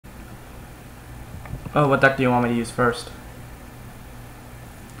Oh, what deck do you want me to use first?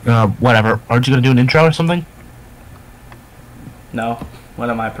 Whatever. Aren't you gonna do an intro or something? No. What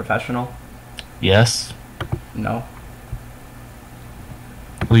am I, professional? Yes. No.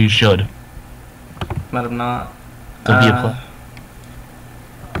 Well, you should. But I'm not. Don't be a play.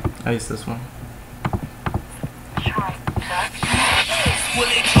 I'll use this one.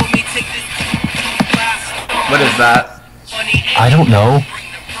 What is that? I don't know.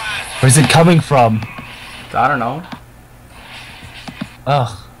 Where's it coming from? I don't know.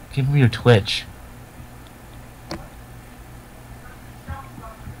 Ugh. Give me your Twitch.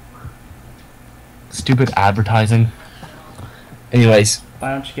 Stupid advertising. Anyways,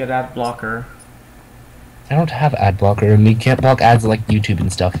 Why don't you get ad blocker? I don't have ad blocker, and we can't block ads like YouTube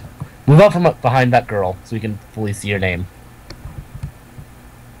and stuff. Move out from behind that girl so we can fully see your name.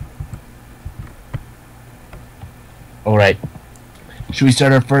 Alright. Should we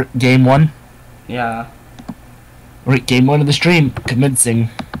start our first game one? Yeah. Alright, game one of the stream. Commencing.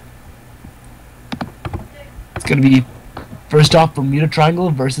 It's gonna be first off Bermuda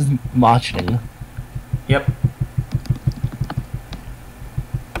Triangle versus Machning. Yep.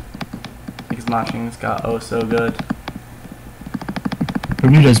 Because Maching's got oh so good.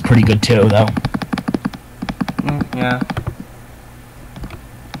 Bermuda's pretty good too, though. Yeah.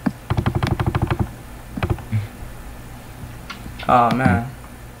 Oh man.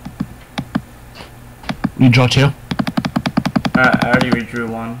 You draw two? Alright, I already redrew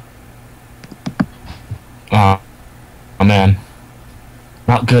one. Oh man.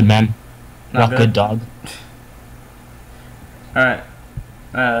 Not good, man. Not good, dog. Alright.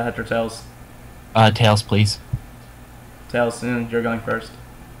 Heads or tails? Tails, please. Tails, you're going first.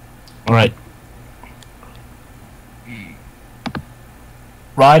 Alright.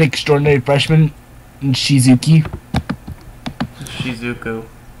 Ride Extraordinary Freshman Shizuki. Shizuku.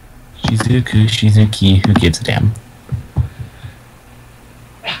 Shizuki, who gives a damn?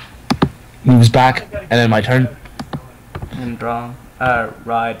 Moves back, and then my turn. And draw.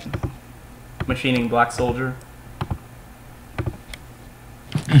 Ride. Machining Black Soldier.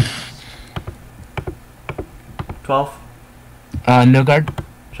 $12. No guard.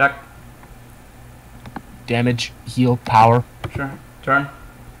 Check. Damage, heal, power. Sure. Turn.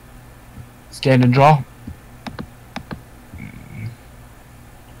 Stand and draw.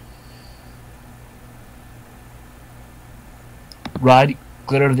 Ride,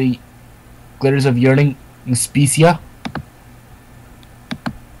 Glitters of Yearning, Specia.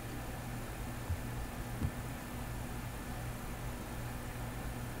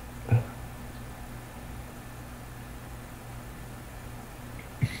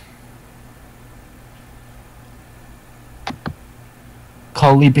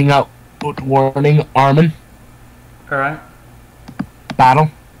 Call Leaping Out, Warning, Armin. Alright.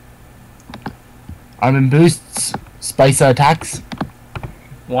 Battle. Armin boosts, Spica attacks.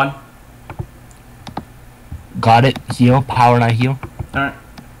 1. Got it, heal, power and I heal. Alright.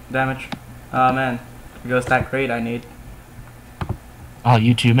 Damage. Oh man. Here goes that crate I need. Oh,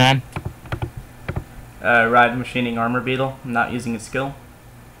 you too, man. Ride Machining Armor Beetle. I'm not using its skill.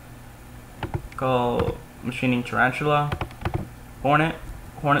 Call Machining Tarantula. Hornet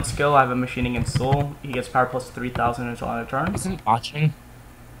skill, I have a Machining in Soul. He gets power plus 3,000 until end of turn. Isn't watching?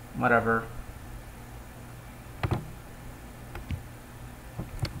 Whatever.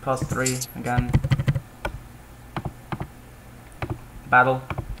 Plus 3 again. Battle.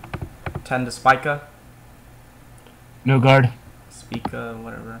 10 to Spica. No guard. Spica,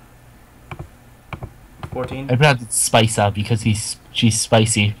 whatever. 14. I pronounce it Spica because she's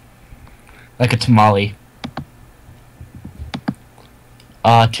spicy. Like a tamale.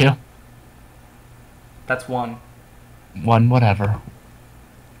 2. That's 1. 1, whatever.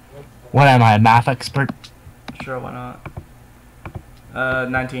 What am I, a math expert? Sure, why not?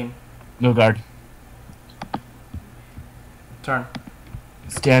 19. No guard. Turn.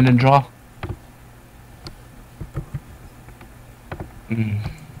 Stand and draw.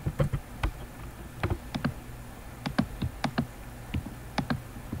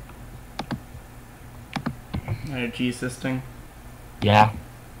 Energy assisting. Yeah.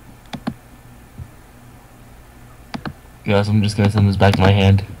 Guys, I'm just gonna send this back to my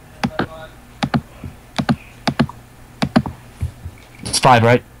hand. It's 5,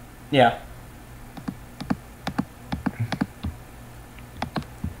 right? Yeah.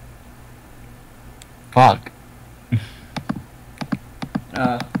 Fuck.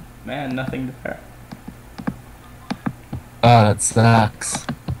 Man, nothing to pair. Oh, that sucks.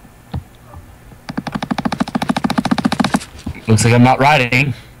 Looks like I'm not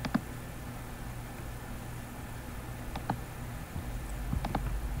riding.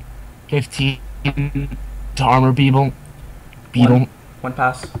 $15. to armor people. One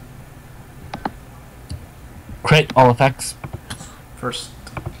pass. Crit all effects. First,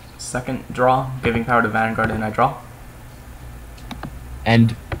 second draw, giving power to Vanguard, and I draw.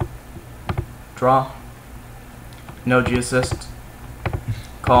 And Draw. No G assist.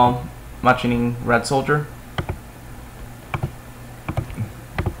 Call Machining Red Soldier.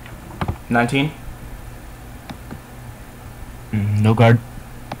 19. No guard.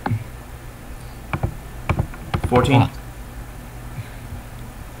 14.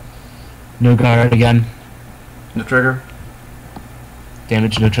 No guard again. No trigger.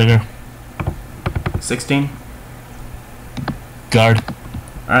 Damage, no trigger. 16. Guard.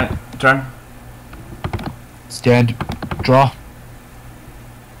 Alright, turn. Stand. Draw.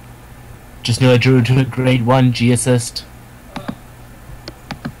 Just knew I drew to a grade 1 G assist.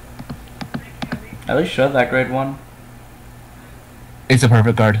 At least show that grade 1. It's a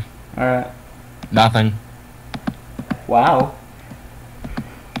perfect guard. Alright. Nothing. Wow.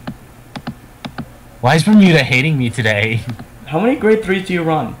 Why is Bermuda hating me today? How many grade 3s do you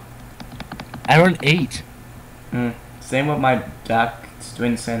run? I run 8. Same with my deck. It's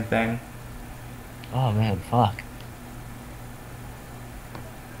doing the same thing. Oh man, fuck.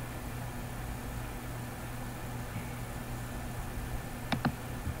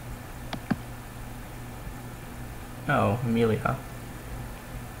 Oh, Amelia.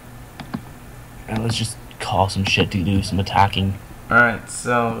 And let's just call some shit to do some attacking. Alright,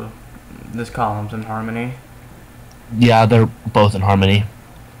 so this column's in harmony. Yeah, they're both in harmony.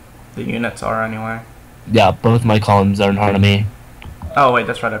 The units are anyway. Yeah, both my columns are in harmony. Oh wait,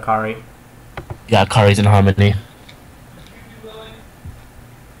 that's right, Akari. Yeah, Kari's in harmony.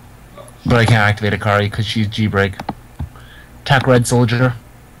 But I can't activate Akari because she's G-break. Attack Red Soldier.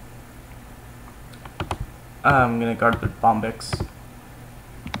 I'm gonna guard the Bombix.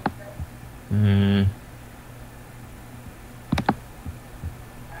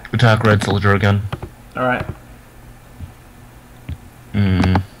 Attack Red Soldier again. Alright.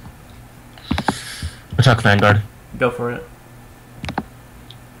 Attack Vanguard. Go for it.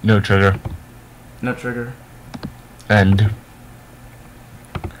 No trigger. No trigger. And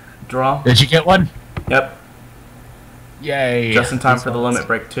Draw. did you get one? Yep. Yay. Just in time for the limit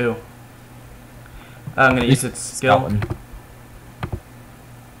break too. I'm gonna use its skill.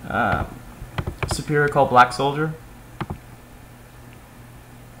 Superior Call Black Soldier.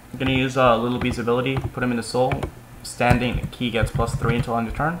 I'm gonna use Little B's ability, put him into Soul. Standing key gets +3 until end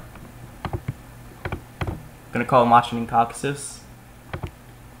of turn. Gonna call Machining Caucasus.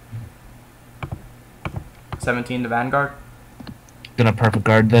 17 to Vanguard. Gonna perfect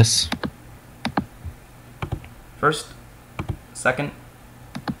guard this. First. Second.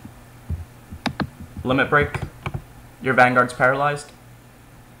 Limit break. Your Vanguard's paralyzed.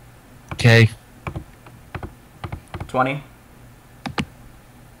 Okay. 20.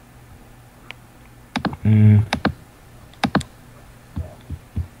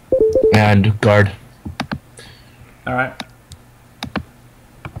 And guard. Alright.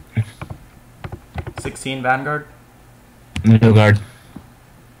 16 Vanguard. No guard.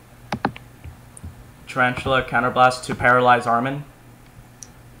 Tarantula Counterblast to paralyze Armin.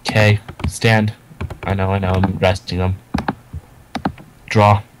 Okay. Stand. I know, I'm resting them.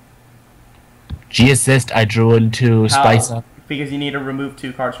 Draw. G assist, I drew into Spice Up. Because you need to remove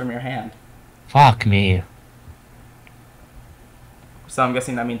 2 cards from your hand. Fuck me. So I'm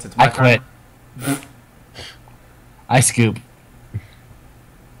guessing that means it's my I quit. turn. I scoop.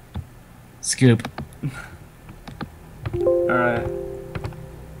 Scoop. Alright.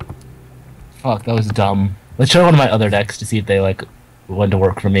 Fuck, that was dumb. Let's try one of my other decks to see if they like want to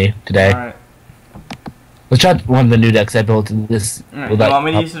work for me today. Alright. Let's try one of the new decks I built in this. Alright, you want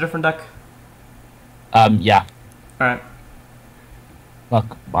me to use a different deck? Yeah. Alright.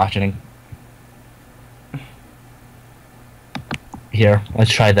 Fuck, watching. Here,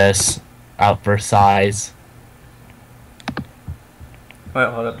 let's try this out for size. Wait,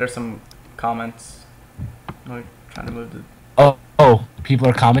 hold up. There's some comments. I'm trying to move the... Oh, people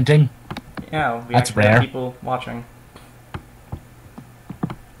are commenting? Yeah, we That's actually have rare. people watching.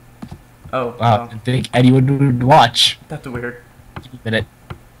 Oh, Wow, I didn't think anyone would watch. that's weird. Give me a minute.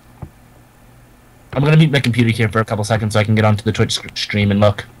 I'm gonna mute my computer here for a couple seconds so I can get onto the Twitch stream and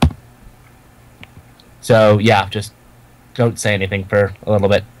look. So, yeah, just don't say anything for a little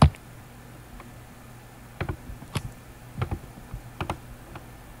bit.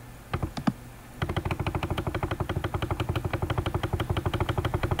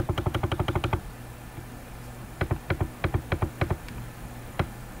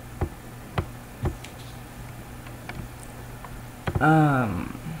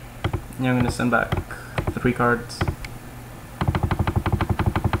 Yeah, I'm gonna send back 3 cards.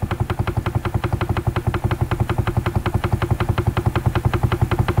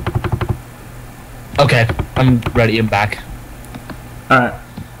 Okay, I'm ready. I'm back. Alright.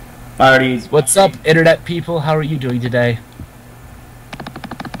 I already. What's up, internet people? How are you doing today?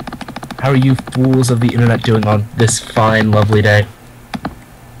 How are you fools of the internet doing on this fine, lovely day?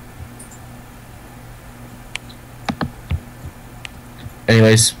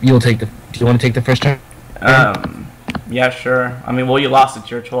 Anyways, you'll take the. Do you want to take the first turn? Yeah, sure. I mean, well, you lost.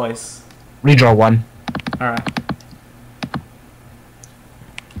 It's your choice. Redraw 1. Alright.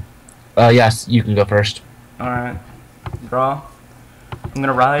 Yes, you can go first. Alright. Draw. I'm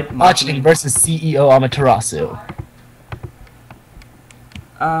gonna ride. Watching versus CEO Amaterasu.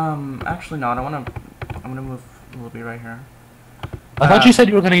 Actually, no. I don't wanna. I'm gonna move a little bit right here. I thought you said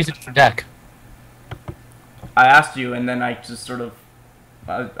you were gonna use it for deck. I asked you, and then I just sort of.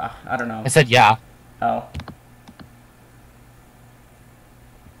 I don't know. I said yeah. Oh.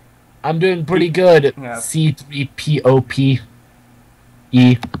 I'm doing pretty good. Yeah. C3POPE.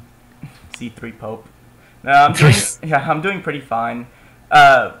 C3 Pope. No, I'm doing. Yeah, I'm doing pretty fine.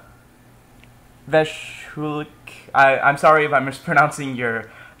 Veshulik. I'm sorry if I'm mispronouncing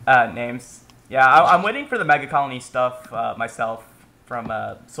your names. Yeah, I'm waiting for the Mega Colony stuff myself from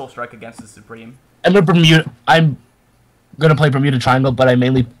Soul Strike Against the Supreme. I'm gonna play Bermuda Triangle, but I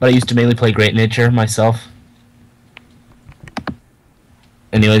used to mainly play Great Nature myself.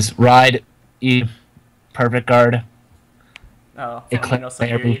 Anyways, ride E, perfect guard. Oh,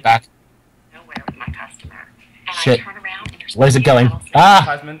 Player move back. Nowhere with my customer. And Shit. I turn around and there's Where's it going? Ah!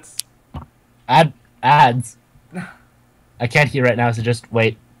 Advertisements. Ads. I can't hear right now, so just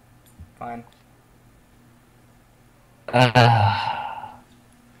wait. Fine.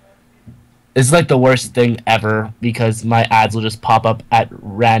 It's like the worst thing ever because my ads will just pop up at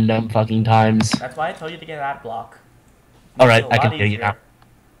random fucking times. That's why I told you to get ad block. Alright, I can hear you now.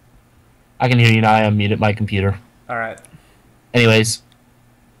 I can hear you now. I unmuted my computer. Alright. Anyways,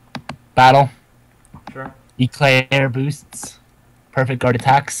 battle. Sure. Eclair boosts. Perfect guard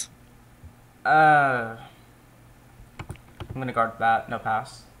attacks. I'm gonna guard that. No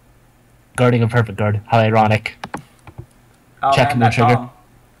pass. Guarding a perfect guard. How ironic. Oh, Checking man, the trigger. Tom.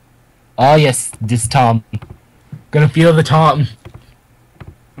 Oh yes, this Tom. Gonna feel the Tom.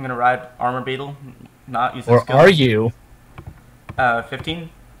 I'm gonna ride Armor Beetle. Not use Or skill. are you? 15.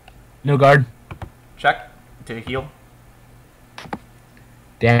 No guard. Check to heal.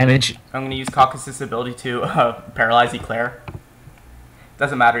 Damage. I'm gonna use Caucasus' ability to paralyze Eclair.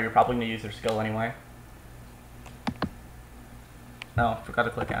 Doesn't matter. You're probably gonna use their skill anyway. No, forgot to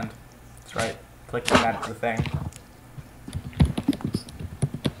click end. That's right. Click and add the thing.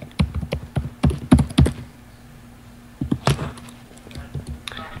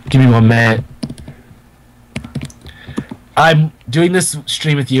 Give me 1 minute. I'm doing this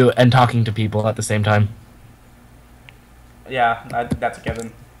stream with you and talking to people at the same time. Yeah, that's a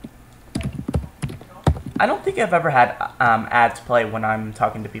given. I don't think I've ever had ads play when I'm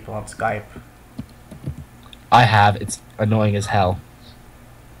talking to people on Skype. I have. It's annoying as hell.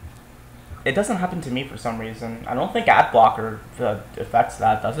 It doesn't happen to me for some reason. I don't think ad blocker affects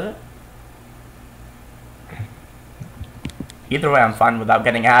that, does it? Either way, I'm fine without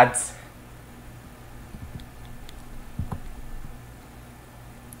getting ads.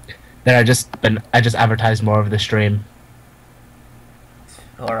 Then I just advertised more of the stream.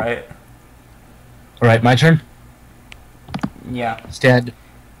 Alright. Alright, my turn. Yeah. Stand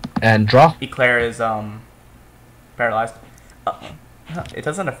and draw. Eclair is paralyzed. It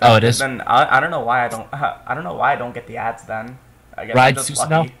doesn't affect. Oh, it is? Then I don't know why I don't. I don't know why I don't get the ads then. I guess Ride I'm just Susanoo.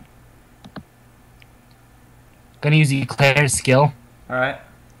 lucky. Gonna use Eclair's skill. All right.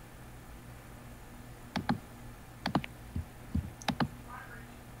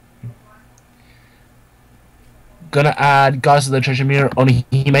 Gonna add Goddess of the Treasure Mirror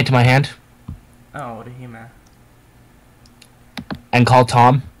Onihime to my hand. Oh, what a human. And call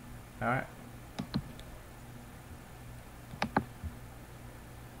Tom. All right.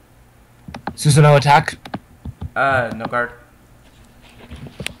 Susanoo attack. No guard.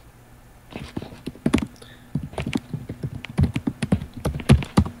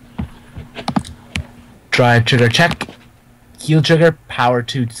 Drive trigger check. Heal trigger. Power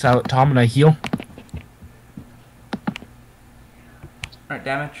to Tom and I heal. Alright,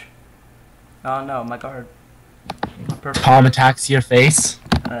 damage. Oh no, my guard. Perfect. Tom attacks your face.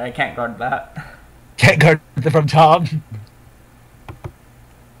 Alright, I can't guard that. Can't guard from Tom.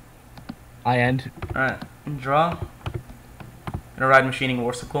 I end. Alright, draw. Gonna ride Machining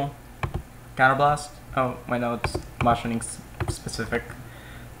Warsicle. Counterblast. Oh, wait, no, it's machining specific.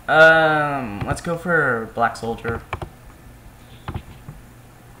 Let's go for Black Soldier.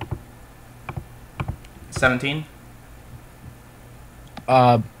 17.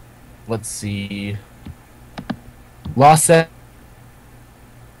 Let's see. Loseki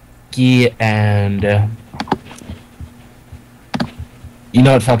and you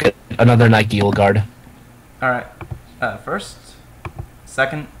know what? Fuck it. Another Nike will guard. All right. First,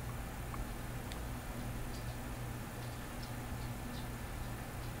 second.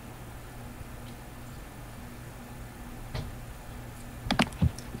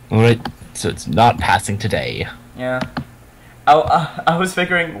 All right. So it's not passing today. Yeah. I was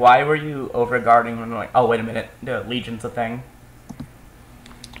figuring, why were you overguarding when I'm like, oh, wait a minute, the Legion's a thing.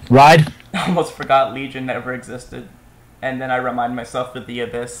 Ride. I almost forgot Legion never existed. And then I remind myself with the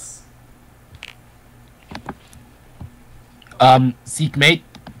Abyss. Seek mate.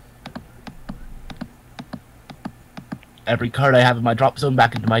 Every card I have in my drop zone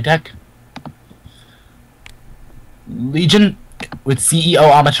back into my deck. Legion with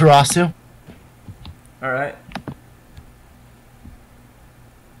CEO Amaterasu. Alright.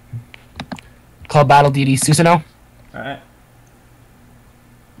 Club Battle DD Susanoo. Alright.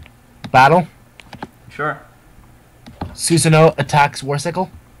 Battle. Sure. Susanoo attacks Warsicle.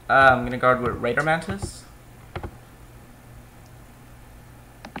 I'm gonna guard with Raider Mantis.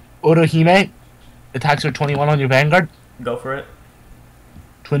 Orohime attacks her 21 on your Vanguard. Go for it.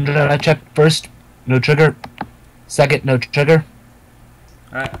 Twin Dread check first. No trigger. Second, no trigger.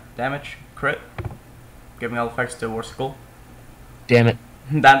 Alright. Damage. Crit. Giving all effects to Warsicle. Damn it.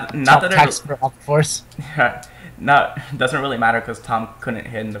 Not Top that attacks it... for Alpha Force. No, doesn't really matter because Tom couldn't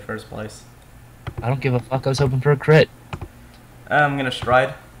hit in the first place. I don't give a fuck. I was hoping for a crit. I'm gonna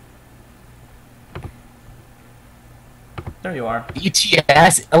stride. There you are.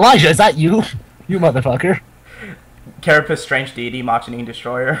 ETS. Elijah, is that you? You motherfucker. Carapace, Strange Deity, Machining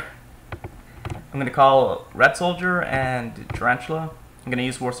Destroyer. I'm gonna call Red Soldier and Tarantula. I'm gonna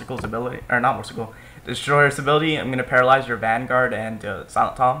use Warsicle's ability, or not Warsicle, Destroyer's ability. I'm gonna paralyze your Vanguard and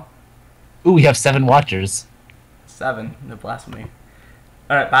Silent Tom. Ooh, we have 7 Watchers. 7, no blasphemy.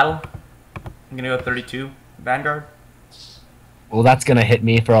 Alright, battle. I'm gonna go 32, Vanguard. Well, that's gonna hit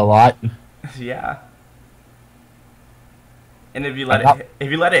me for a lot. Yeah. And if you let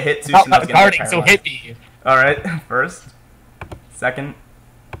it hit, Not Susanoo's gonna get guarding, so paralyzed. hit me. Alright, first, second,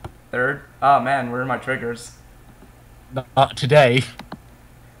 third. Oh man, where are my triggers? Not today.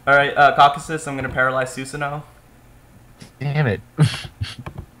 Alright, Caucasus, I'm gonna paralyze Susanoo. Damn it.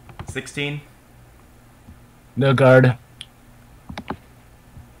 16. No guard.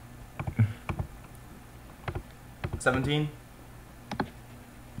 17.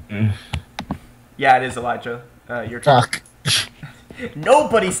 Mm. Yeah, it is Elijah. Your turn. Fuck.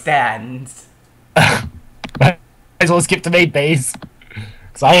 Nobody stands! Might as well skip to main base.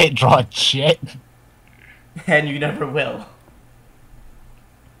 Cause I ain't drawing shit. And you never will.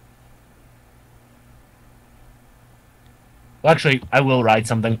 Well, actually, I will ride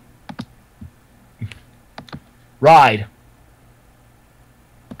something. Ride.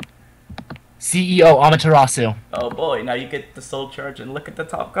 CEO Amaterasu. Oh boy, now you get the soul charge and look at the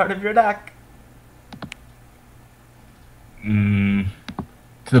top card of your deck. To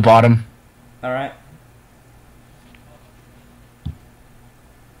the bottom. Alright.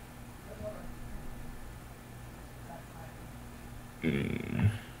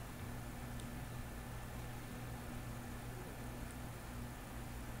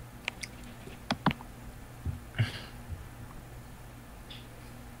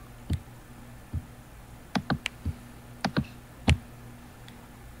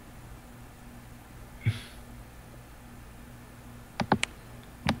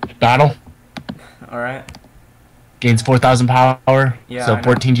 Battle. Alright. Gains 4,000 power. Yeah, So I know.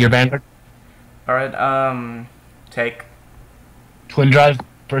 14 to your Vanguard. Alright, take. Twin drive.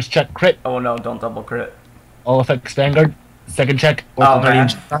 First check crit. Oh no, don't double crit. All effects Vanguard. Second check. Oh, Oracle man.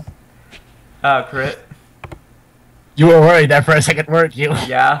 Guardian. Crit. You were worried there for a second, weren't you?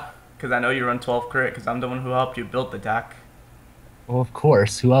 Yeah, because I know you run 12 crit, because I'm the one who helped you build the deck. Well, of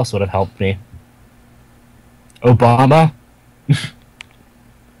course. Who else would have helped me? Obama? You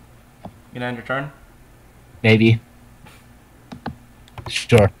gonna end your turn? Maybe.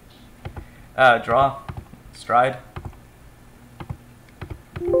 Sure. Draw. Stride.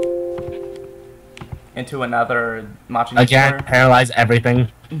 Into another Machi Again, Destroyer. paralyze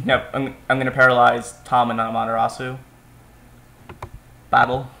everything. Yep, I'm gonna paralyze Tom and Amaterasu.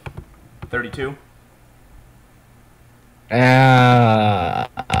 Battle. 32.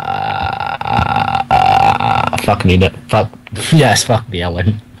 Fuck me. No, fuck. Yes, fuck me,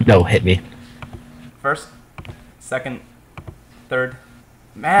 Ellen. No, hit me. First, second, third,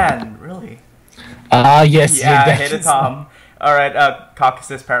 Man, really? Yes, Yeah, I that hit it, is- Tom. All right,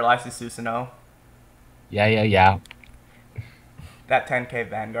 Caucasus paralyzes Susanoo. Yeah. That 10k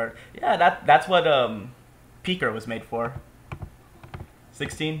Vanguard. Yeah, that's what Peaker was made for.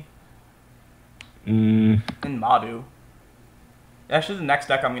 16 Mm, in Madu. Actually, the next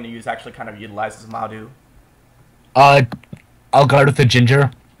deck I'm gonna use actually kind of utilizes Madu. uh, I'll guard with the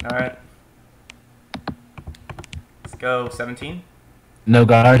ginger. All right. Let's go 17. No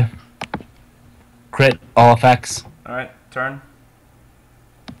guard. Crit, all effects. All right, turn.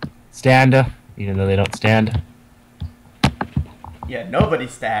 Stand, even though they don't stand. Yeah, nobody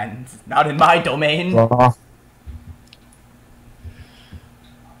stands. Not in my domain. Draw.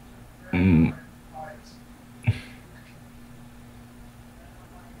 Mm.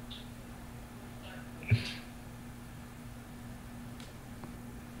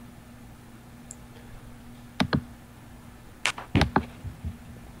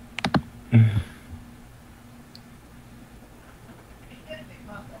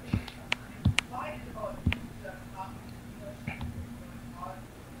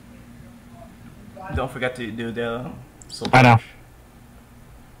 Don't forget to do the silver. I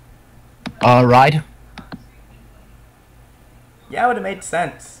know. Ride. Yeah, it would have made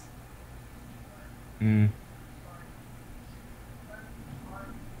sense. Mm.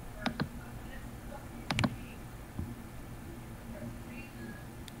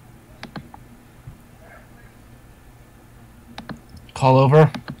 Call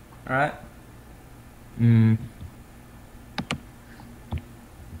over. All right. Mm.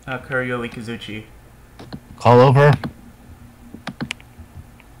 Kuryo Ikuzuchi. Call over.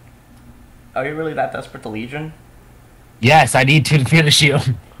 Are you really that desperate to Legion? Yes, I need to finish you.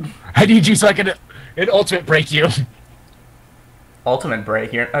 I need you so I can ultimate break you. Ultimate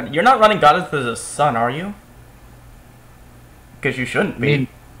break. You're not running Goddess of the Sun, are you? Because you shouldn't be. I mean-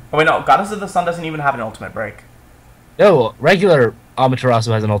 Oh wait, no. Goddess of the Sun doesn't even have an ultimate break. No, regular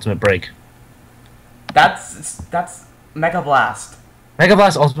Amaterasu has an ultimate break. That's Mega Blast. Mega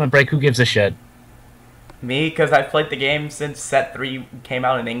Blast ultimate break, who gives a shit? Me, because I've played the game since Set 3 came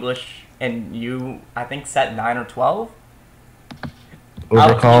out in English, and you, I think Set 9 or 12?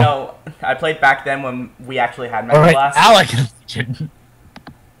 Overcall. You know, I played back then when we actually had Mega Alright, Blast. now I can Legion.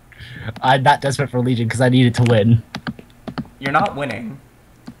 I'm not desperate for Legion because I needed to win. You're not winning.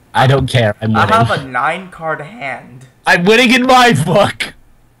 I don't care, I'm I winning. have a 9-card hand. I'm winning in my book!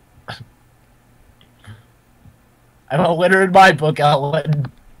 I'm a winner in my book, I'll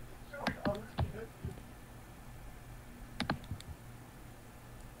win.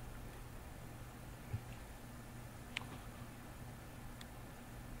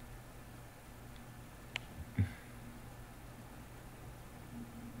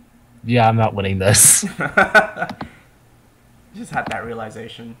 Yeah, I'm not winning this. Just had that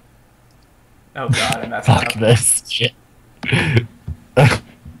realization. Oh god, I messed Fuck up. this shit.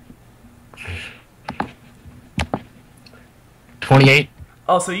 28.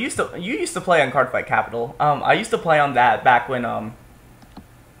 Oh, so you used to play on Cardfight Capital. I used to play on that back when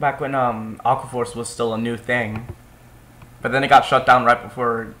Aquaforce was still a new thing. But then it got shut down right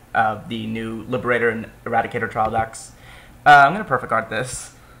before the new Liberator and Eradicator trial decks. I'm gonna perfect art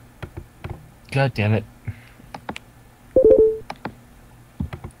this. God damn it.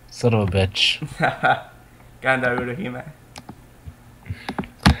 Son of a bitch. Ganda Uruhime.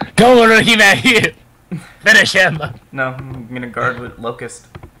 Go, Uruhime! Finish him! No, I'm gonna guard with Locust.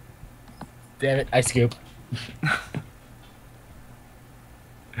 Damn it, I scoop.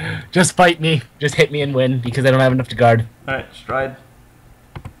 Just fight me. Just hit me and win, because I don't have enough to guard. Alright, Stride.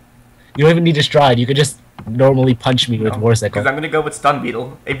 You don't even need to stride, you could just normally punch me with War Cycle. Because I'm gonna go with Stun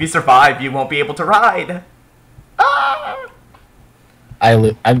Beetle. If you survive, you won't be able to ride. Ah!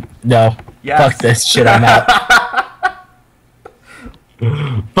 I'm no. Yes. Fuck this shit, I'm out.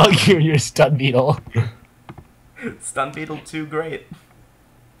 Fuck you, you're Stun Beetle. Stun Beetle 2, great.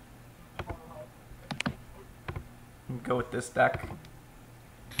 Go with this deck.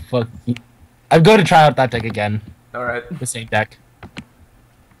 Fuck you. I'm going to try out that deck again. Alright. The same deck.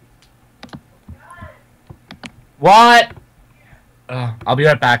 What? I'll be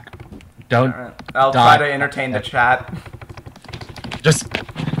right back. Don't. Alright. I'll die. try to entertain the chat. Just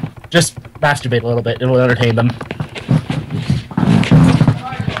masturbate a little bit. It will entertain them.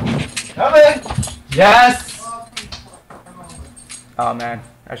 Coming! Yes! Oh man,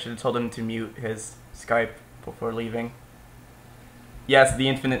 I should have told him to mute his Skype before leaving. Yes, the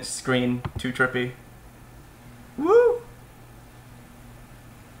infinite screen, too trippy. Woo!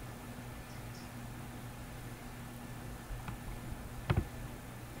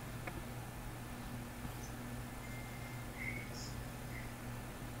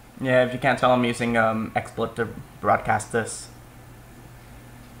 Yeah, if you can't tell, I'm using XSplit to broadcast this.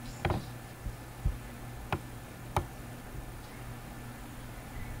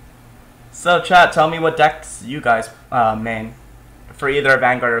 So, chat, tell me what decks you guys main for either a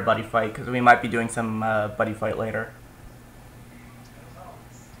Vanguard or Buddy Fight, because we might be doing some Buddy Fight later.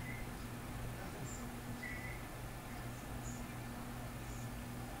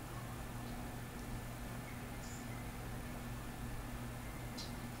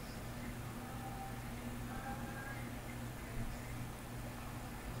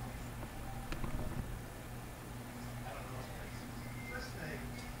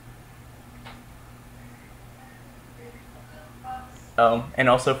 Oh, and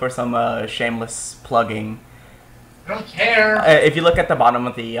also for some shameless plugging. I don't care. If you look at the bottom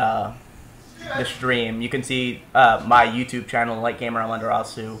of the stream, you can see my YouTube channel, Light Gamer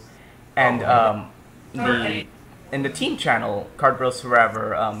Amandarasu, and the team channel, Card Bros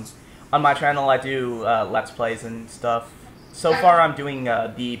Forever. On my channel, I do Let's Plays and stuff. So far, I'm doing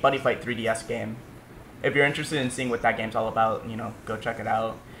the Buddy Fight 3DS game. If you're interested in seeing what that game's all about, go check it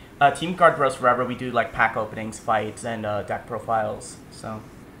out. Team Card Bros Forever, we do like pack openings, fights, and deck profiles. So,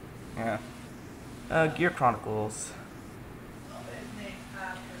 yeah. Gear Chronicles.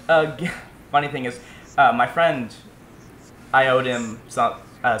 Funny thing is, my friend, I owed him some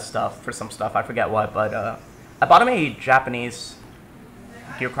stuff for some stuff. I forget what, but I bought him a Japanese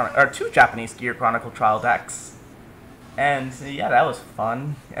two Japanese Gear Chronicle trial decks, and yeah, that was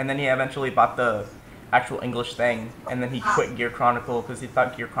fun. And then he eventually bought the actual English thing, and then he quit Gear Chronicle because he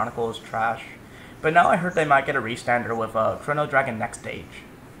thought Gear Chronicle was trash. But now I heard they might get a restander with Chrono Dragon Next Stage.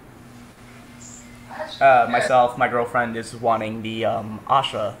 Myself, my girlfriend is wanting the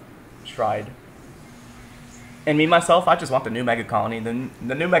Asha Stride. And me, myself, I just want the new Mega Colony.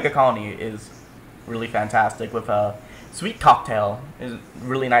 The new Mega Colony is really fantastic with a Sweet Cocktail, is a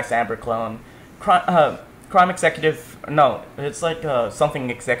really nice Amber clone. Crime Executive, no, it's like something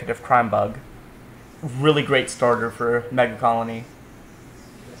Executive Crime Bug. Really great starter for Mega Colony.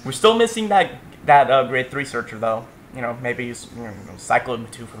 We're still missing that grade 3 searcher though. Maybe cycle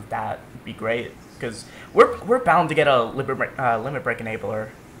into 2 for that would be great, because we're bound to get a limit break enabler,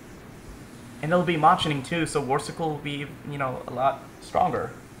 and it'll be Machining too. So Warsicle will be a lot stronger,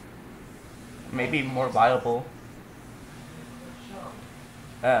 maybe more viable.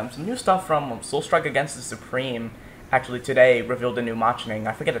 Some new stuff from Soulstrike Against the Supreme actually today revealed a new Machining.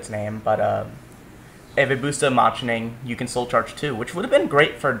 I forget its name, but if it boosted Machining, you can Soul Charge too, which would have been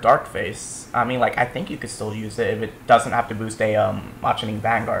great for Darkface. I mean, I think you could still use it if it doesn't have to boost a Machining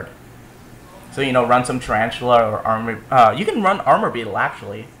Vanguard. So, run some Tarantula or Armor... you can run Armor Beetle,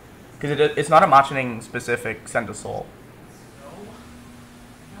 actually, because it's not a Machining specific Send a Soul.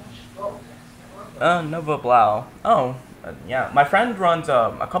 Nova Blau. Oh, yeah. My friend runs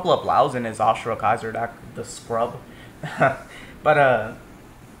a couple of Blaus in his Ashura Kaiser deck, the Scrub. But,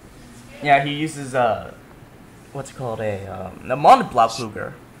 yeah, he uses, what's it called, a Modded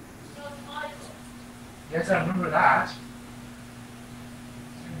Blaupluger. Yes, I remember that.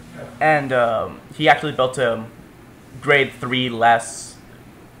 And, he actually built a grade 3 less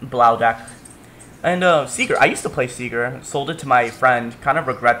Blau deck. And, Seeger, I used to play Seeger, sold it to my friend, kind of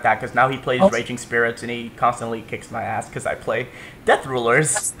regret that, because now he plays Raging Spirits, and he constantly kicks my ass, because I play Death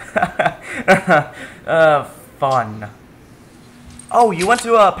Rulers. Fun. Oh, you went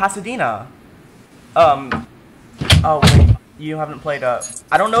to Pasadena. Oh wait, you haven't played. I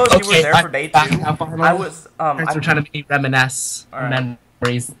don't know if you were there for day 2. I was. We're trying to make me reminisce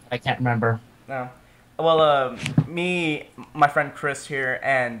memories. I can't remember. No. Well, me, my friend Chris here,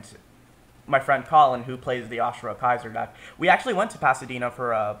 and my friend Colin, who plays the Ashura Kaiser deck, we actually went to Pasadena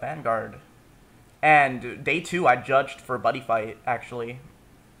for Vanguard. And day 2, I judged for Buddy Fight. Actually,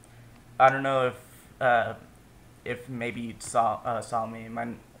 I don't know if maybe you saw me.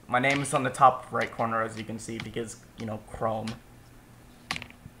 My name is on the top right corner, as you can see, because, Chrome.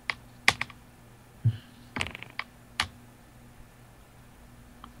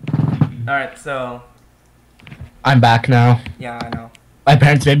 Alright, so... I'm back now. Yeah, I know. My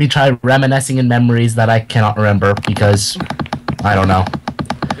parents made me try reminiscing in memories that I cannot remember, because... I don't know.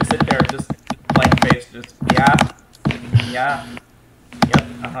 Just sit there, just blank face, just, yeah, yep,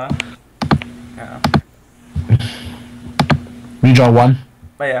 yeah. Redraw 1.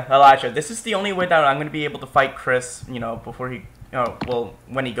 But yeah, Elijah, this is the only way that I'm going to be able to fight Chris, before he,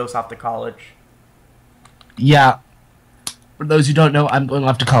 when he goes off to college. Yeah. For those who don't know, I'm going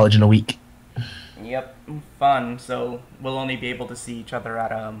off to college in a week. Yep, fun. So we'll only be able to see each other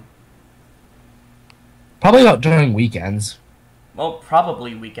at Probably not during weekends. Well,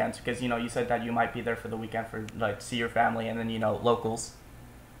 probably weekends, because you said that you might be there for the weekend for see your family and then locals.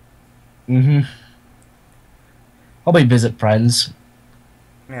 Mm-hmm. Probably visit friends.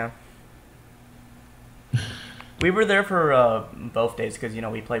 Yeah. We were there for both days because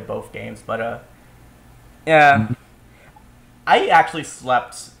we played both games, but yeah, Mhm. I actually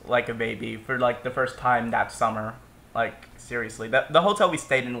slept like a baby for like the first time that summer. Like seriously, the hotel we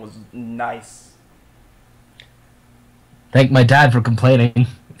stayed in was nice. Thank my dad for complaining,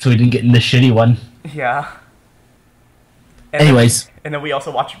 so we didn't get in the shitty one. Yeah, and then we Anyways, and then we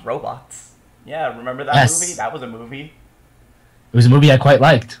also watched Robots. Yeah, remember that movie? yes, That was a movie. it was a movie I quite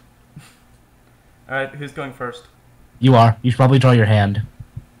liked. All right, who's going first? You are. You should probably draw your hand.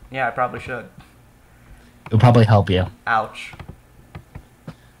 Yeah, I probably should. It'll probably help you. Ouch.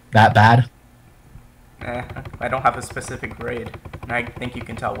 That bad? I don't have a specific grade, and I think you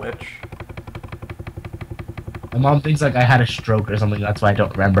can tell which. My mom thinks like I had a stroke or something. That's why I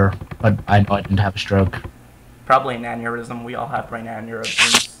don't remember. But I know I didn't have a stroke. Probably an aneurysm. We all have brain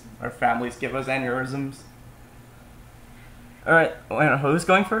aneurysms. Our families give us aneurysms. All right, wait, who's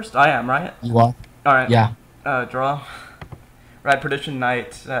going first? I am, right? You are? All right. Yeah. Draw. Red Prediction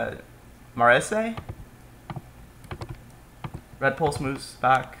Knight. Marese. Red Pulse moves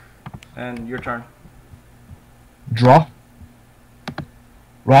back, and your turn. Draw.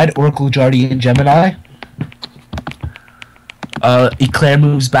 Ride Oracle Guardian Gemini. Eclair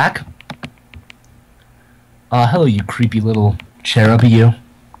moves back. Hello, you creepy little cherub, you.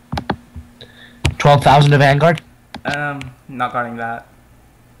 12,000 of Vanguard. Not guarding that.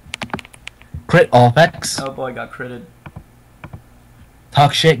 Crit all effects. Oh boy, got critted.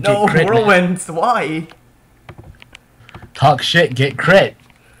 Talk shit, get No, crit. whirlwinds. Why? Talk shit, get crit.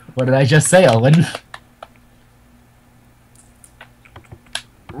 What did I just say, Owen?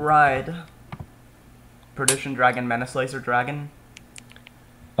 Ride. Perdition Dragon, Menace Laser Dragon.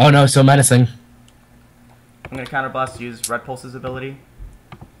 Oh no, so menacing. I'm gonna counterblast. Use Red Pulse's ability.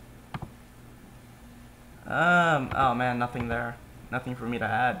 Oh man, nothing there. Nothing for me to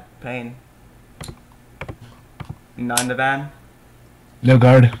add. Pain. 9 to van. No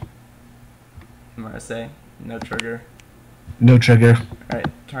guard. Marseille. No trigger. No trigger. Alright,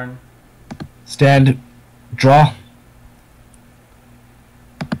 turn. Stand. Draw.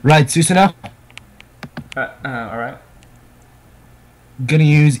 Ride Susano. Alright. Gonna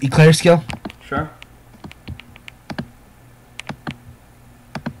use Eclair skill. Sure.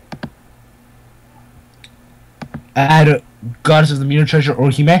 Add Goddess of the Mutant Treasure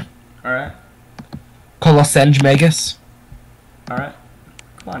Orihime. Alright. Colossenge Magus. Alright.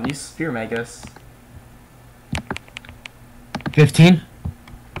 Come on, use Sphere Magus. 15.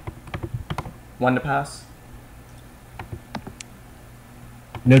 1 to pass.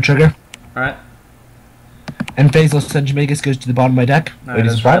 No trigger. Alright. And Phase Lozenge Magus goes to the bottom of my deck. Alright,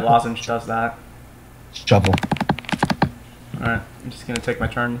 is that's it right. bottom? Lozenge does that. Shuffle. Alright, I'm just gonna take my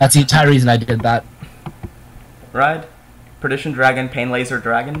turn. That's the entire reason I did that. Ride. Perdition Dragon, Pain Laser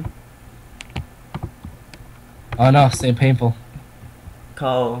Dragon. Oh no, same painful.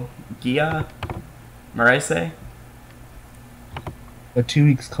 Call Gia. Marese. But 2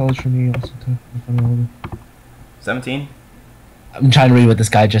 weeks college for me also. 17. I'm trying to read what this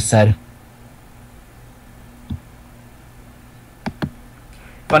guy just said.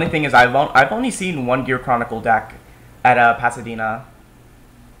 Funny thing is, I've only seen one Gear Chronicle deck at Pasadena.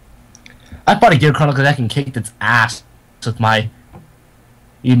 I bought a Gear Chronicle deck and kicked its ass with my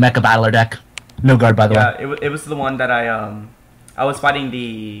Mecha Battler deck. No guard, by the way. Yeah, it was the one that I was fighting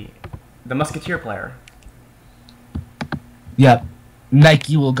the Musketeer player. Yep.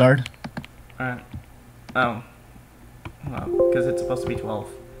 Nike will guard. Alright. Oh. Because it's supposed to be 12.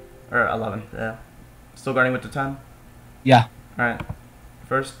 Or 11, yeah. Still guarding with the 10? Yeah. Alright.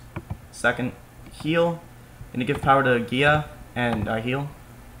 First, second, heal. Gonna give power to Gia and heal.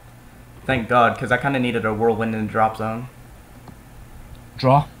 Thank God, because I kind of needed a whirlwind in the drop zone.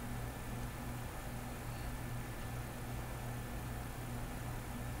 Draw.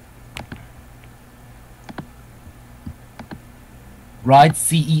 Ride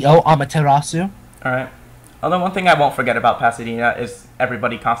CEO Amaterasu. Alright. Although one thing I won't forget about Pasadena is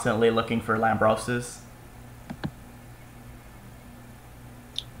everybody constantly looking for Lambroses.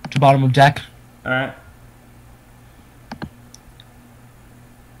 To bottom of deck. Alright.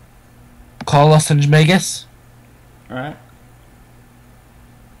 Colossenge Magus. Alright.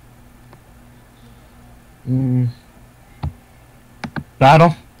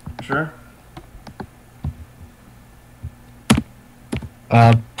 Battle. Sure.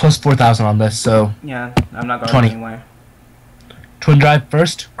 Plus 4,000 on this, so Yeah, I'm not going 20. anyway. Twin Drive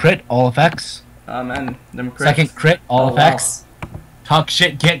first, crit, all effects. And them crits. Second, crit, all Oh, wow. effects. Talk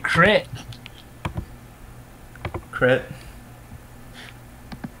shit, get crit. Crit.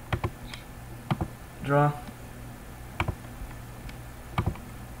 draw.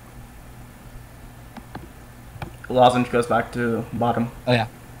 Lozenge goes back to bottom. Oh yeah.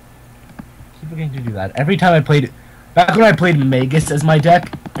 Keep forgetting to do that. Every time I played, back when I played Magus as my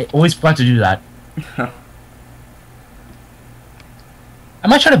deck, I always forgot to do that. I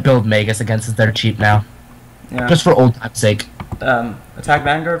might try to build Magus against since they're cheap now. Yeah. Just for old time's sake. Attack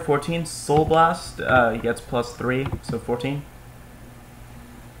Vanguard 14, Soul Blast. He gets +3, so 14.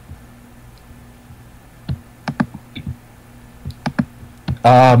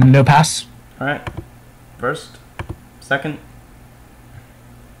 No pass. All right. First, second.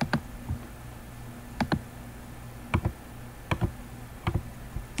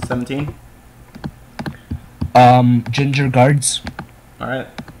 $17. Ginger guards. All right.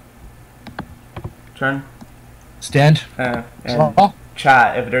 Turn. Stand. And Draw.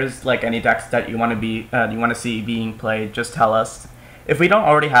 chat, if there's like any decks that you want to see being played, just tell us. If we don't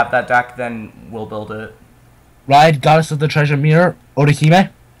already have that deck, then we'll build it. Ride Goddess of the Treasure Mirror.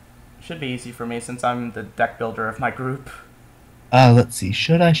 Orihime. Should be easy for me since I'm the deck builder of my group. Let's see.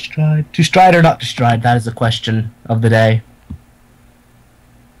 Should I stride? To stride or not to stride? That is the question of the day.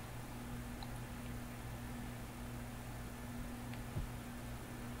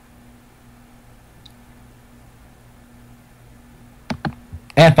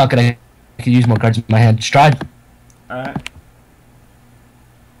 And fuck it, I could use more cards in my hand. Stride. Alright.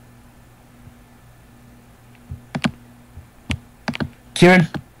 Kieran.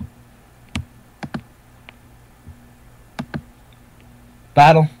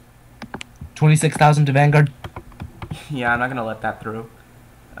 Battle. 26,000 to Vanguard. Yeah, I'm not gonna let that through.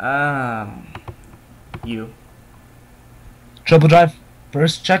 You. Triple drive.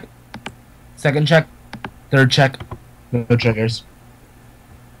 First check. Second check. Third check. No triggers.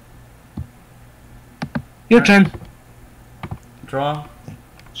 Your turn. Draw.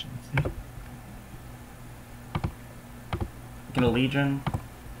 Get a Legion.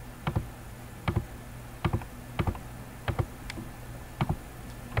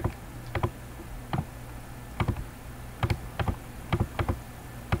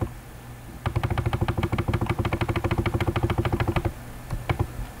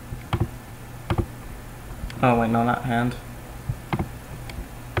 Oh wait, no, not hand.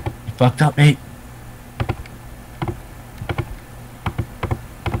 You fucked up, mate.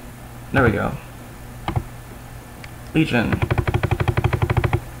 There we go. Legion.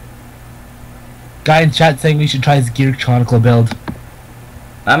 Guy in chat saying we should try his Gear Chronicle build.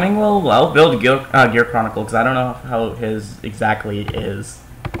 I mean, well, I'll build Gear Chronicle because I don't know how his exactly is.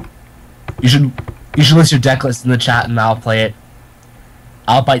 You should list your deck list in the chat and I'll play it.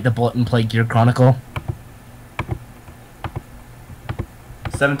 I'll bite the bullet and play Gear Chronicle.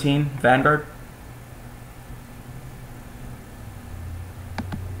 17, Vanguard.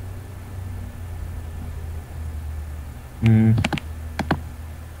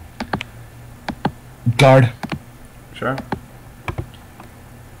 Guard. Sure.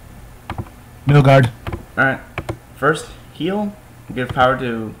 No guard. Alright. First, heal. Give power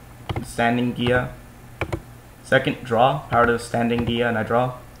to Standing Gia. Second, draw. Power to Standing Gia, and I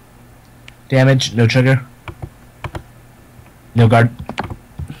draw. Damage. No trigger. No guard.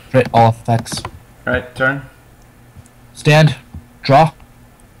 Crit all effects. Alright, turn. Stand. Draw.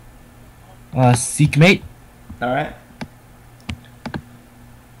 Seek mate. Alright.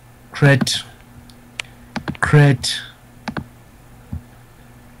 Crit. Crit.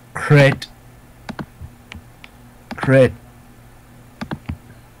 Crit. Crit.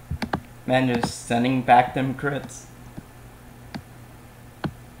 Man, just sending back them crits.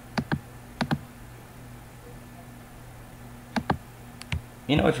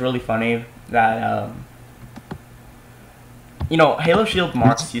 You know, it's really funny that, you know, Halo Shield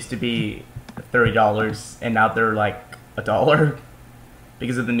marks used to be $30, and now they're like $1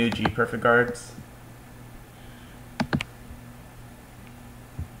 because of the new G Perfect guards.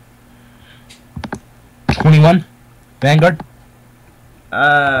 $21. Vanguard.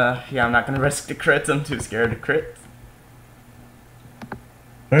 Yeah, I'm not gonna risk the crits. I'm too scared to crit.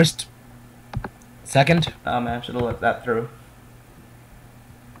 First. Second. Oh man, should have let that through.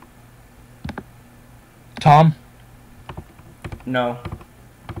 Tom. No.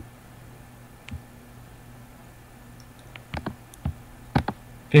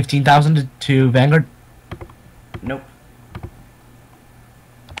 $15,000 to Vanguard. Nope.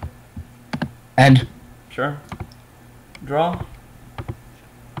 End. Sure. Draw.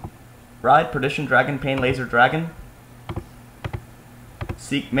 Ride, Perdition, Dragon, Pain, Laser, Dragon.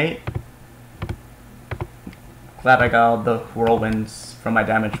 Seek Mate. Glad I got all the whirlwinds from my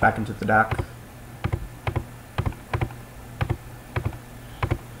damage back into the deck.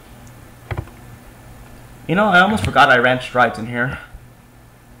 You know, I almost forgot I ran strides in here.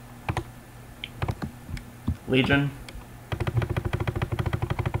 Legion.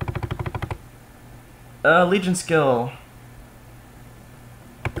 Legion skill.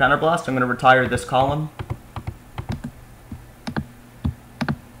 Counterblast, I'm gonna retire this column.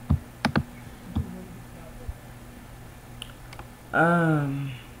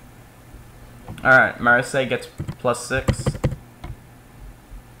 Alright, Marseille gets +6.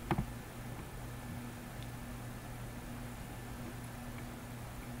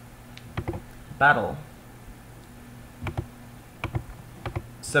 Battle.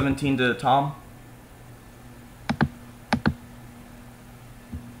 17 to Tom.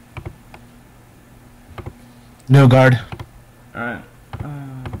 No guard. Alright.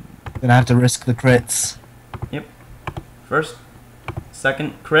 Gonna have to risk the crits. Yep. First.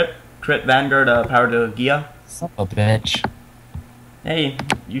 Second, crit. Crit Vanguard, power to Gia. Son of a bitch. Hey,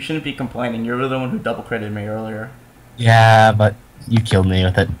 you shouldn't be complaining. You're the one who double critted me earlier. Yeah, but you killed me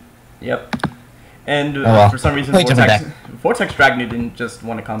with it. Yep. And well. for some reason, Play different Vortex Dragon didn't just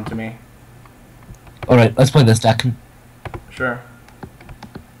want to come to me. Alright, let's play this deck. Sure.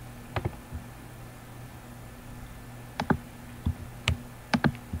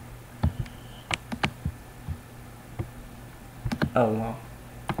 Oh, well.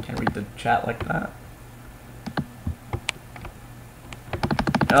 Can't read the chat like that.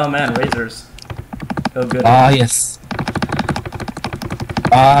 Oh man, razors. Oh good. Ah, yes.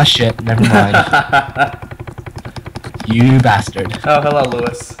 Ah, shit, never mind. You bastard. Oh, hello,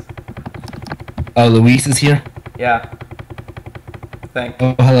 Lewis. Oh, Luis is here? Yeah.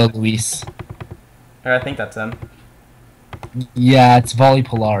 Oh, hello, Luis. Or I think that's him. Yeah, it's Volley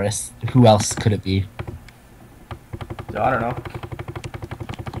Polaris. Who else could it be? So, I don't know.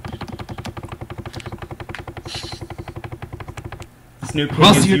 Snoop King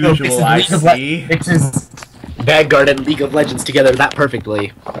as usual, I see. Mixes Vanguard and League of Legends together that perfectly.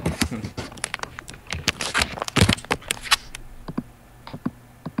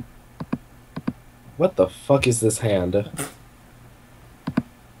 What the fuck is this hand?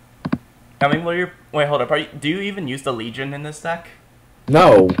 I mean, wait, hold up. Do you even use the Legion in this deck?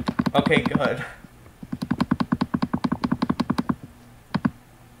 No. Okay, good.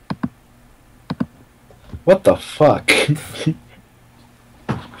 What the fuck?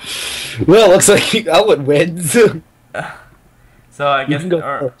 Well, looks like Elwood wins. So I You guess, can go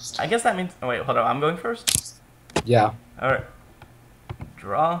or, first. I guess that means. Oh wait, hold on. I'm going first. Yeah. All right.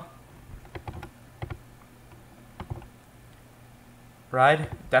 Draw. Ride.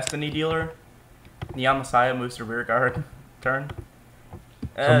 Destiny Dealer. Neon Messiah moves to rear guard. Turn.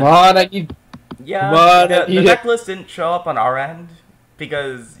 Come on, I need. Yeah. Come on, the deck list didn't show up on our end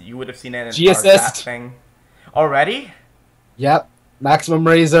because you would have seen it in G our stat assist. thing. Already? Yep. Maximum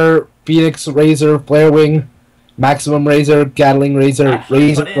Razor, Phoenix Razor, Flare Wing, Maximum Razor, Gatling Razor, Actually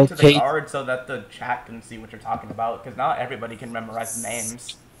Razor put it into the Rotate. card so that the chat can see what you're talking about, because not everybody can memorize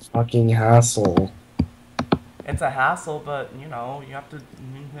names. Fucking hassle. It's a hassle, but you know you have to.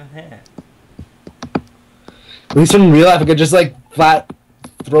 At least in real life, I could just like flat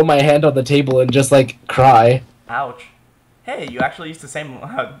throw my hand on the table and just like cry. Ouch! Hey, you actually used the same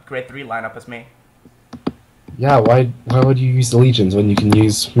grade 3 lineup as me. Yeah, why would you use the Legions when you can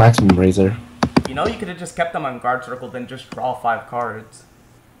use Maximum Razor? You know, you could have just kept them on guard circle, then just draw 5 cards.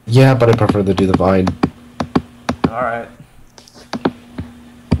 Yeah, but I prefer to do the Vine. Alright.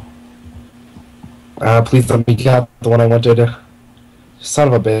 Please let me get the one I wanted. Son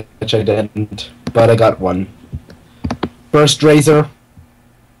of a bitch, I didn't. But I got one. First Razor.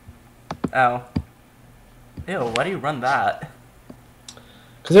 Ow. Ew, why do you run that?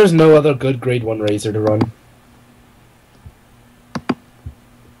 Because there's no other good grade 1 Razor to run.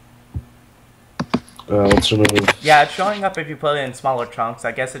 Let's remove. Yeah, it's showing up if you put it in smaller chunks.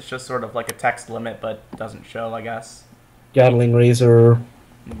 I guess it's just sort of like a text limit, but doesn't show, I guess. Gatling Razor.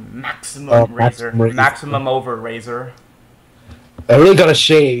 Maximum razor. Razor. Maximum over razor. I really gotta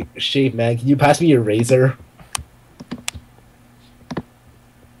shave, man. Can you pass me your razor?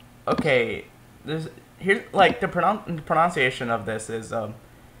 Okay, here like the pronunciation of this is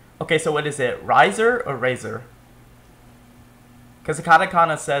okay. So what is it, riser or razor? Because the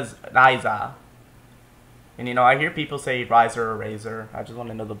katakana says Raiza, and you know I hear people say riser or razor. I just want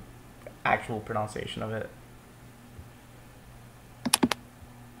to know the actual pronunciation of it.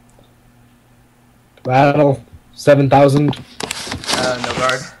 Battle 7,000. No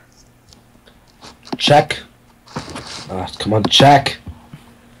guard. Check. Come on, check.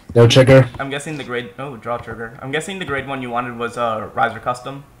 No trigger. I'm guessing the grade. Oh, draw trigger. I'm guessing the grade 1 you wanted was riser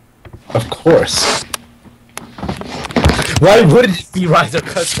custom. Of course. Why would it be Riser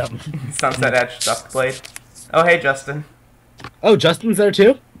Custom? Sunset Edge Duskblade. Oh, hey, Justin. Oh, Justin's there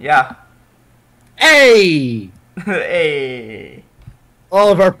too? Yeah. Hey! Hey. All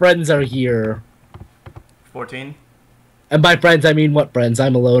of our friends are here. 14. And by friends, I mean what friends?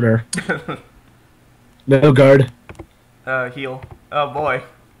 I'm a loner. No guard. Heal. Oh, boy.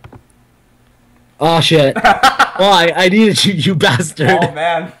 Oh shit. Why? I needed you, you bastard. Oh,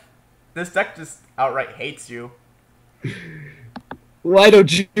 man. This deck just outright hates you. Why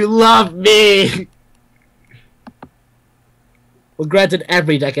don't you love me? Well, granted,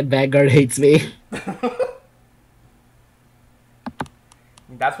 every deck in Vanguard hates me.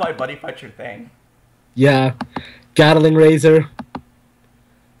 That's why Buddy Fight's your thing. Yeah. Gatling Razor.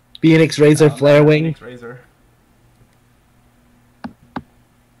 Phoenix Razor, Flare Wing. Phoenix Razor.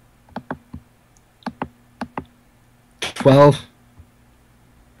 $12.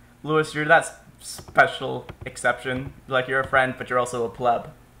 Lewis, you're that special exception. Like, you're a friend, but you're also a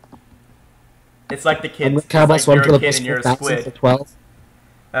pleb. It's like the kids. It's like Cowboys one you're for a the kid plus and you're a 4,000 for squid. 12.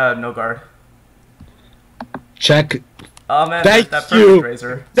 No guard. Check. Oh man, Thank that perfect you.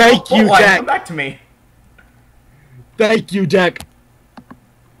 razor. Thank you, why? Jack. Come back to me. Thank you, Jack.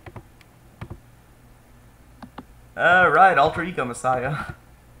 Right, alter ego Messiah.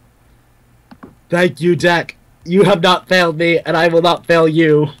 Thank you, Jack. You have not failed me, and I will not fail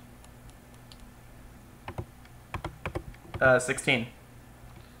you. 16.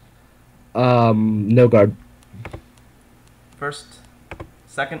 No guard. First,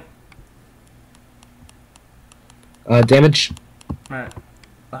 second. Damage. Right.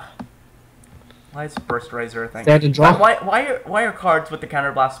 Ugh. Why is first razor a thing? Stand and draw. Why are cards with the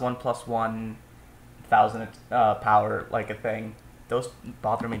counterblast 1+1,000 power like a thing? Those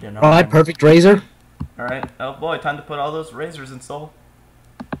bother me to no Alright, end. perfect razor. Alright. Oh boy, time to put all those razors in soul.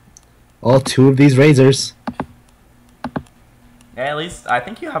 All 2 of these razors. Yeah, at least I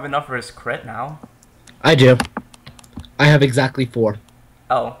think you have enough for his crit now. I do. I have exactly 4.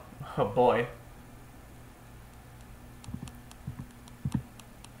 Oh boy.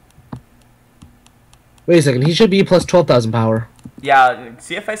 Wait a second, he should be plus 12,000 power. Yeah,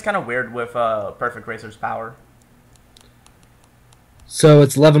 CFA is kind of weird with perfect razor's power. So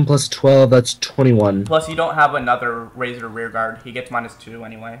it's 11 plus 12, that's 21. Plus, you don't have another razor rear guard. He gets -2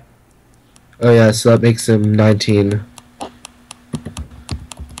 anyway. Oh yeah, so that makes him 19.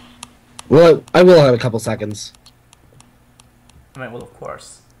 Well, I will have a couple seconds. I mean, well, of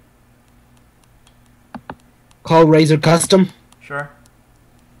course. Call Razor Custom. Sure.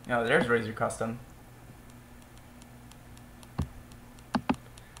 No, there's razor custom.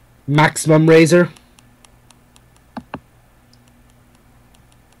 Maximum Razor.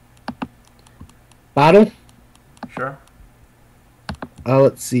 Battle. Sure.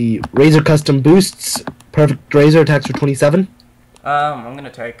 Let's see. Razor Custom boosts. Perfect Razor attacks for 27. I'm gonna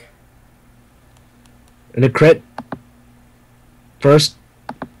take. And a crit. First.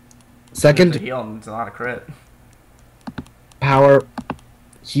 It's a Second. heal and it's not a crit. Power.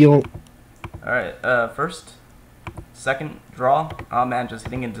 Heal. Alright, first. Second, draw. Oh man, just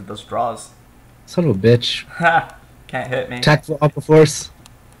hitting into those draws. Son of a bitch. Ha! Can't hit me. Attack for upper force.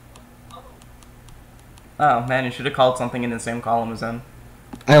 Oh man, you should have called something in the same column as him.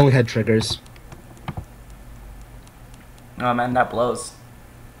 I only had triggers. Oh man, that blows.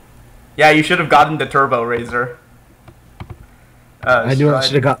 Yeah, you should have gotten the turbo razor. I knew I Stride.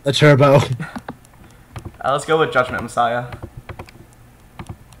 should have got the turbo. Let's go with Judgment Messiah.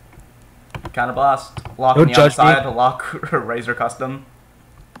 Counterblast. Lock Don't Neon judge me. Messiah to lock Razor Custom.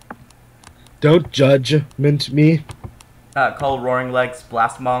 Don't judgment me. Call Roaring Legs,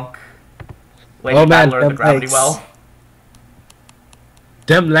 Blast Monk. Lady Oh, man, Battler, the them Gravity legs. Well.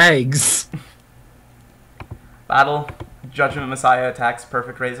 Them legs. Battle. Judgment Messiah attacks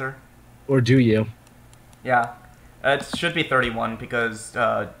Perfect Razor. Or do you? Yeah. It should be 31 because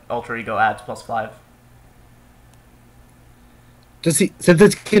Ultra Ego adds +5. Does he, since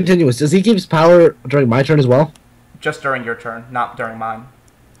it's continuous, does he keep his power during my turn as well? Just during your turn, not during mine.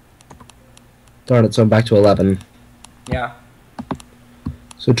 Darn it, so I'm back to 11. Yeah.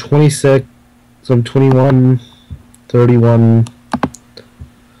 So 26, so I'm 21, 31,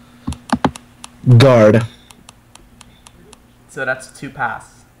 guard. So that's 2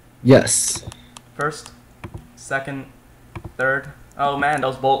 pass. Yes. First, second, third. Oh man,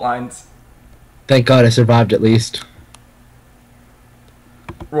 those bolt lines. Thank God I survived at least.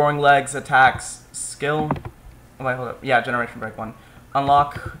 Roaring Legs attacks skill. Oh, wait, hold up. Yeah, Generation Break 1.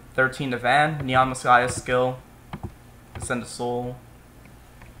 Unlock 13 to Van. Neon Messiah skill. Send a soul.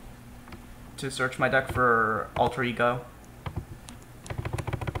 To search my deck for Alter Ego.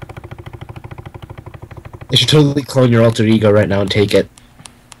 I should totally clone your alter ego right now and take it.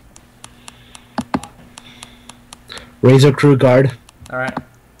 Razor Crew Guard. Alright.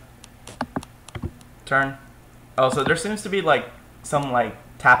 Turn. Oh, so there seems to be like some like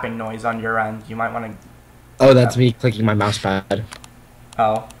tapping noise on your end. You might want to. Oh, that's me clicking my mouse pad.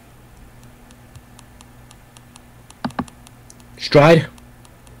 Oh. Stride?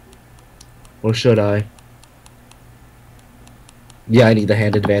 Or should I? Yeah, I need the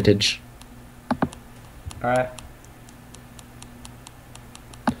hand advantage. Alright.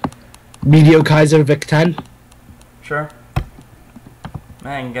 Medio Kaiser Vic 10. Sure.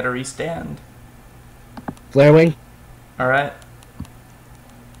 Man, get a restand. Flare Wing. Alright.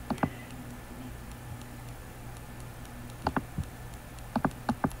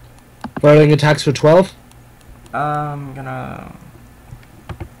 Flare Wing attacks for 12. I'm gonna.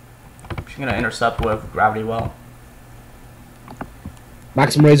 She's gonna intercept with gravity well.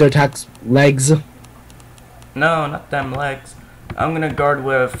 Maximum Razor attacks legs. No, not them legs. I'm gonna guard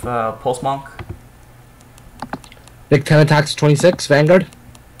with Pulse Monk. Vic 10 attacks 26. Vanguard.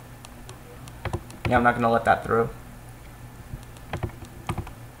 Yeah, I'm not gonna let that through.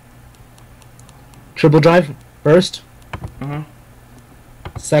 Triple Drive. First. Mhm.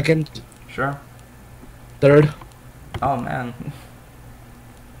 Second. Sure. Third. Oh man.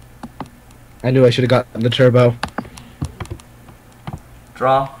 I knew I should have gotten the turbo.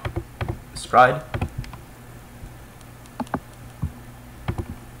 Draw. Stride.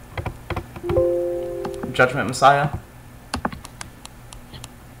 Judgment Messiah.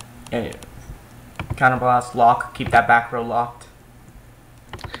 Yeah. Counterblast, lock. Keep that back row locked.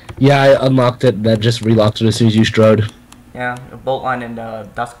 Yeah, I unlocked it, then just relocked it as soon as you strode. Yeah, Bolt Line and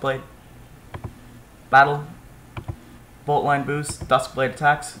Duskblade. Battle. Bolt Line boost, Duskblade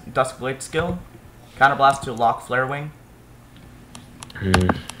attacks, Duskblade skill. Counterblast to lock Flare Wing.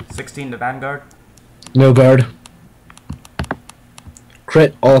 16 to Vanguard. No guard.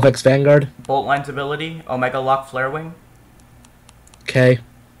 Crit, all effects Vanguard. Bolt Line's ability, Omega Lock Flare Wing. Okay.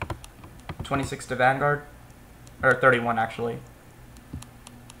 26 to Vanguard. Or 31 actually.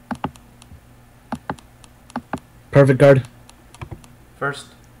 Perfect guard. First,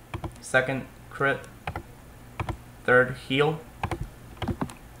 second, crit. Third, heal.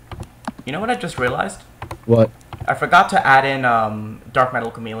 You know what I just realized? What? I forgot to add in Dark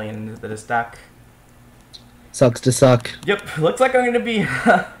Metal Chameleon into this deck. Sucks to suck. Yep, looks like I'm gonna be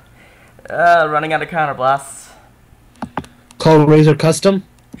running out of counterblasts. Call Razor Custom.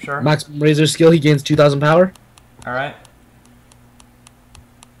 Sure. Maximum Razor skill, he gains 2,000 power. Alright.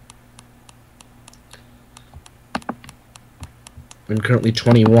 I'm currently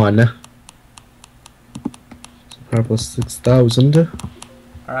 21. So power plus 6,000.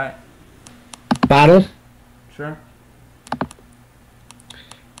 Alright. Battle. Sure.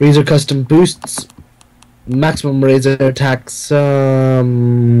 Razor Custom boosts. Maximum Razor attacks.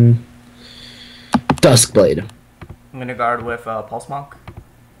 Duskblade. I'm gonna guard with Pulse Monk.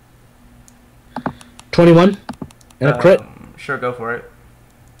 21. And a crit. Sure, go for it.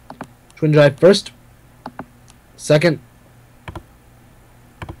 Twin Drive first. Second.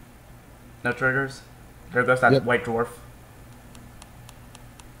 No triggers. There goes that Yep. White Dwarf.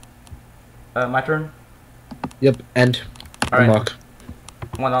 My turn. Yep. End. Alright. Unlock.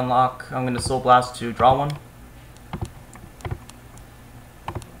 One unlock. I'm gonna Soul Blast to draw one.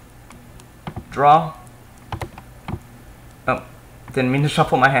 Draw. Oh, didn't mean to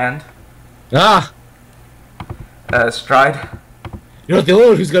shuffle my hand. Ah! Stride. You're not the only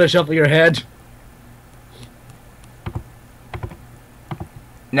one who's gonna shuffle your head.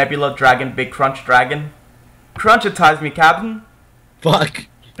 Nebula Dragon, Big Crunch Dragon. Crunchitize me, Captain. Fuck.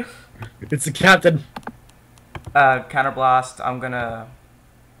 It's the captain. Counterblast. I'm gonna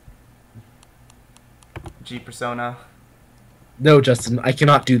G Persona. No, Justin, I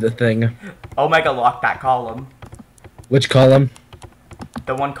cannot do the thing. Omega Lock that column. Which column?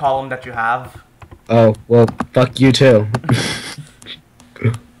 The one column that you have. Oh, well, fuck you too.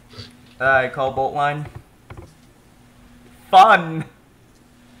 I call Bolt Line. Fun!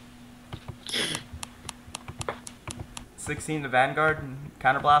 16 to Vanguard.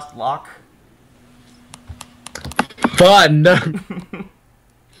 Counterblast, lock. Fun!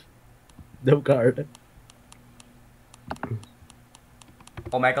 No guard.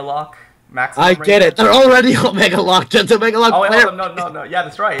 Omega Lock. Maximum I get it. They're already Omega Locked. It's Omega Lock. Oh, wait, Flare. hold on. No. Yeah,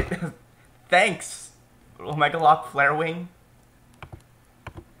 that's right. Thanks. Omega Lock, Flare Wing.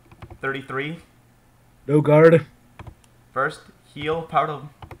 33. No guard. First, heal, power to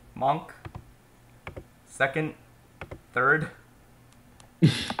Monk. Second, third.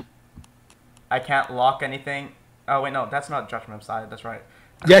 I can't lock anything. Oh, wait, no, that's not Judgment Side, that's right.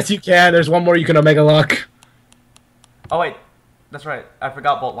 Yes, you can. There's one more you can Omega Lock. Oh, wait, that's right. I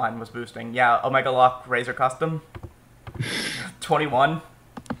forgot Bolt Line was boosting. Yeah, Omega Lock, Razor Custom. 21.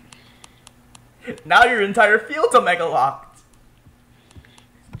 Now your entire field's Omega locked.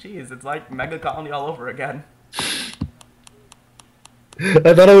 Jeez, it's like Mega Colony all over again.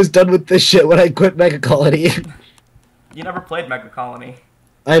 I thought I was done with this shit when I quit Mega Colony. You never played Mega Colony.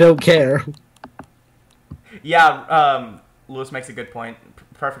 I don't care. Yeah, Lewis makes a good point.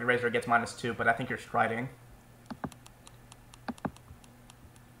 Perfect Razor gets -2, but I think you're striding.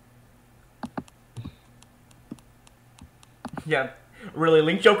 Yeah, really,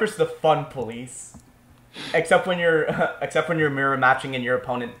 Link Joker's the fun police. Except when you're mirror matching and your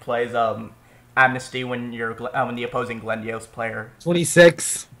opponent plays Amnesty when when the opposing Glendios player.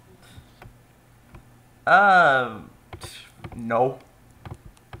 26. No.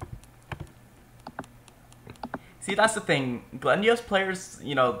 See, that's the thing. Glendios players,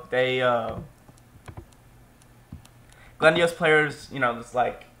 you know, Glendios players, you know, it's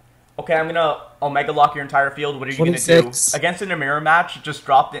like, okay, I'm gonna Omega lock your entire field. What are you 26. gonna do against in a mirror match? Just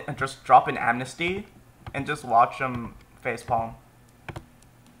drop an Amnesty, and just watch them facepalm.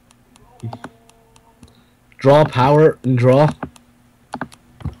 Draw power and draw.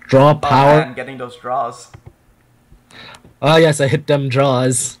 Draw power. And getting those draws. Oh yes, I hit them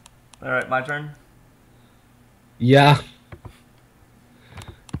draws. All right, my turn. Yeah.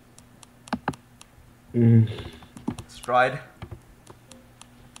 Stride.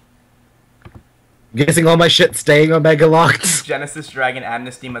 Guessing all my shit staying on Mega Locked. Genesis Dragon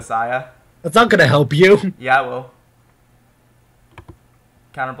Amnesty Messiah. That's not gonna help you. Yeah, it will.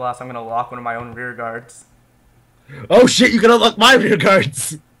 Counterblast, I'm gonna lock one of my own rear guards. Oh shit, you can unlock my rear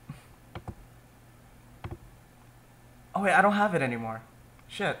guards. Oh wait, I don't have it anymore.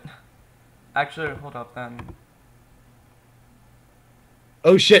 Shit. Actually, hold up then.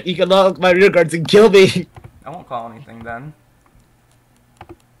 Oh shit, you can unlock my rear guards and kill me. I won't call anything then.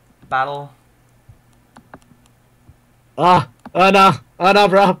 Battle. Oh no,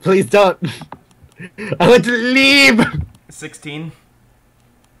 bro, please don't. I want to leave. 16.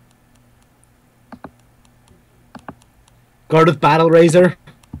 Guard with Battle Razor.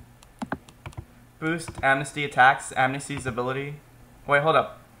 Boost, Amnesty attacks, Amnesty's ability. Wait, hold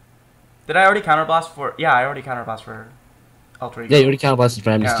up. Did I already counterblast for... Yeah, I already counterblast for Ultra Ego. Yeah, you already counterblasted for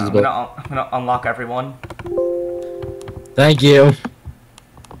Yeah, Amnesty's I'm gonna unlock everyone. Thank you.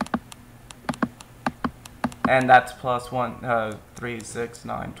 And that's plus 1, 3, 6,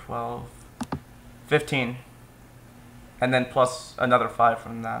 9, 12, 15. And then plus another 5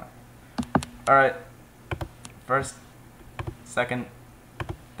 from that. Alright. First, second,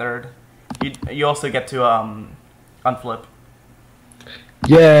 third. You also get to unflip.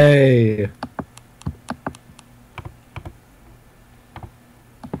 Yay.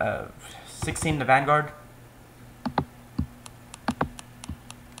 16 to Vanguard.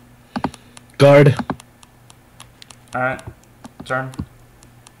 Guard. Alright. Turn.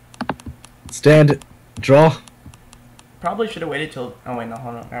 Stand. Draw. Probably should have waited till... Oh wait, no,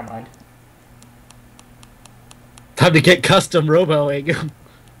 hold on. Never mind. Time to get custom roboing.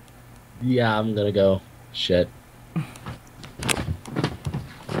 Yeah, I'm gonna go. Shit.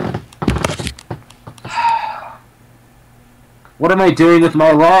 What am I doing with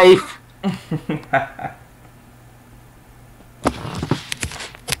my life?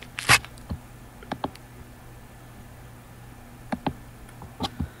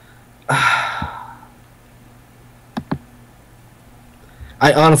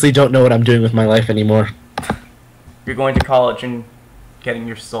 I honestly don't know what I'm doing with my life anymore. You're going to college and getting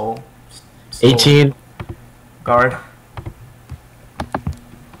your soul. 18. Guard.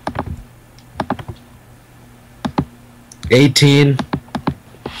 $18.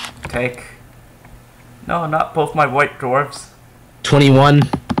 Take. No, not both my white dwarves. 21.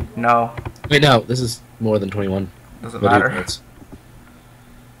 No, Wait, no, this is more than 21. doesn't What do you- matter.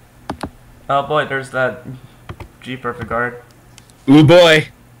 Oh boy, there's that G perfect guard. Ooh boy.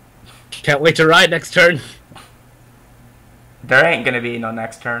 Can't wait to ride next turn. There ain't gonna be no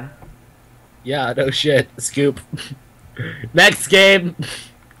next turn. Yeah, no shit. Scoop. Next game.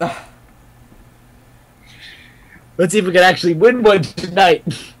 Let's see if we can actually win one tonight.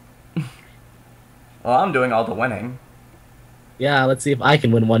 Well, I'm doing all the winning. Yeah, let's see if I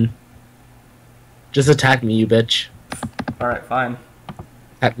can win one. Just attack me, you bitch. Alright, fine.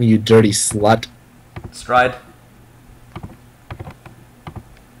 Attack me, you dirty slut. Stride.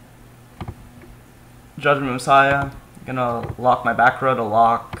 Judgment Messiah. Gonna lock my back row to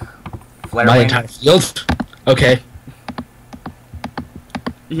lock Flare My Wing. entire field? Okay.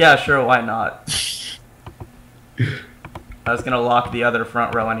 Yeah, sure, why not? I was gonna lock the other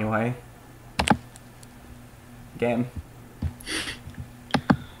front row anyway. Game.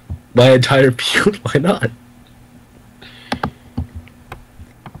 My entire field? Why not?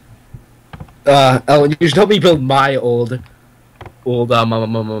 Ellen, you should help me build my old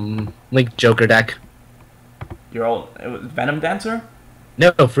Link Joker deck. Your old it was Venom Dancer?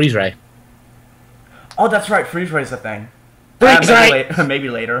 No, Freeze Ray. Oh, that's right. Freeze Ray's a thing. Freeze maybe, Ray! maybe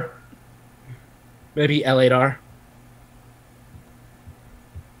later. Maybe L8R.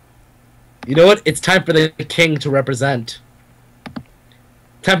 You know what? It's time for the king to represent.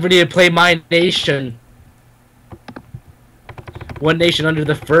 Time for me to play my nation. One nation under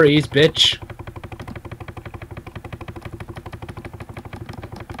the furries, bitch.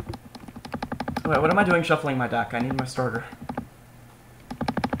 Wait, what am I doing shuffling my deck? I need my starter.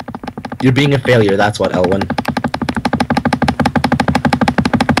 You're being a failure, that's what, Elwin.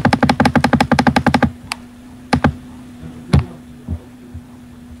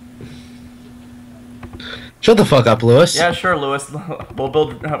 Shut the fuck up, Lewis. Yeah, sure, Lewis. We'll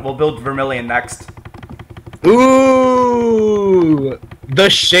build Vermilion next. Ooh!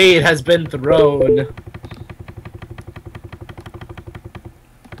 The shade has been thrown.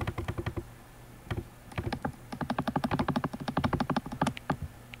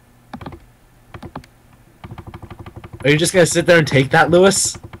 Are you just gonna sit there and take that,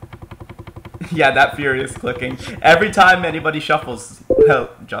 Lewis? Yeah, that furious clicking. Every time anybody shuffles,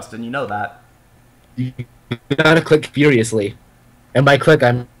 well, Justin, you know that. You gotta click furiously. And by click,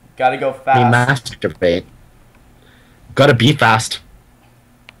 I'm Gotta go I mean fast. masturbate. Gotta be fast.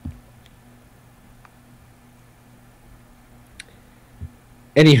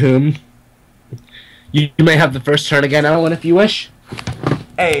 Anywho, you may have the first turn again, Alan, if you wish.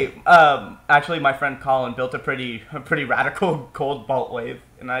 Hey, actually, my friend Colin built a pretty radical cold bolt wave,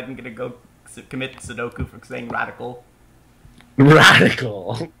 and I'm gonna go commit Sudoku for saying radical.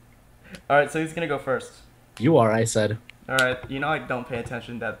 Radical. All right, so he's gonna go first. You are, I said. All right, you know I don't pay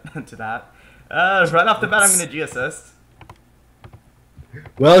attention to that. Right off the bat, I'm gonna G assist.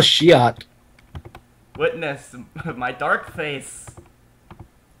 Well, Shiat. Witness my dark face.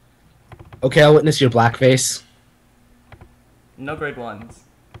 Okay, I'll witness your blackface. No grade ones.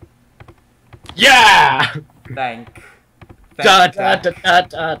 Yeah! Thank. Da, Thank. da, da, da,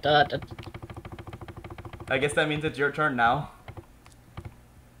 da, da, da. I guess that means it's your turn now.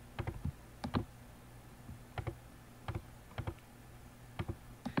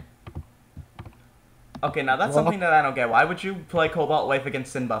 Okay, now that's Well- something that I don't get. Why would you play Cobalt Wave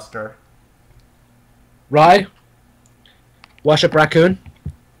against Sinbuster? Ride. Wash up raccoon.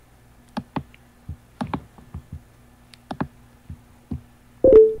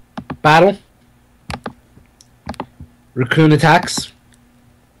 Battle. Raccoon attacks.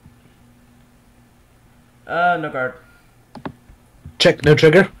 No guard. Check, no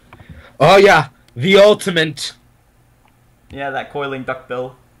trigger. Oh yeah, the ultimate. Yeah, that coiling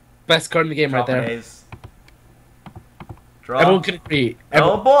duckbill. Best card in the game right there. Days. Draw. Everyone can agree.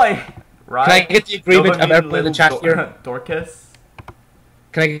 Oh boy! Right. Can I get the agreement of Dopamine everyone in the little chat here? Dorcas.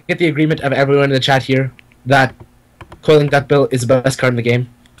 Can I get the agreement of everyone in the chat here that Coiling Duckbill is the best card in the game?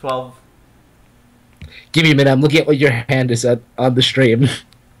 12. Give me a minute, I'm looking at what your hand is at on the stream.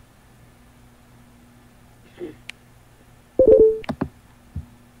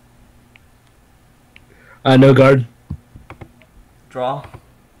 No guard. Draw.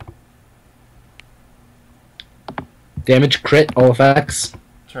 Damage, crit, all effects.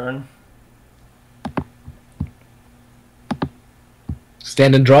 Turn.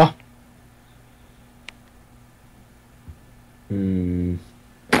 Stand and draw. Hmm.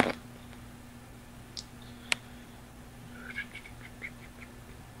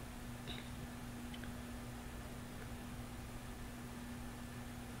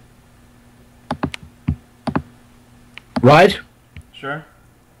 Ride. Sure.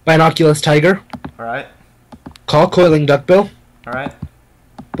 Binoculus Tiger. Alright. Call Coiling Duckbill. Alright.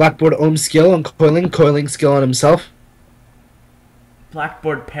 Blackboard Ohm skill on Coiling. Coiling skill on himself.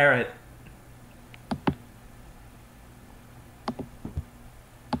 Blackboard Parrot.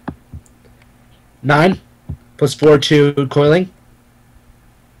 Nine. +4 to Coiling.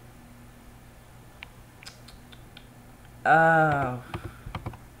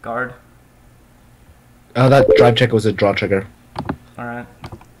 Guard. Oh, that drive check was a draw trigger. Alright.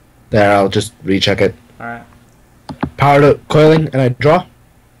 There, I'll just recheck it. Alright. Power to Coiling, and I draw.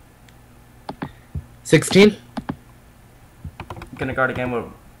 16. Gonna guard again with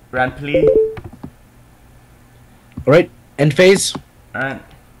Rampli. Alright, end phase, Alright.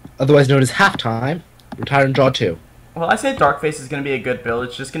 otherwise known as halftime. Retire and draw 2. Well, I say Darkface is gonna be a good build.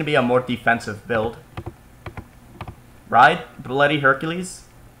 It's just gonna be a more defensive build. Ride. Bloody Hercules.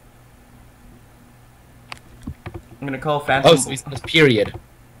 I'm gonna call Phantom. Oh, so he's period.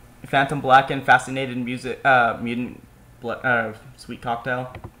 Phantom Black and Fascinated Music. Mutant. Sweet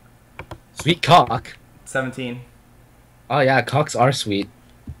Cocktail. Sweet cock. 17. Oh yeah, cocks are sweet.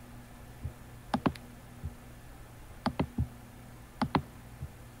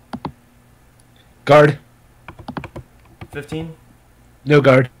 Guard. 15. No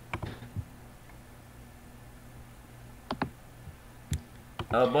guard.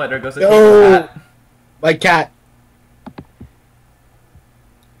 Oh boy, there goes a No! cat. My cat.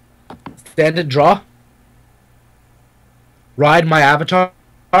 Stand and draw. Ride my avatar.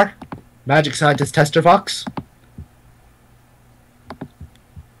 Magic Scientist Tester Fox.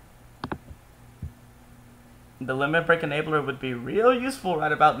 The limit break enabler would be real useful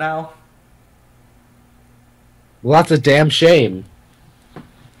right about now. Well, that's a damn shame.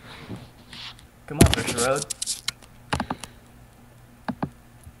 Come on, Fisher Road.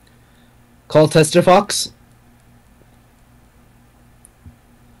 Call Tester Fox.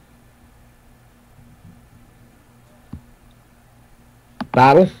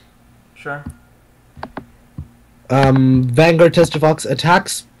 Battle. Sure. Vanguard Tester Fox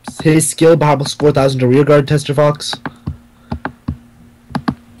attacks. His skill plus 4,000 to rearguard Tester Fox.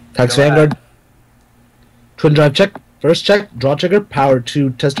 Attacks Go Vanguard. ahead. Twin drive check. First check, draw trigger, power to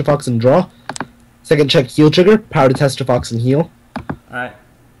Tester Fox and draw. Second check, heal trigger, power to Tester Fox and heal. Alright.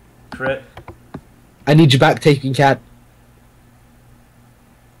 Crit. I need you back, taking cat.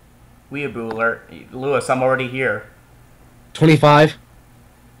 Weeaboo alert. Lewis, I'm already here. 25.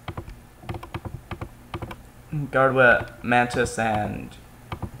 Guard with Mantis and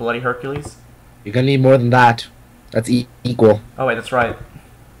Bloody Hercules. You're gonna need more than that. That's equal. Oh wait, that's right.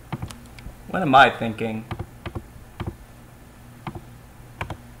 What am I thinking?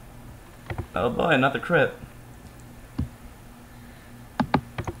 Oh boy, another crit.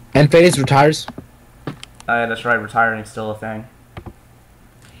 And Phase retires. Oh yeah, that's right, retiring is still a thing.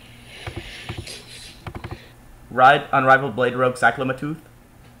 Ride Unrivaled Blade Rogue Cyclomatooth.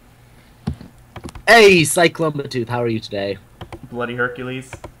 Hey, Cyclomatooth, how are you today? Bloody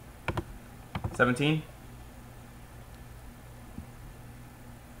Hercules. 17.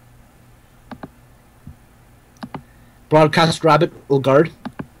 Broadcast Rabbit will guard.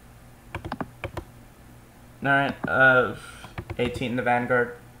 Alright, 18 in the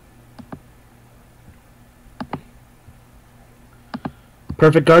Vanguard.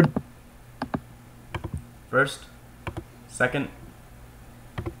 Perfect guard. First. Second.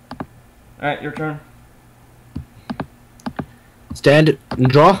 Alright, your turn. Stand and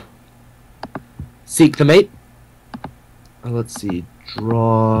draw. Seek the mate. Let's see.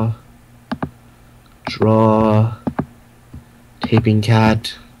 Draw. Draw. Taping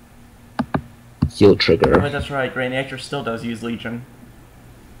cat. Heal Oh trigger. wait, that's right, Great Nature still does use Legion.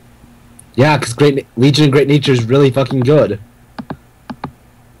 Yeah, because Legion and Great Nature is really fucking good.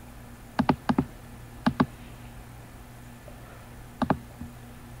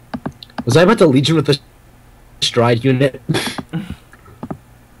 Was I about to Legion with the Stride unit?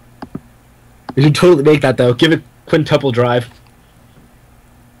 We should totally make that though. Give it quintuple drive.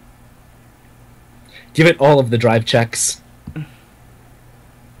 Give it all of the drive checks.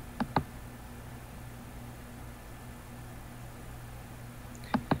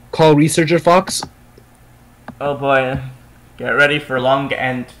 Call Researcher Fox. Oh boy. Get ready for long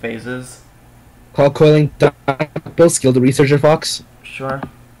end phases. Call Coiling Duckbill. Skill to Researcher Fox. Sure.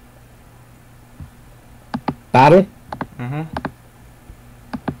 Battle. Mm-hmm.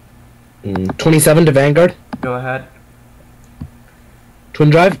 27 to Vanguard. Go ahead. Twin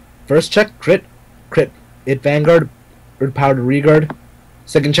drive. First check. Crit. Crit. It Vanguard. Bird power to Reguard.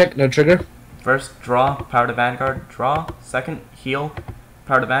 Second check. No trigger. First, draw, power to Vanguard, draw. Second, heal,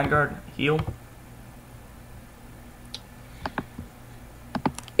 power to Vanguard, heal.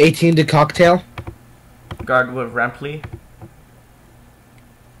 18 to Cocktail. Guard with Ramply.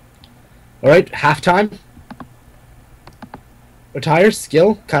 Alright. Halftime. Retire.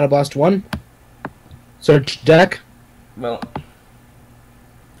 Skill. Counterblast 1. Search deck. Well,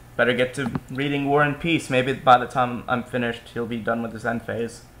 better get to reading War and Peace. Maybe by the time I'm finished, he'll be done with his end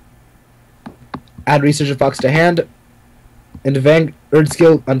phase. Add Researcher Fox to hand. Into Vanguard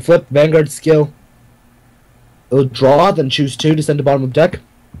skill. Unflip. Vanguard skill. It'll draw, then choose 2 to send to bottom of deck.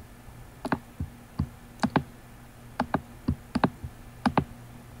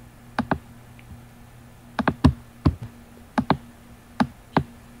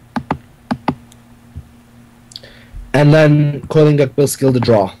 And then Coiling Duckbill skill to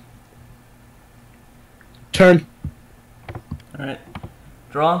draw. Turn. Alright.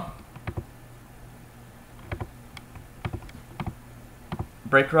 Draw.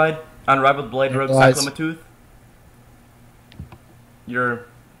 Break Ride. Unrivaled Blade Rogue Paralyze. Cyclomatooth. Your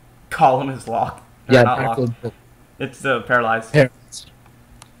column is locked. Or Yeah, not locked. It's paralyzed. Paralyzed.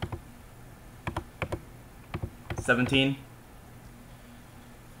 17.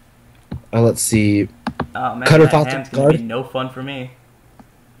 Let's see. Oh man, Cutter that thoughts hand's on gonna be guard. no fun for me.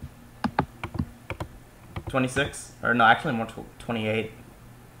 26? Or no, actually more 28.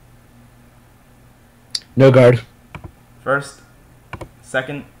 No guard. First.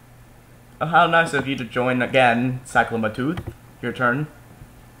 Second. Oh, how nice of you to join again, Cyclomatooth. Your turn.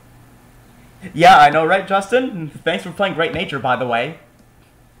 Yeah, I know, right, Justin? Thanks for playing Great Nature, by the way.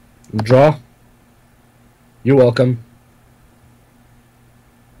 Draw. You're welcome.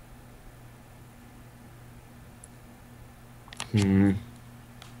 Hmm.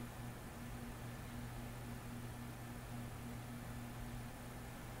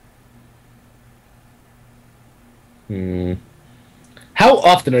 Hmm. How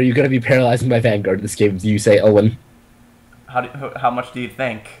often are you going to be paralyzing my Vanguard in this game, do you say, Owen? How much do you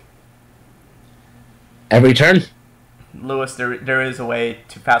think? Every turn? Lewis, there is a way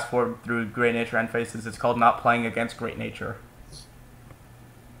to fast forward through Great Nature end phases. It's called not playing against Great Nature.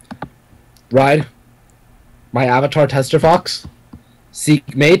 Ride. My Avatar Tester Fox.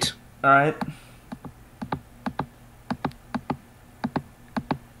 Seek Mate. Alright.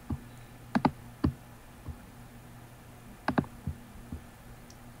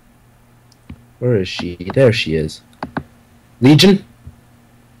 Where is she? There she is. Legion.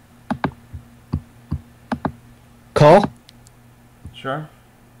 Call. Sure.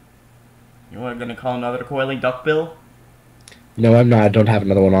 You are gonna call another coiling duckbill? No, I'm not. I don't have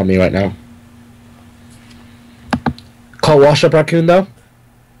another one on me right now. Call Wash Up Raccoon, though.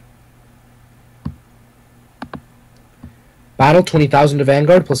 Battle 20,000 to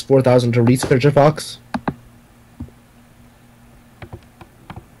Vanguard plus 4,000 to Researcher Fox.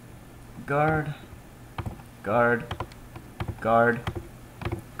 Guard. Guard. Guard.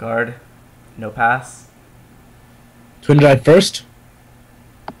 Guard. No pass. Twin Drive first.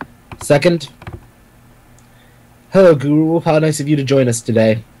 Second. Hello, Guru Wolf. How nice of you to join us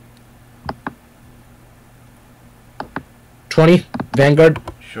today. 20. Vanguard.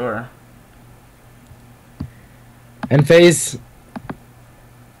 Sure. End phase.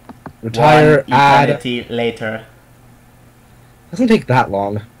 Retire. One Add. eternity later. Doesn't take that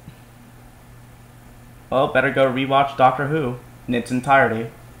long. Well, better go rewatch Doctor Who in its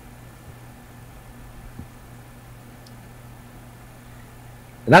entirety.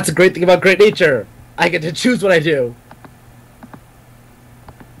 And that's a great thing about Great Nature. I get to choose what I do.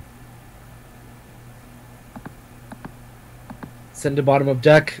 Send to bottom of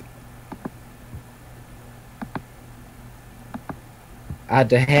deck. Add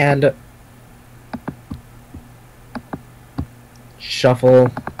to hand.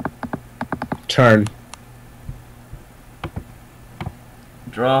 Shuffle. Turn.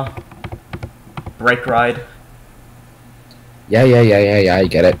 Draw. Break ride. Yeah, I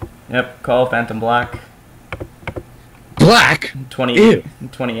get it. Yep, call Phantom Black. Black? 20, Ew.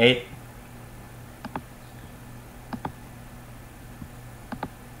 28.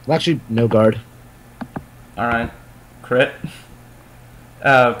 Well, actually, no guard. Alright. Crit.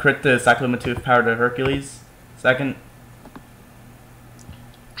 Crit the Cyclomatooth power to Hercules. Second.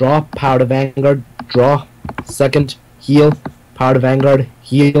 Draw, power to Vanguard. Draw. Second. Heal. Power to Vanguard.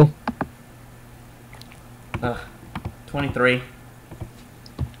 Heal. 23.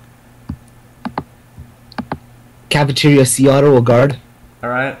 Cafeteria Sea Otter will guard.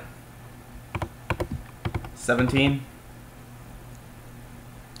 Alright. 17.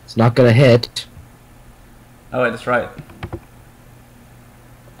 It's not gonna hit. Oh wait, that's right.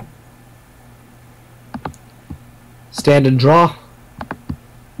 Stand and draw.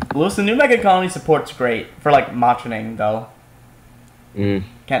 Lewis, the new Mega Colony support's great for like machining though.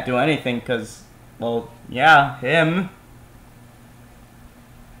 Can't do anything because, well, yeah, him.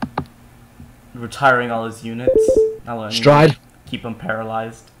 Retiring all his units. Stride. Keep him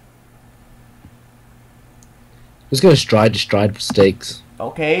paralyzed. Who's gonna stride to stride for stakes?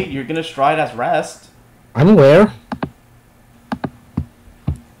 Okay, you're gonna stride as rest. I'm aware.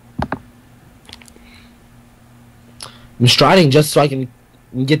 I'm striding just so I can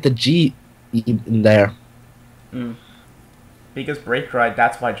get the G in there. Because break ride,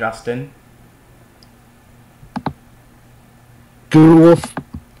 that's why, Justin. Guru Wolf.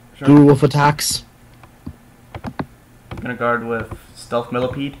 Sure. Guru Wolf attacks. I'm gonna guard with Stealth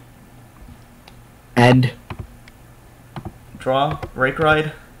Millipede. End. Draw. Break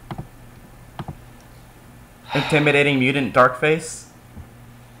ride. Intimidating Mutant Darkface.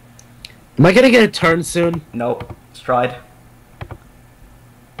 Am I gonna get a turn soon? Nope. Stride.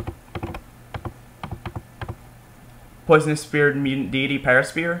 Poisonous Spear Mutant Deity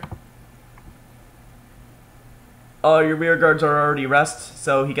Paraspear. Oh, your rear guards are already rest,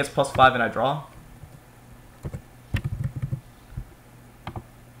 so he gets +5 and I draw.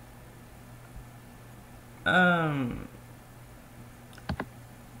 Um,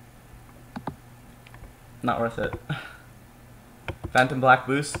 not worth it. Phantom Black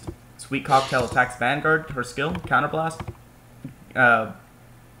Boost. Sweet Cocktail attacks Vanguard. Her skill, Counterblast.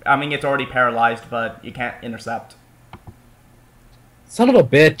 I mean, it's already paralyzed, but you can't intercept. Son of a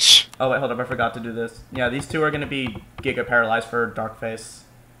bitch. Oh, wait, hold up. I forgot to do this. Yeah, these two are going to be Giga Paralyzed for Dark Face.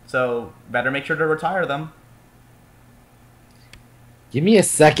 So, better make sure to retire them. Give me a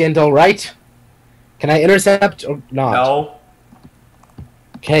second, alright? Can I intercept or not? No.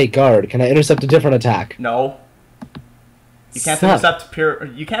 Okay, guard. Can I intercept a different attack? No. You can't Son. intercept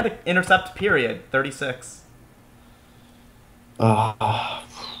you can't intercept period. 36.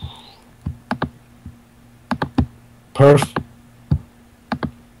 Perf.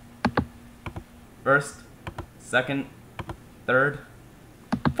 First, second, third.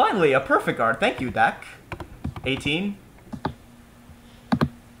 Finally, a perfect guard. Thank you, deck. 18.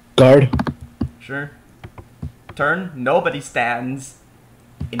 Guard. Sure. Turn. Nobody stands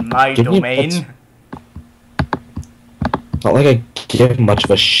in my Give me a domain. Not like I give much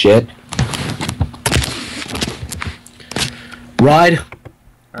of a shit. Ride.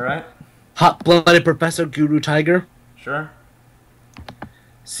 Alright. Hot-blooded Professor Guru Tiger. Sure.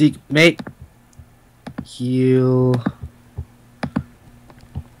 Seek mate. Heal.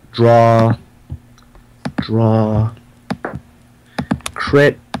 Draw. Draw.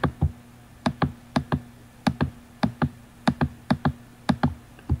 Crit.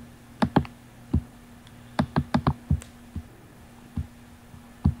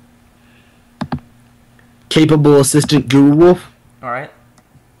 Capable assistant Guru Wolf. Alright.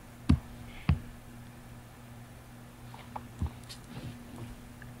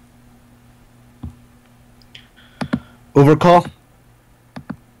 Overcall.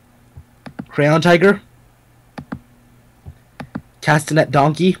 Crayon Tiger. Castanet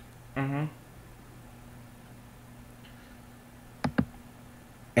Donkey. Mm-hmm.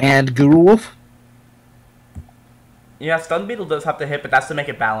 And Guru Wolf. Yeah, Stun Beetle does have to hit, but that's to make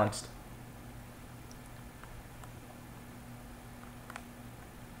it balanced.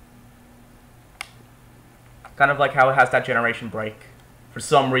 Kind of like how it has that generation break. For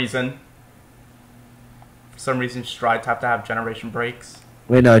some reason. For some reason, Strides have to have generation breaks.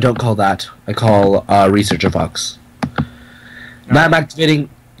 Wait, no, I don't call that. I call Researcher Fox. Now I'm activating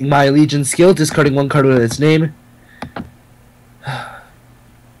my Legion skill, discarding one card with its name.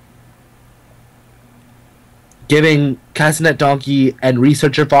 Giving Castanet Donkey and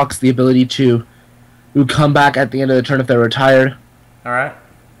Researcher Fox the ability to come back at the end of the turn if they're retired. Alright.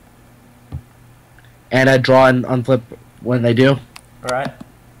 And I draw and unflip when they do. Alright.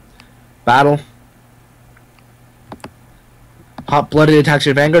 Battle. Hot-blooded attacks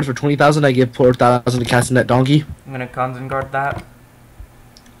your Vanguard for 20,000. I give 4,000 to Castanet Donkey. I'm gonna Conzen Guard that.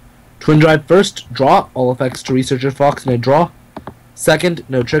 Twin Drive first, draw. All effects to Researcher Fox, and I draw. Second,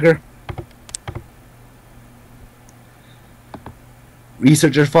 no trigger.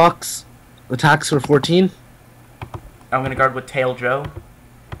 Researcher Fox attacks for 14. I'm gonna guard with Tail Joe.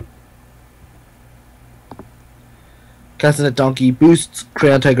 Castanet Donkey boosts.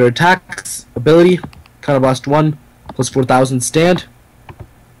 Crayon Tiger attacks. Ability. Counterblast 1. Plus 4,000 stand.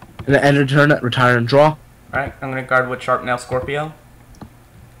 And at end of turn, retire and draw. Alright, I'm gonna guard with Sharpnail Scorpio.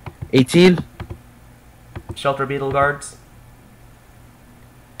 18. Shelter Beetle guards.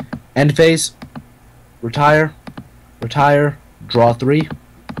 End phase. Retire. Retire. Draw 3.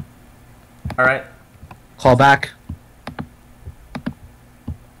 Alright. Call back.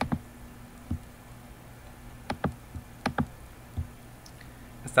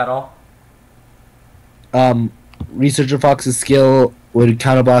 Is that all? Researcher Fox's skill would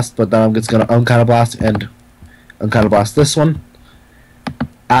counterblast, but then I'm just gonna uncounterblast and uncounterblast this one.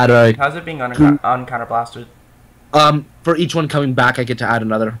 Add a How's it being uncounterblasted? for each one coming back, I get to add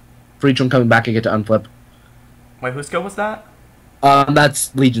another. For each one coming back, I get to unflip. Wait, whose skill was that?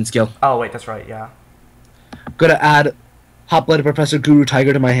 That's Legion skill. Oh, wait, that's right, yeah. Gonna add Hot-blooded Professor Guru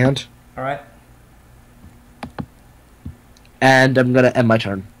Tiger to my hand, Alright. and I'm gonna end my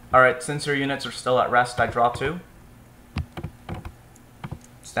turn. Alright, since your units are still at rest, I draw 2.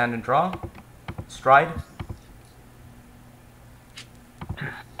 Stand and draw. Stride.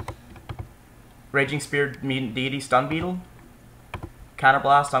 Raging Spear Deity Stun Beetle.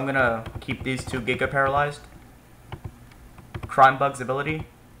 Counterblast, I'm gonna keep these 2 Giga paralyzed. Crime Bug's ability.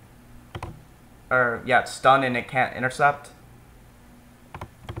 Yeah, it's stun and it can't intercept.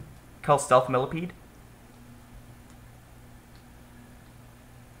 Kill Stealth Millipede.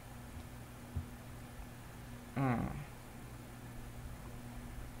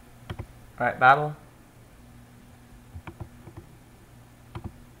 Alright, battle.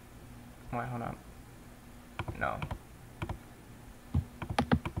 Wait, hold on.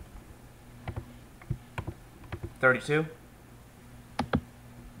 32.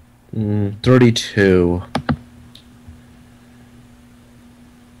 32.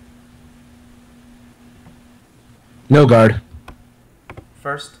 No guard.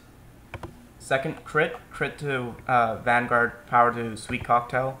 First. Second, crit. Crit to Vanguard, power to Sweet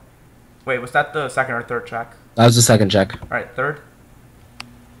Cocktail. Wait, was that the second or third check? That was the second check. Alright, third.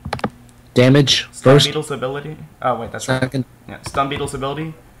 Damage. Stun First. Beetle's ability. Oh, wait, that's right. Second. Yeah, Stun Beetle's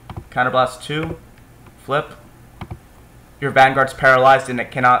ability. Counterblast 2. Flip. Your Vanguard's paralyzed and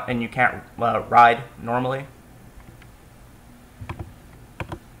you can't ride normally.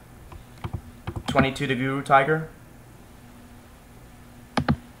 22 to Guru Tiger.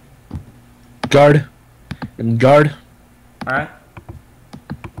 Guard. And guard. Alright.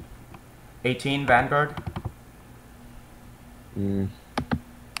 18 Vanguard.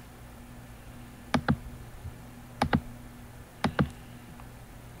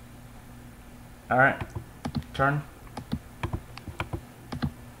 Alright. Turn.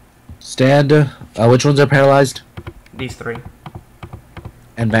 Stand. Which ones are paralyzed? These three.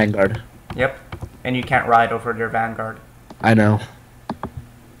 And Vanguard. Yep. And you can't ride over your Vanguard. I know.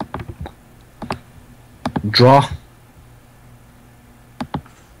 Draw.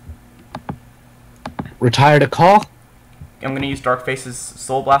 Retire to call. I'm gonna use Darkface's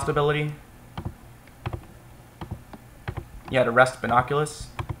Soul Blast ability. Yeah, to rest Binoculus.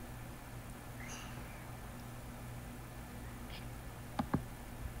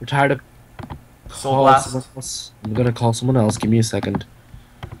 Retire to Soul call Blast. someone else. I'm gonna call someone else. Give me a second.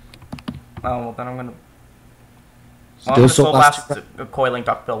 Oh, well then I'm gonna... Do I'm gonna Soul Soul Blast. Blast a Coiling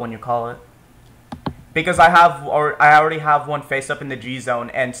Duckbill when you call it. Because I already have one face up in the G zone,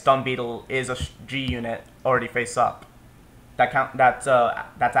 and Stun Beetle is a G unit already face up. That's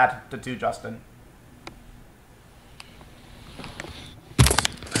added to 2, Justin.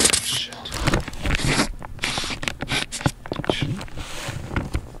 Shit.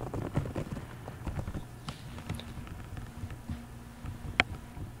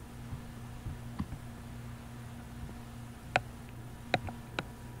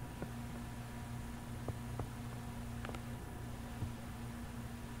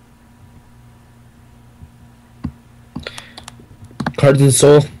 Cards and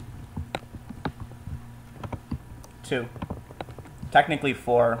soul. 2. Technically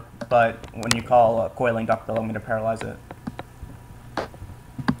 4, but when you call a Coiling Duckbill, I'm gonna paralyze it.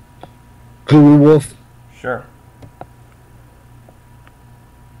 Guru Wolf. Sure.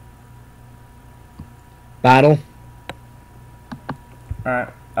 Battle. Alright.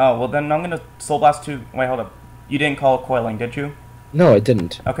 Oh, well then I'm gonna Soul Blast 2. Wait, hold up. You didn't call Coiling, did you? No, I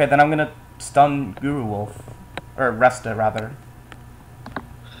didn't. Okay, then I'm gonna stun Guru Wolf. Or Resta, rather.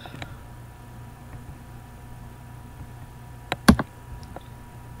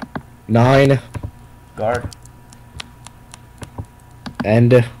 Nine. Guard.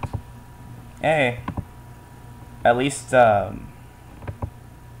 And Hey. At least I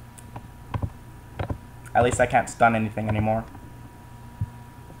can't stun anything anymore.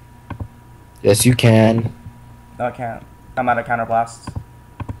 yes, you can. No, I can't. I'm out of counterblasts.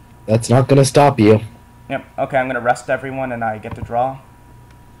 That's not gonna stop you. Yep. Okay, I'm gonna rest everyone and I get to draw.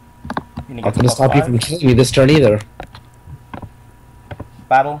 And you Not get to gonna plus stop you 5. from killing me this turn either.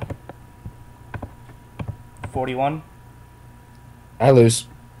 Battle. 41. I lose.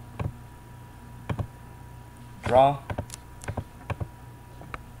 Draw.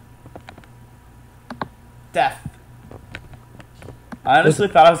 Death. I honestly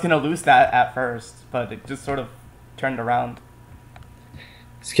thought I was gonna lose that at first, but it just sort of turned around.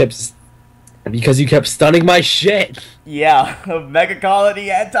 Because you kept stunning my shit. Yeah, Mega Colony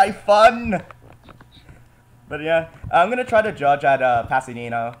anti-fun! But yeah, I'm gonna try to judge at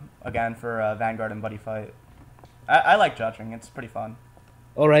Pasadena again for Vanguard and Buddy Fight. I like judging, it's pretty fun.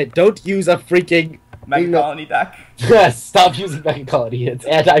 Alright, don't use a freaking... Mega Colony deck. Yes, stop using Mega Colony. It's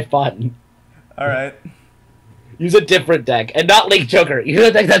anti-fun. Alright. Use a different deck, and not Link Joker. Use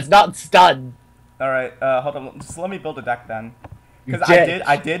a deck that's not stun. Alright, hold on, just let me build a deck then. Because You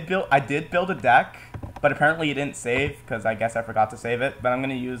I did build a deck, but apparently you didn't save, because I guess I forgot to save it. But I'm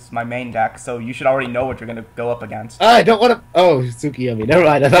gonna use my main deck, so you should already know what you're gonna go up against. I don't want to... Oh, Tsukiyomi. Never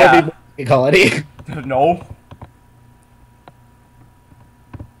mind. I thought it'd be Mega Colony. No.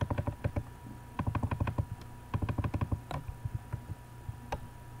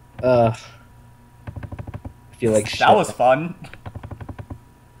 I feel like shit. That was fun.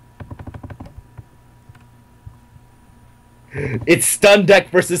 It's stun deck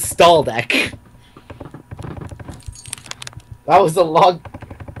versus stall deck. That was a long...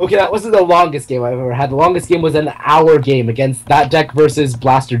 Okay, that wasn't the longest game I've ever had. The longest game was an hour game against that deck versus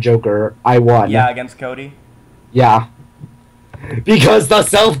Blaster Joker. I won. Yeah, against Cody. Yeah. Because the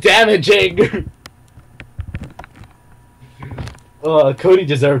self-damaging! Cody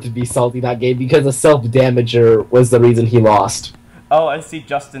deserved to be salty that game because the self-damager was the reason he lost. Oh, I see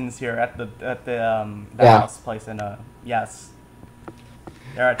Justin's here at the Yeah. house place in yes.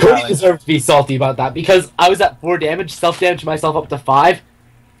 They're at Cody challenge. deserved to be salty about that because I was at 4 damage, self-damaged myself up to 5.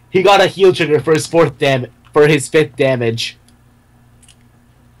 He got a heal trigger for his 5th damage.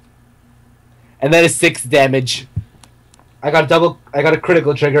 And then his 6th damage. I got a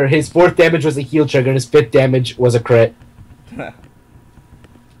critical trigger. His 4th damage was a heal trigger, and his 5th damage was a crit.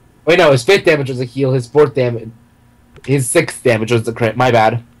 Wait, no, his 5th damage was a heal, his 6th damage was the crit, my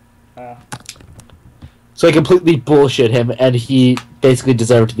bad. So I completely bullshit him, and he basically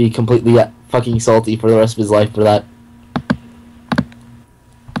deserved to be completely fucking salty for the rest of his life for that.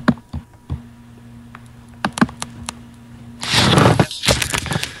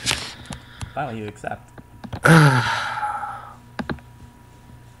 Finally, you accept.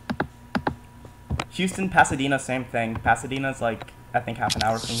 Houston, Pasadena, same thing. Pasadena's like, I think half an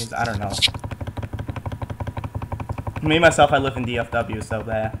hour from me. I don't know. Me, myself, I live in DFW, so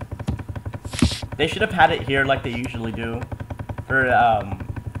they should have had it here like they usually do for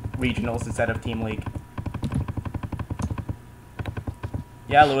regionals instead of Team League.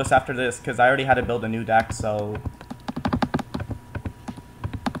 Yeah, Lewis, after this, because I already had to build a new deck, so...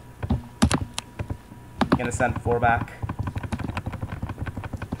 Gonna send 4 back.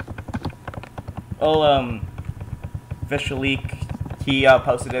 Oh, Vishalik, he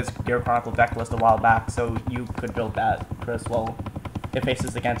posted his Gear Chronicle deck list a while back, so you could build that, Chris. Well, it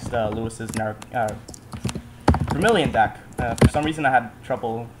faces against Lewis's Vermilion deck. For some reason, I had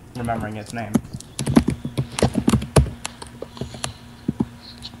trouble remembering its name.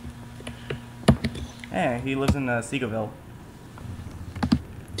 Hey, he lives in Seagoville.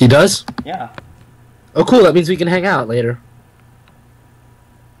 He does? Yeah. Oh, cool. That means we can hang out later.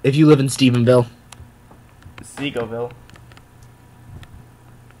 If you live in Stephenville. Seagoville.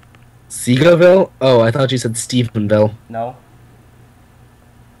 Seagoville? Oh, I thought you said Stephenville. No.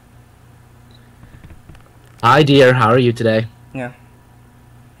 Hi, dear. How are you today? Yeah.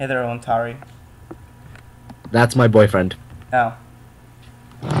 Hey there, Ontari. That's my boyfriend. Oh.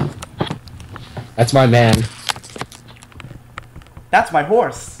 That's my man. That's my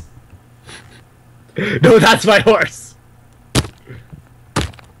horse! No, that's my horse!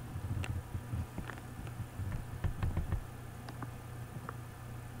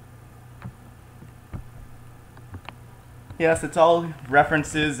 Yes, it's all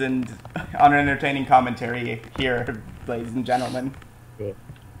references and unentertaining commentary here, ladies and gentlemen.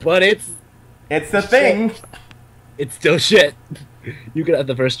 But it's It's the thing! it's still shit. You can have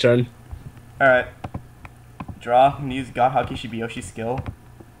the first turn. Alright. Draw, and use God Haki Shibiyoshi skill.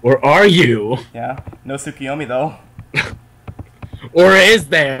 Or are you? Yeah. No Tsukiyomi though. Or is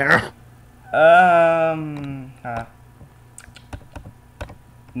there? No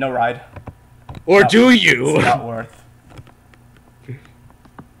ride. Or Not- do you? It's not worth.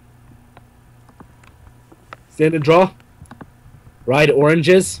 Stand and draw. Ride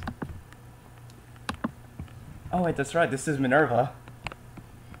oranges. Oh wait, that's right, this is Minerva.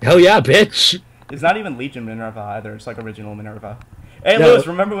 Hell yeah, bitch. It's not even Legion Minerva either, it's like original Minerva. Hey No. Lewis,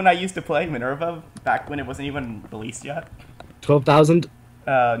 remember when I used to play Minerva back when it wasn't even released yet? 12,000.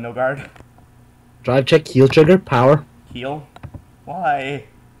 No guard. Drive check, heal trigger, power. Heal? Why?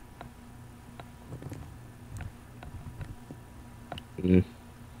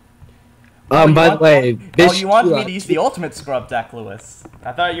 By the way, Oh, you want me to use the ultimate scrub deck, Lewis.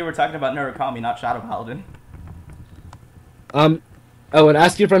 I thought you were talking about Narukami, not Shadow Paladin. Oh, and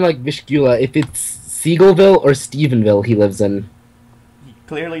ask your friend like Vishkula if it's Seagoville or Stephenville he lives in. He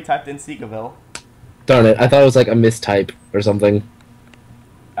clearly typed in Seagoville. Darn it, I thought it was like a mistype or something.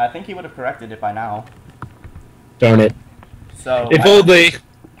 I think he would have corrected it by now. Darn it. So, If only.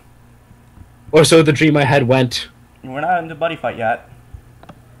 Or so the dream I had went. we're not in the buddy fight yet.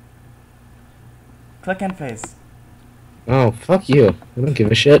 Click end phase. Oh, fuck you. I don't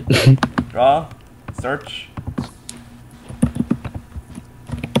give a shit. Draw. Search.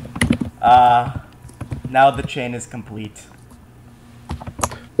 Now the chain is complete.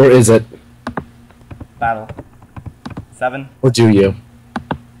 Or is it? Battle. 7. Or do you?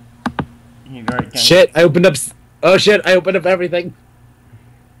 You already can- Shit, I opened up. Oh shit, I opened up everything.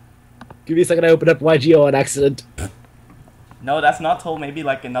 Give me a second, I opened up YGO on accident. No, that's not till maybe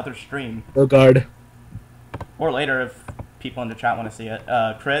like another stream. Oh guard. Or later if people in the chat want to see it.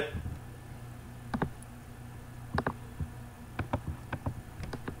 Crit.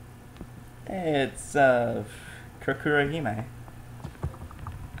 It's, Kurahime.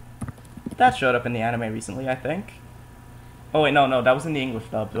 What That showed up in the anime recently, I think. Oh wait, no, that was in the English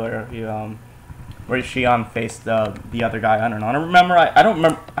dub where where Shion faced the other guy. I don't know. I don't remember. I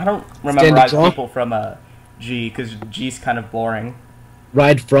don't memorize draw. people from G because G's kind of boring.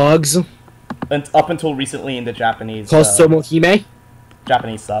 Ride frogs. And up until recently in the Japanese Call Somohime.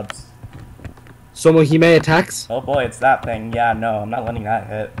 Japanese subs. Somohime attacks. Oh boy, it's that thing. Yeah, no, I'm not letting that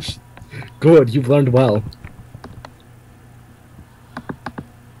hit. Good, you've learned well.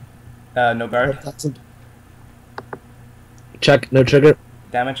 No guard. Check, no trigger.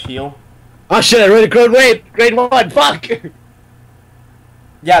 Damage, heal. Oh shit, I read a code. Wait, grade 1, fuck!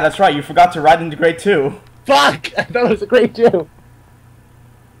 Yeah, that's right, you forgot to ride into grade 2. Fuck! I thought it was a grade 2.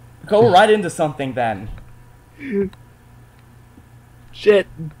 Go right into something then. Shit.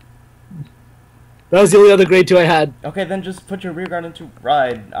 That was the only other grade 2 I had. Okay, then just put your rear guard into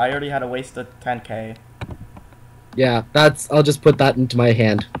ride. I already had a waste of 10k. Yeah, I'll just put that into my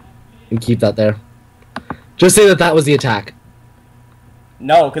hand. And keep that there. Just say that was the attack.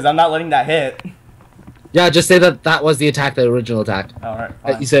 No, because I'm not letting that hit. Yeah, just say that was the attack, the original attack. Alright,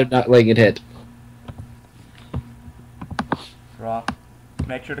 fine. You said not letting it hit. Draw.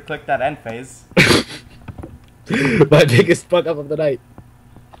 Make sure to click that end phase. My biggest fuck up of the night.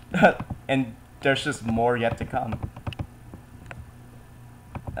 And there's just more yet to come.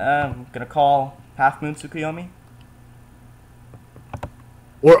 I'm gonna call Half Moon Tsukuyomi.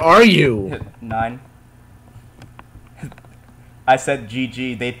 Or are you? Hit 9. I said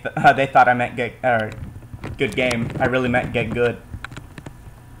GG. They thought I meant get good game. I really meant get good.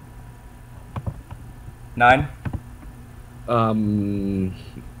 9.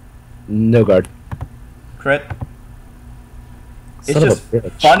 No guard. Crit. It's Son of just a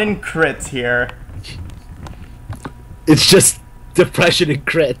bitch. fun and crits here. It's just depression and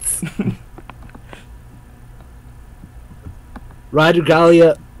crits. Ride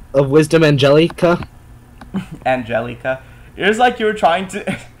Regalia of Wisdom Angelica. Angelica. It was like you were trying to.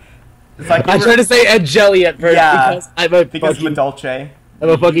 It's like I tried to say Angelia at first because I'm a fucking Madolce. I'm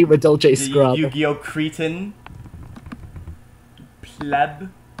a fucking Madolce scrub. Yu-Gi-Oh! Cretin. Pleb.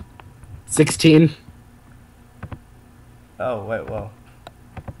 16. Oh, wait, whoa.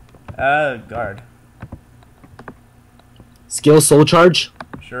 Guard. Skill Soul Charge.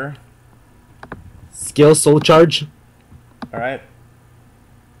 Sure. Skill Soul Charge. Alright.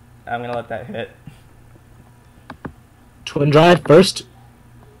 I'm gonna let that hit. Twin Drive first.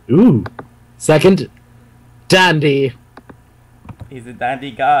 Ooh. Second. Dandy. He's a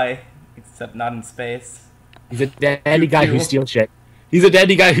dandy guy, except not in space. He's a dandy guy who Pew. steals shit. He's a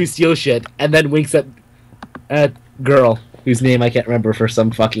dandy guy who steals shit and then winks at a girl whose name I can't remember for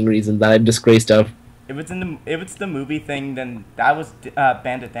some fucking reason that I'm disgraced of. If it's the movie thing, then that was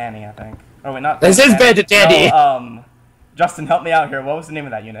Bandit Danny, I think. Oh wait, not. This is Bandit Danny. No, Justin, help me out here. What was the name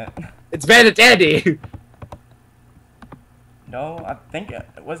of that unit? It's Bandit Dandy. No, I think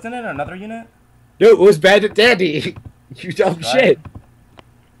wasn't it another unit? No, it was Bandit Dandy. You dumb Right. shit.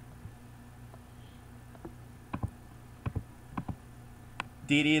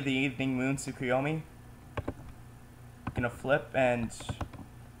 Deity of the Evening Moon Tsukuyomi. Gonna flip and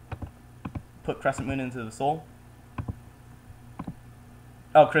put Crescent Moon into the soul.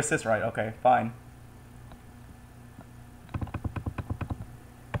 Oh, Chris is right. Okay, fine.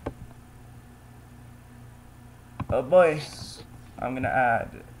 Oh boy. I'm gonna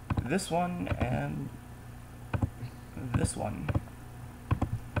add this one and this one.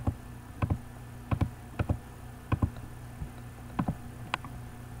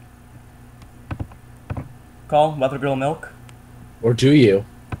 Call Weather Girl Milk. Or do you?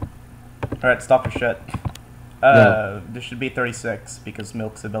 Alright, stop your shit. This should be 36 because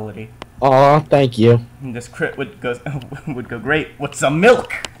Milk's ability. Aw, thank you. And this crit would go would go great with some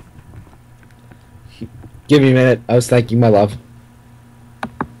milk. Give me a minute. I was thanking my love.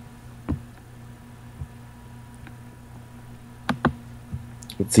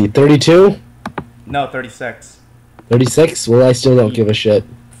 Let's see, 32? No, 36. 36? Well, I still don't give a shit.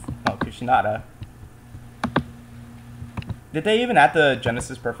 Oh, Kushinada. Did they even add the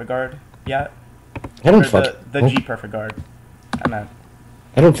Genesis Perfect Guard yet? I don't Or fucking the know. G Perfect Guard. I meant.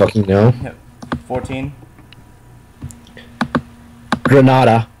 I don't fucking know. Yep. 14.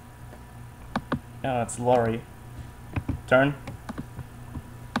 Granada. No, it's Lori. Turn.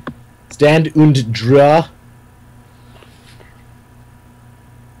 Stand und draw.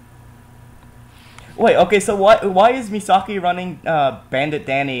 Wait, okay, so why is Misaki running Bandit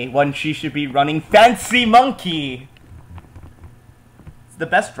Danny when she should be running Fancy Monkey? It's the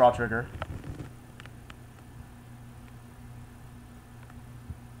best draw trigger.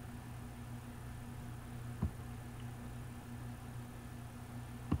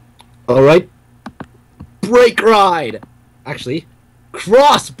 Alright. Break ride! Actually,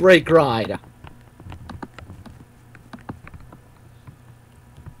 cross break ride!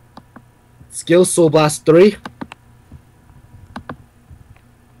 Skill Soul Blast 3.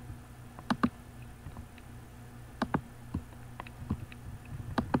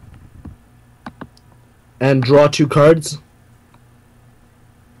 And draw 2 cards.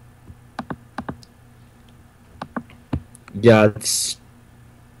 Yeah, it's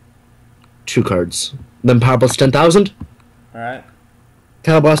 2 cards. Then Power Blast 10,000. Alright.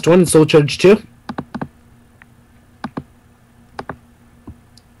 Power Blast 1, Soul Charge 2.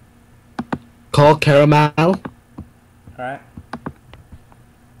 Call Caramel. Alright.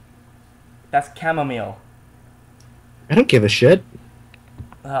 That's chamomile. I don't give a shit.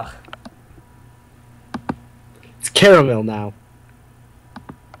 Ugh. It's Caramel now.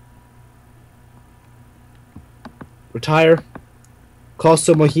 Retire. Call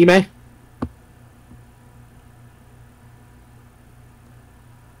Sumohime.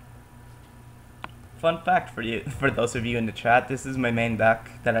 Fun fact for you, for those of you in the chat, this is my main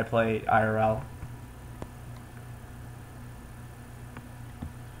deck that I play IRL.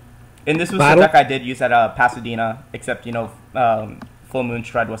 And this was Battle? the deck I did use at Pasadena, except, you know, Full Moon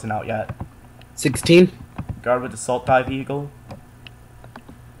Shred wasn't out yet. 16. Guard with Assault Dive Eagle.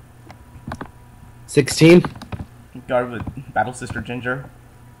 16. Guard with Battle Sister Ginger.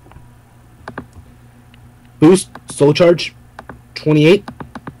 Boost. Soul Charge. 28.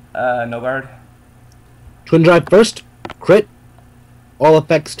 No guard. Twin Drive first. Crit. All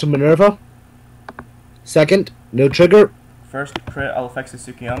effects to Minerva. Second. No trigger. First, crit all effects to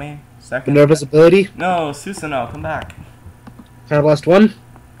Tsukiyomi. Second. Minerva's ability. No, Susanoo, come back. Power Blast 1.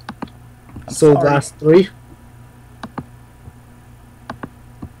 I'm Soul sorry. Blast 3.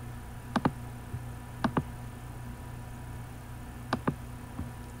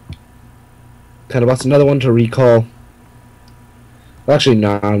 Power Blast another one to recall. Actually,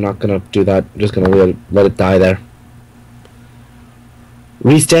 no, I'm not gonna do that. I'm just gonna let it die there.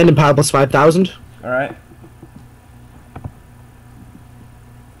 Restand and Power Blast 5,000. Alright.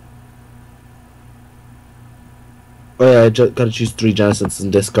 Oh yeah, I gotta choose 3 Genesis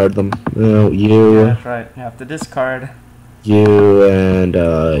and discard them. No, you, Yeah, that's right. You have to discard. you, and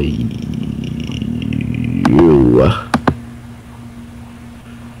you.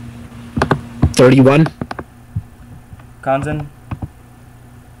 31. Kanzen.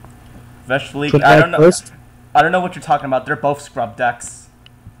 Vegetable League. Twin I Drive don't know. first. I don't know what you're talking about. They're both scrub decks.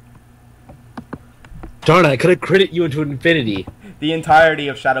 Darn it, I could have critted you into infinity. The entirety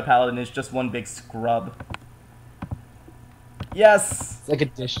of Shadow Paladin is just one big scrub. Yes! It's like a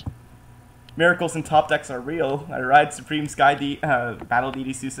dish. Miracles and top decks are real. I ride Supreme Sky Battle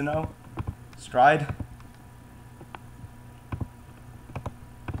Deity Susanoo. Stride.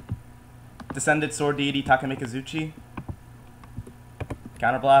 Descended Sword Deity Takamikazuchi.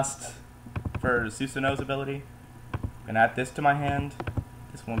 Counterblast for Susanoo's ability. Gonna add this to my hand.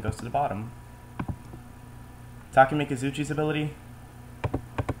 This one goes to the bottom. Takamikazuchi's ability.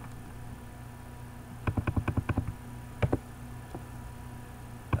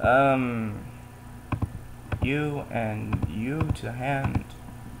 You and you to the hand.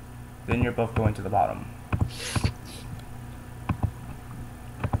 Then you're both going to the bottom.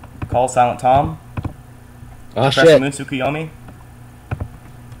 Call Silent Tom. Oh Press shit. Moon Tsukuyomi.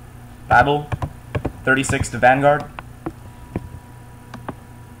 Battle. 36 to Vanguard.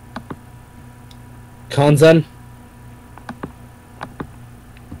 Kanzen.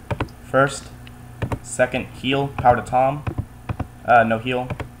 First. Second, heal. Power to Tom. No heal.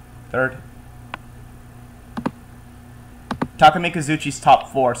 Third. Takamikazuchi's top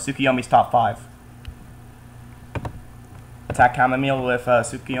 4. Tsukuyomi's top 5. Attack Chamomile with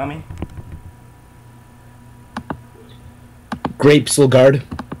Tsukuyomi. Grape Soul Guard.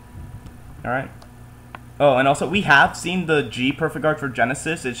 Alright. Oh, and also, we have seen the G Perfect Guard for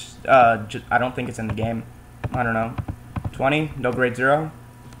Genesis. It's, I don't think it's in the game. I don't know. 20, no grade 0.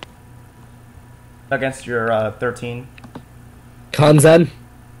 Against your, 13. Kanzen.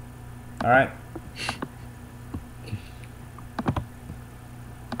 Alright.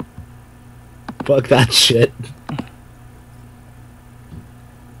 Fuck that shit.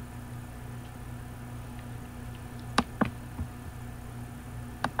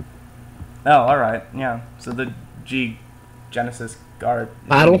 Oh, alright, yeah. So the G Genesis guard is in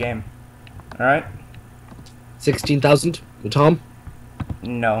Battle? the game. Alright? 16,000. Tom.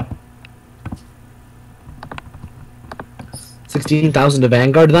 No. 16,000 to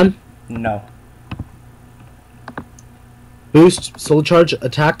Vanguard then. No. Boost. Soul Charge.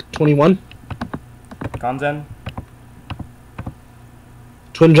 Attack. 21. Kanzen.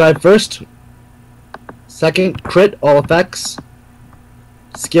 Twin drive first. Second, crit, all effects.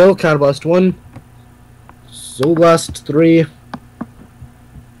 Skill, counterblast 1. Soul Blast 3.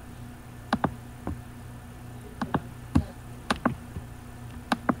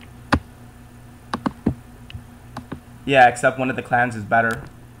 Yeah, except one of the clans is better.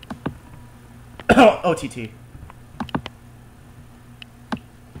 OTT.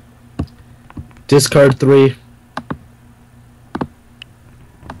 Discard 3.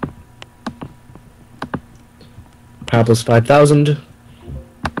 Power plus 5,000.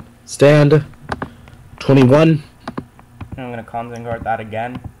 Stand. 21. I'm gonna Constant Guard that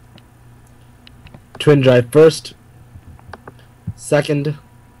again. Twin drive first. Second.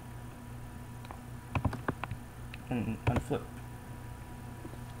 And unflip.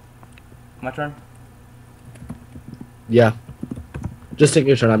 My turn? Yeah. Just take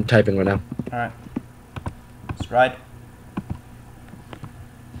your turn. I'm typing right now. Alright. Stride.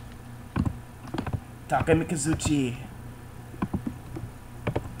 Takemikazuchi.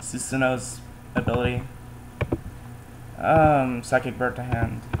 Susanoo's ability. Psychic Bird to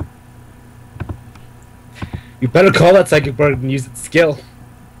hand. You better call that Psychic Bird and use its skill.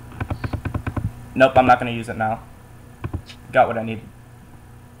 Nope, I'm not gonna use it now. Got what I need.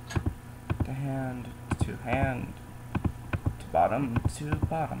 To hand, to hand, to bottom, to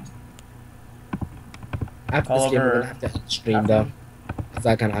bottom. After Call this game, we're over gonna have to end stream though, because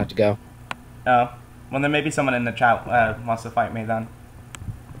I kind of have to go. Oh, well then maybe someone in the chat wants to fight me then.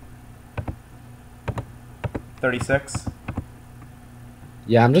 36.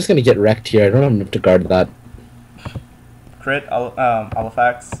 Yeah, I'm just gonna get wrecked here. I don't have enough to guard that. Crit, all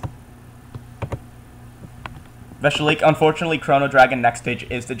effects. Veshalik, unfortunately, Chrono Dragon next stage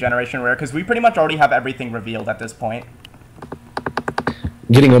is the generation rare, because we pretty much already have everything revealed at this point.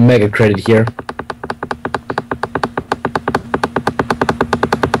 Getting Omega credit here.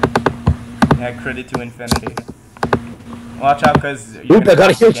 Yeah, credit to infinity. Watch out, because... Oop, I got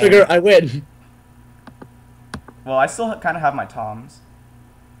a heal trigger, I win! Well, I still kind of have my toms.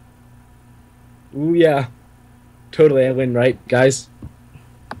 Ooh, yeah. Totally, I win, right, guys?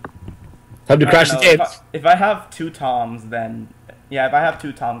 Time to crash the game. If I have 2 toms, then... Yeah, if I have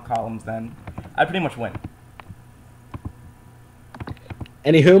 2 tom columns, then I pretty much win.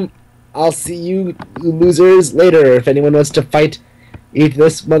 Anywho, I'll see you losers later. If anyone wants to fight eat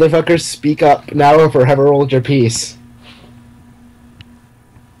this motherfucker, speak up now or forever hold your peace.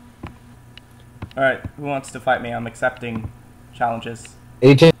 Alright, who wants to fight me? I'm accepting challenges.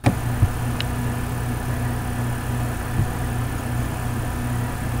 Anything?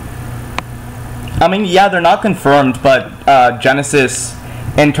 I mean, yeah, they're not confirmed, but Genesis,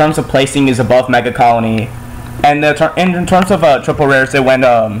 in terms of placing, is above Mega Colony. And in terms of triple rares, they went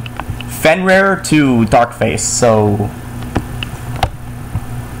Fen Rare to Dark Face, so...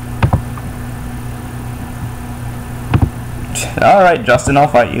 Alright, Justin, I'll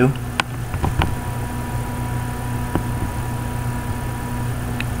fight you.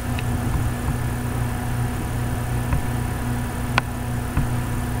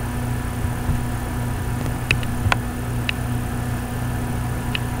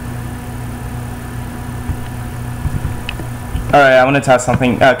 Alright, I want to test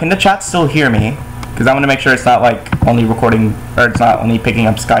something. Can the chat still hear me? Because I want to make sure it's not like only recording, or it's not only picking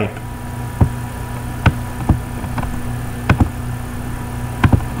up Skype.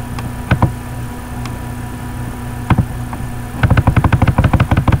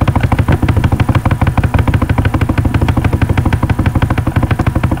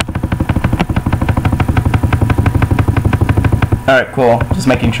 Alright, cool. Just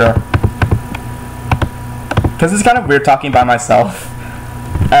making sure. Because it's kind of weird talking by myself.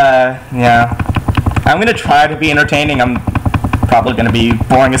 Yeah. I'm gonna try to be entertaining. I'm probably gonna be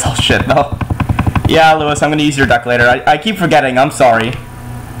boring as all shit, though. Yeah, Lewis, I'm gonna use your deck later. I keep forgetting. I'm sorry.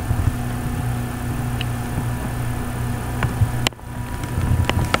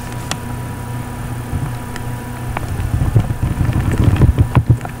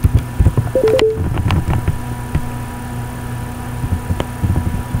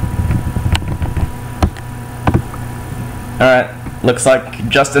 Alright, looks like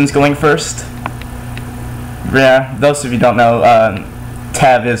Justin's going first. Yeah, those of you who don't know,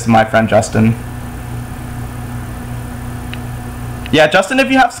 Tev is my friend Justin. Yeah, Justin, if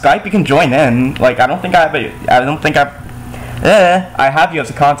you have Skype, you can join in. Like, I don't think I have you as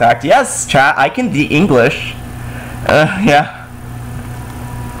a contact. Yes, chat, I can the English. Yeah.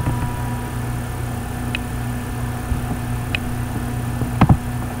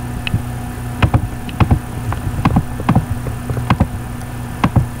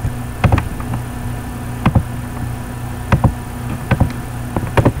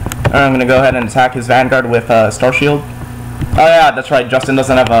 I'm gonna go ahead and attack his Vanguard with Star Shield. Oh yeah, that's right. Justin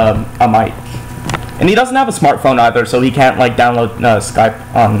doesn't have a mic, and he doesn't have a smartphone either, so he can't like download Skype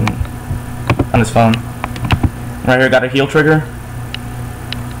on his phone. Right here, got a heal trigger.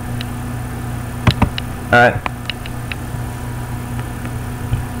 All right.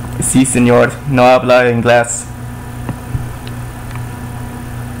 Sí, señor. No habla inglés.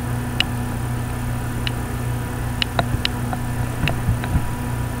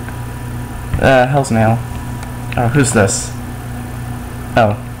 Hell's nail. Oh, who's this?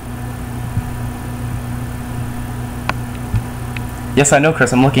 Oh. Yes, I know,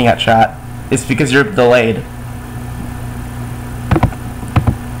 Chris. I'm looking at chat. It's because you're delayed.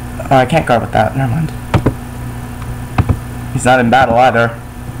 Oh, I can't guard with that. Never mind. He's not in battle either.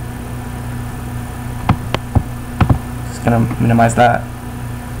 Just gonna minimize that.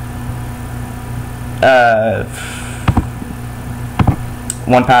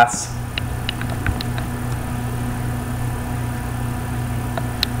 One pass.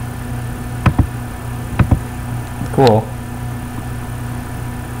 Cool.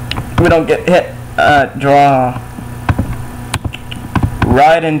 We don't get hit. Draw.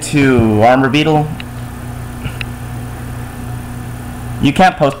 Right into Armor Beetle. You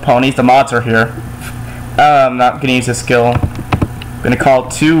can't post ponies, the mods are here. I'm not gonna use this skill. I'm gonna call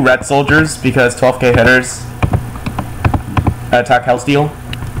 2 red soldiers because 12k hitters attack Hellsteel.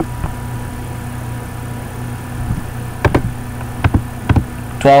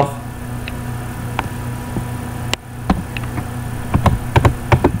 $12.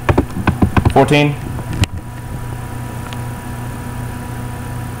 $14.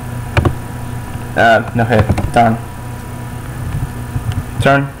 No hit. Darn.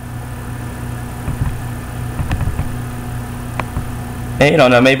 Turn. Hey, I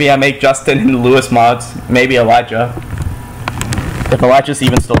don't know. Maybe I make Justin and Lewis mods. Maybe Elijah. If Elijah's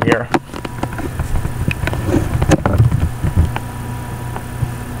even still here.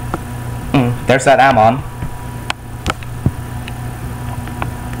 There's that Ammon.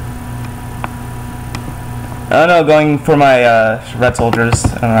 Oh no, going for my red soldiers.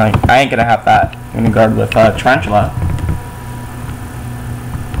 I ain't gonna have that. I'm gonna guard with Tarantula.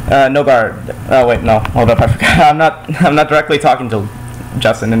 No guard. Oh wait, no. Hold up, I forgot. I'm not directly talking to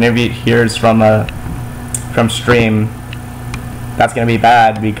Justin, and if he hears from stream, that's gonna be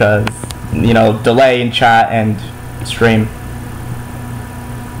bad because you know delay in chat and stream.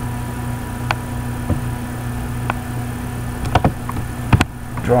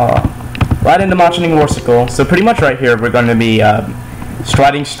 Draw. Right into Machining Warsicle. So pretty much right here we're going to be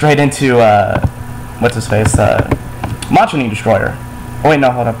striding straight into what's his face? Machining Destroyer. Oh wait, no,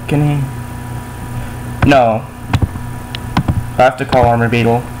 hold up. Can he? No. I have to call Armor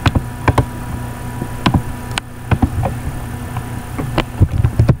Beetle.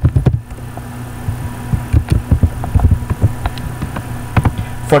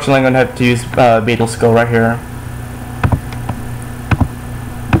 Fortunately, I'm going to have to use Beetle's skill right here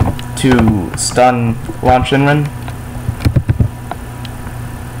to stun Launch Shinrin.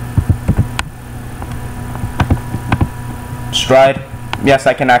 Stride. Yes,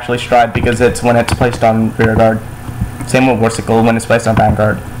 I can actually stride because it's when it's placed on rear guard. Same with Warsicle when it's placed on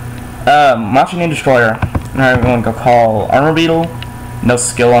vanguard. Machining Destroyer. Alright, we're going to call Armor Beetle. No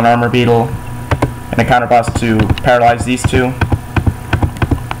skill on Armor Beetle. And a counterboss to paralyze these two.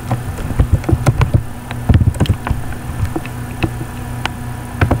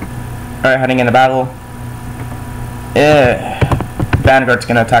 Alright, heading into battle. Vanguard's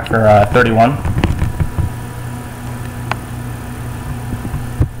gonna attack for 31.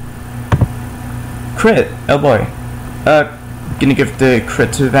 Crit! Oh boy. Gonna give the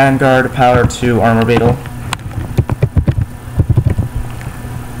crit to Vanguard, power to Armor Beetle.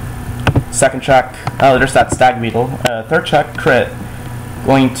 Second check. Oh, there's that Stag Beetle. Third check, crit.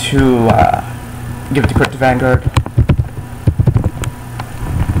 Going to give the crit to Vanguard.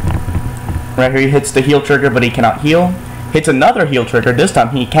 Right here he hits the heal trigger, but he cannot heal. Hits another heal trigger. This time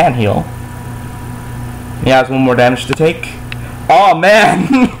he can heal. He has 1 more damage to take. Oh man!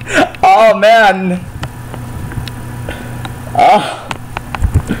 Oh man! Oh.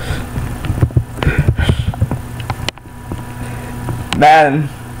 Man,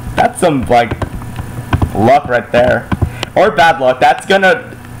 that's some like luck right there, or bad luck. That's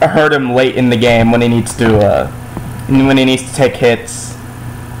gonna hurt him late in the game when he needs to take hits.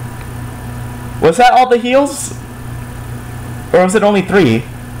 Was that all the heals? Or was it only 3?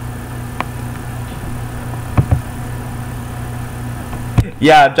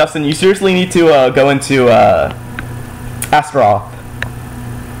 Yeah, Justin, you seriously need to go into Astaroth.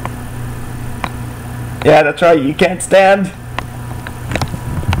 Yeah, that's right, you can't stand.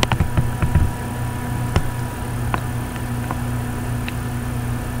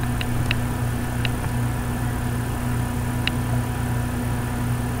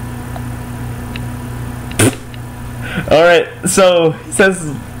 Alright, so he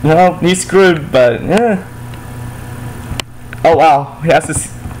says, well, he's screwed, but yeah. Oh wow, he has to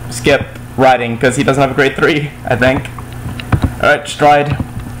skip riding because he doesn't have a grade 3, I think. Alright, stride.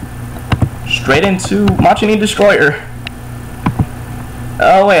 Straight into Machini Destroyer.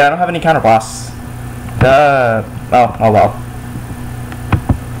 Oh wait, I don't have any counter boss. Oh well.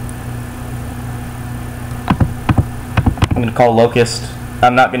 I'm gonna call Locust.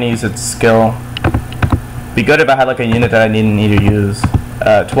 I'm not gonna use its skill. Be good if I had like a unit that I didn't need to use.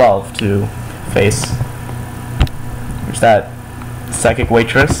 12 to face. There's that Psychic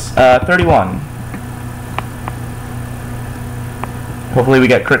Waitress. 31. Hopefully we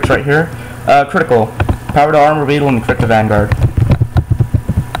get crits right here. Critical. Power to Armor Beetle and crit to Vanguard.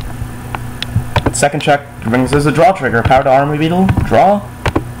 Second check brings us a draw trigger. Power to Armor Beetle. Draw.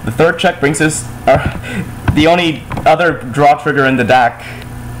 The third check brings us the only other draw trigger in the deck.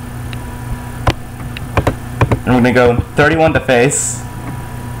 And we're gonna go 31 to face.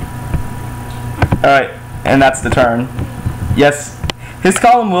 Alright, and that's the turn. Yes, his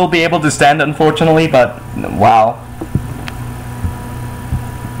column will be able to stand unfortunately, but wow.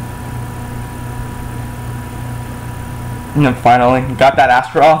 And then finally, got that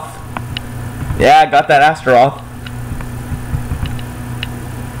Astaroth. Yeah, I got that Astaroth.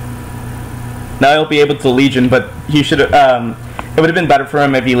 Now he'll be able to Legion, but he should it would have been better for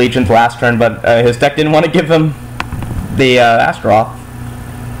him if he Legioned last turn, but his deck didn't want to give him the Astaroth.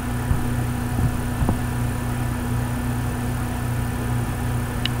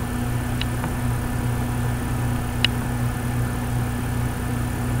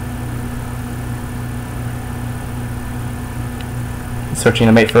 Searching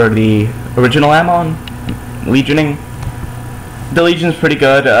a mate for the original Ammon. Legioning. The Legion's pretty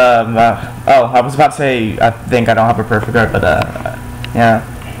good. Oh, I was about to say, I think I don't have a perfect guard, but yeah.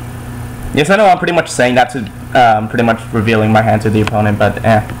 Yes, I know I'm pretty much saying that to, pretty much revealing my hand to the opponent, but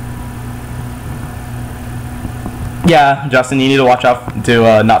yeah, Justin, you need to watch out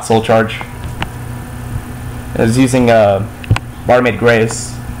to not Soul Charge. I was using Barmaid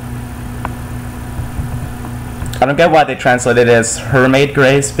Grace. I don't get why they translated it as Hermaid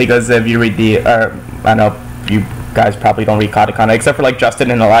Grace, because if you read the, I know you guys probably don't read katakana, except for like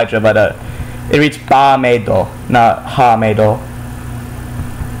Justin and Elijah, but it reads Ba-Meido, not Ha-Meido.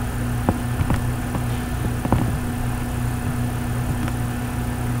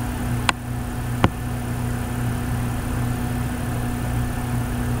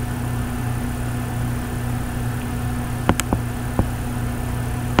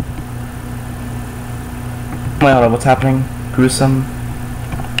 Wait, hold on, what's happening? Gruesome.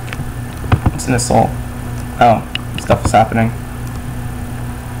 What's in his soul? Oh, stuff is happening.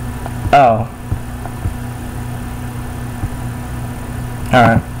 Oh.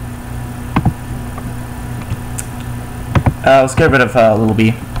 Alright. Let's get rid of Little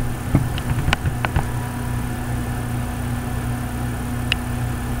B.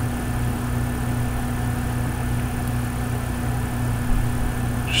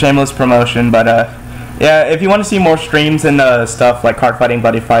 Shameless promotion, but yeah, if you want to see more streams and stuff like card fighting,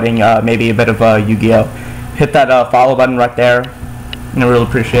 buddy fighting, maybe a bit of Yu-Gi-Oh, hit that follow button right there. I really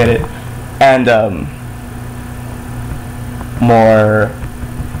appreciate it. And more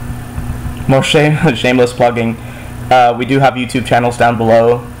shameless plugging. We do have YouTube channels down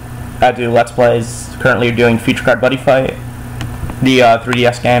below. I do Let's Plays. Currently doing Future Card Buddy Fight, the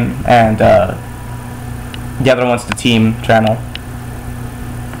 3DS game, and the other one's the Team channel.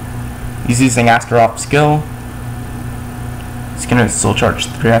 He's using Astaroth skill. He's gonna Soul Charge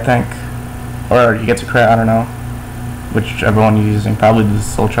 3, I think. Or you get to crit, I don't know. Whichever one you're using, probably the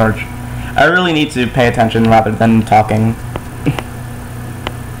Soul Charge. I really need to pay attention rather than talking.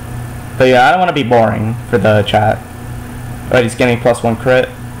 But yeah, I don't want to be boring for the chat. Alright, he's getting +1 crit.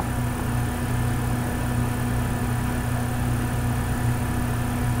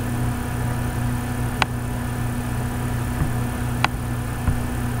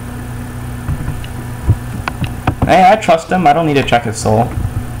 Hey, I trust him. I don't need to check his soul.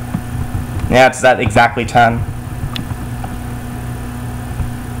 Yeah, it's that exactly 10.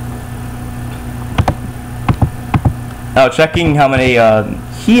 Oh, checking how many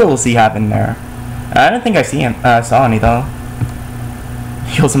heals he have in there. I don't think I saw any though.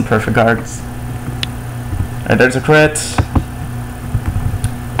 Heals and perfect guards. Alright, there's a crit.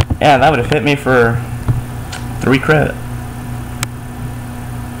 Yeah, that would have hit me for 3 crit.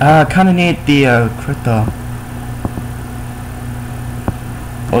 Kinda need the crit though.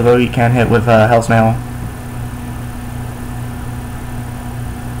 Although you can hit with Hell's Mail.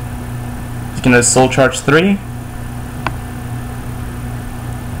 He's gonna Soul Charge 3.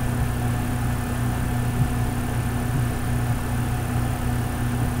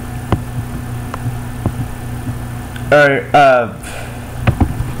 Or,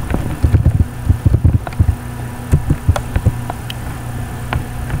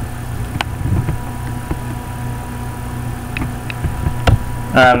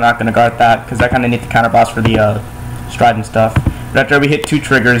 I'm not gonna guard that because I kind of need the counter blast for the stride and stuff. But after we hit 2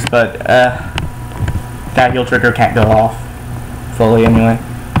 triggers, but that heal trigger can't go off fully anyway.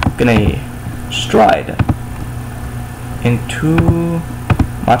 Gonna stride into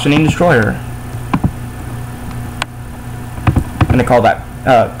Machining Destroyer. Gonna call that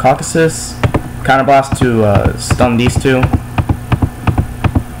Caucasus. Counter blast to stun these two.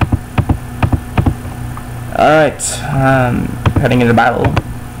 Alright, heading into battle.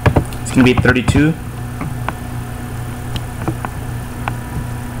 It's gonna be 32.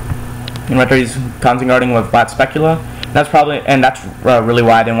 And right there he's constant guarding with Flat Specula. That's really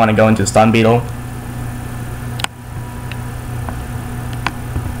why I didn't want to go into Stun Beetle.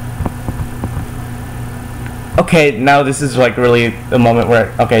 Okay, now this is like really the moment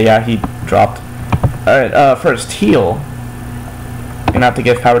where, okay, yeah, he dropped. Alright, first, heal. Gonna have to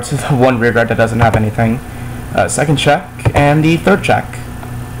give power to the one rear guard that doesn't have anything. Second check, and the third check.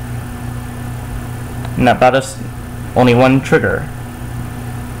 And that brought us only 1 trigger.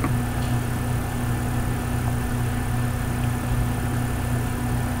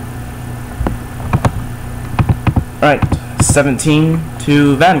 Alright, 17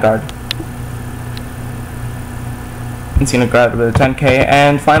 to Vanguard. It's gonna grab with a 10k,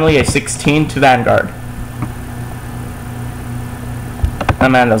 and finally a 16 to Vanguard. Oh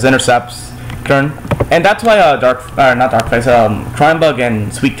man, those intercepts. Turn. And that's why not Darkface, Crime Bug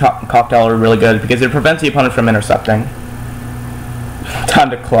and Sweet Cocktail are really good, because it prevents the opponent from intercepting. Time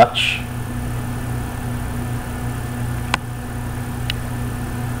to clutch.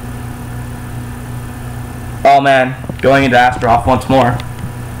 Oh man, going into Astroff once more.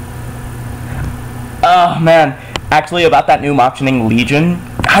 Oh man, actually about that new Machining Legion,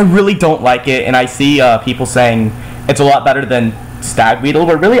 I really don't like it, and I see people saying it's a lot better than Stag Beetle,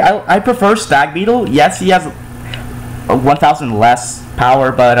 but really I prefer Stag Beetle. Yes, he has 1,000 less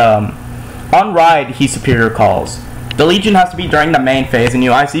power, but on ride he's superior calls. The Legion has to be during the main phase, and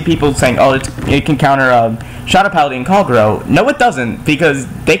I see people saying, oh, it can counter Shadow Paladin and Kagero. No, it doesn't, because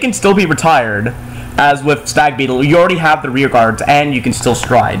they can still be retired. As with Stag Beetle, you already have the rear guards, and you can still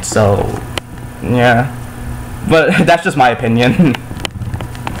stride, so yeah. But that's just my opinion.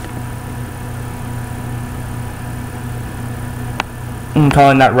 I'm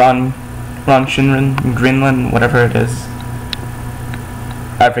calling that Ron Shinrin, Greenland, whatever it is.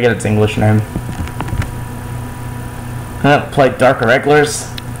 I forget its English name. Play Dark Irregulars?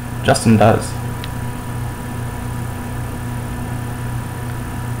 Justin does.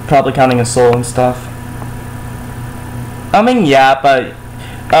 Probably counting his soul and stuff. I mean, yeah, but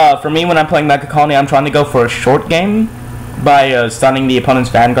for me, when I'm playing Mega Colony, I'm trying to go for a short game by stunning the opponent's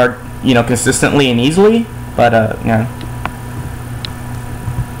Vanguard, consistently and easily. But yeah.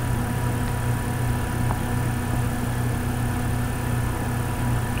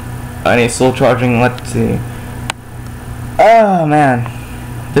 I need soul charging. Let's see. Oh man,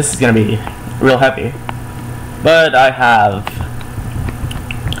 this is gonna be real heavy. But I have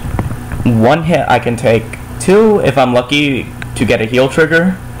 1 hit I can take, 2 if I'm lucky to get a heal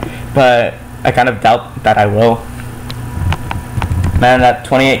trigger, but I kind of doubt that I will. Man, that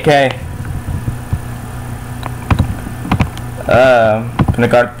 28k. Gonna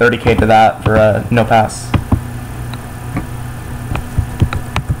guard 30k to that for no pass.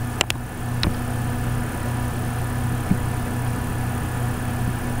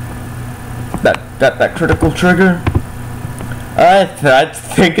 That critical trigger. Alright, I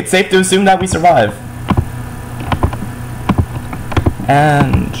think it's safe to assume that we survive.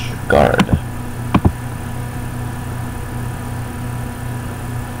 And guard.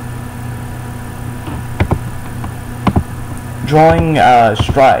 Drawing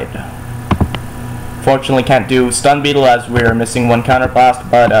stride. Fortunately can't do Stun Beetle as we're missing 1 counter blast,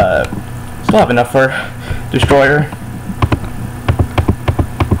 but still have enough for Destroyer.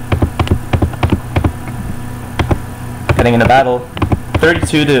 Heading into battle.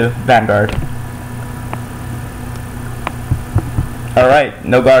 32 to Vanguard. Alright,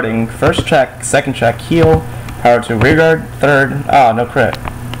 no guarding. First check, second check, heal. Power to rear guard, third. Oh, no crit.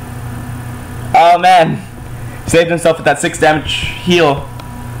 Oh man! Saved himself with that 6 damage heal.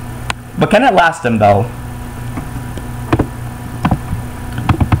 But can it last him though?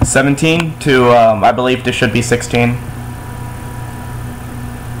 17 to, I believe this should be 16.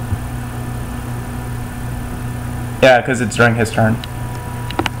 Yeah, because it's during his turn.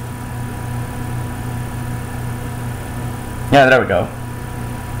 Yeah, there we go.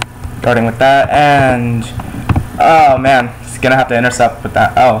 Guarding with that, and Oh man, he's gonna have to intercept with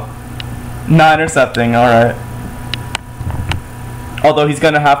that. Oh, not intercepting. All right. Although he's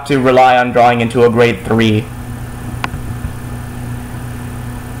gonna have to rely on drawing into a grade 3.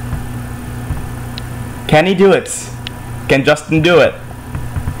 Can he do it? Can Justin do it?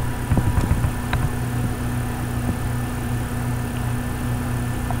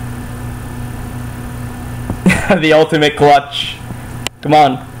 The ultimate clutch. Come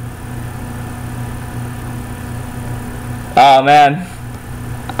on. Oh man.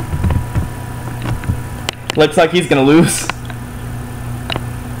 Looks like he's gonna lose.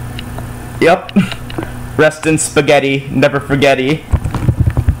 Yep. Rest in spaghetti, never forgetty.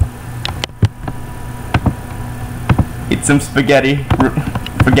 Eat some spaghetti.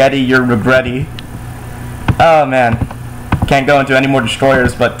 Spaghetti, you're regretty. Oh man. Can't go into any more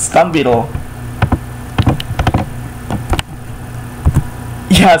destroyers, but Stun Beetle.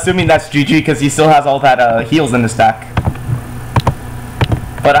 Yeah, assuming that's GG because he still has all that heals in his stack.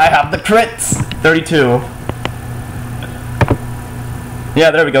 But I have the crits! 32.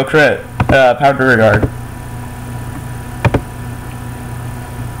 Yeah, there we go, crit. Power to regard.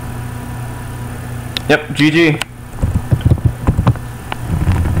 Yep, GG.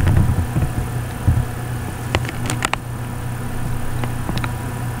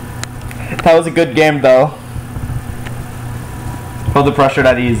 That was a good game though. All the pressure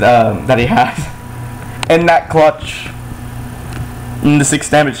that he has. And that clutch. And the 6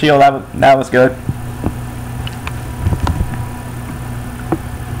 damage heal, that was good.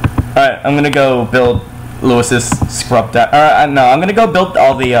 Alright, I'm gonna go build Lewis's scrub deck. No, I'm gonna go build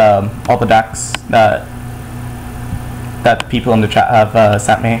all the decks that people in the chat have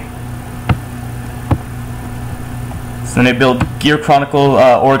sent me. So then they build Gear Chronicle,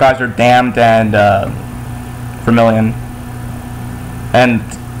 Orgeyser, Damned, and Vermilion. And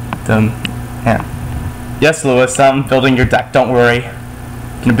yeah. Yes, Lewis, I'm building your deck. Don't worry. You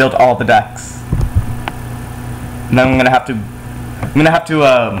can build all the decks. And then I'm gonna have to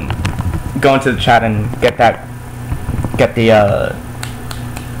go into the chat and get the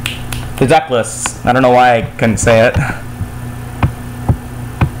deck lists. I don't know why I couldn't say it.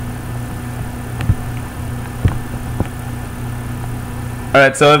 All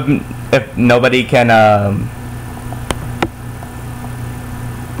right, so if nobody can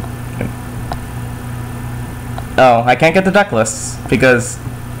oh, I can't get the deck lists because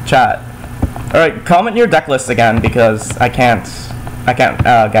chat. Alright, comment your deck lists again because I can't get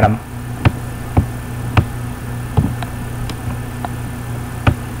them.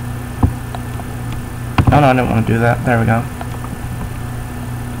 Oh no, I didn't want to do that. There we go.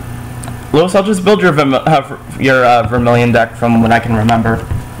 Lewis, I'll just build your Vermilion deck from what I can remember.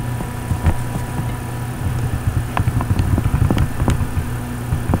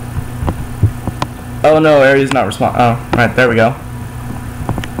 Oh no, Ares not respond. Oh, right, there we go.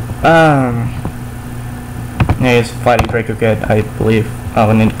 Yeah, he's fighting Draco Kid, I believe. Oh,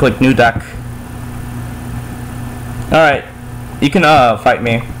 I need to click new deck. Alright, you can fight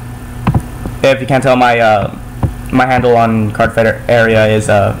me. If you can't tell, my my handle on Card Fighter area is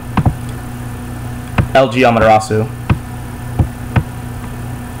LG Amaterasu.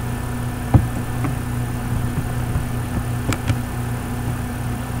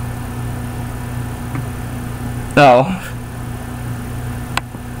 No.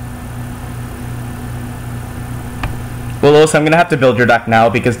 Well, Lewis, I'm gonna have to build your deck now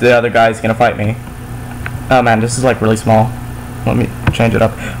because the other guy's gonna fight me. Oh man, this is like really small. Let me change it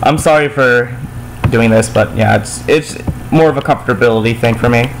up. I'm sorry for doing this, but yeah, it's more of a comfortability thing for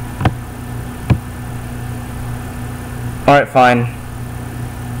me. Alright, fine.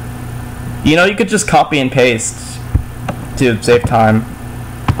 You know, you could just copy and paste to save time.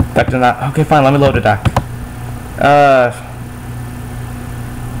 Deck did not. Okay, fine, let me load a deck. I'm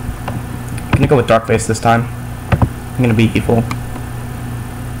gonna go with Darkface this time. I'm gonna be evil.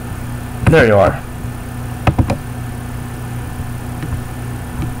 There you are.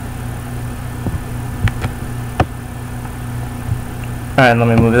 Alright, let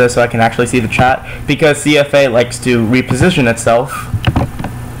me move this so I can actually see the chat, because CFA likes to reposition itself.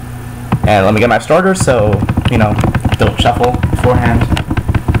 And let me get my starter so, you know, don't shuffle beforehand.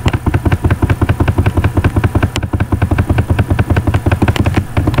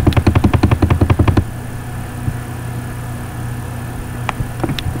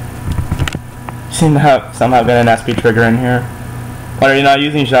 Seem to have somehow got an SP trigger in here. What, are you not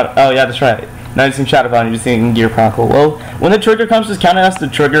using Shadow? Oh yeah, that's right. Not using Shadowbound, you're just using Gear Chronicle. Well, when the trigger comes, just count it as the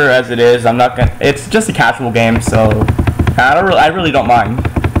trigger as it is. I'm not gonna. It's just a casual game, so I really don't mind.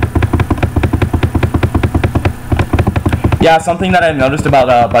 Yeah, something that I've noticed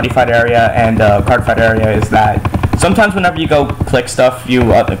about buddy fight area and card fight area is that sometimes whenever you go click stuff, you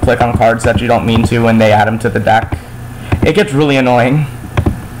click on cards that you don't mean to, and they add them to the deck. It gets really annoying.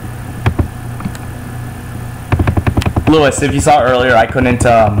 Lewis, if you saw earlier, I couldn't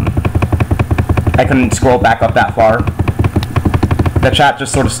scroll back up that far. The chat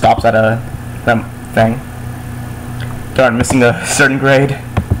just sort of stops at a thing. Darn, missing a certain grade.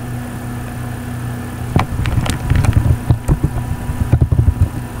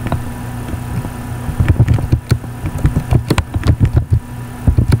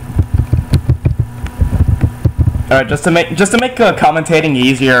 Alright, just to make commentating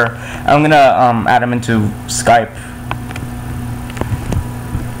easier, I'm gonna add him into Skype.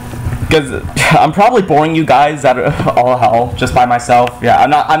 Because I'm probably boring you guys out of all hell just by myself. Yeah,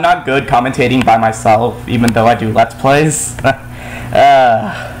 I'm not good commentating by myself, even though I do Let's Plays.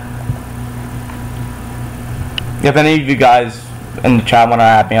 If any of you guys in the chat want to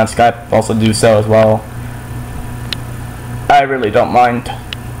add me on Skype, also do so as well. I really don't mind.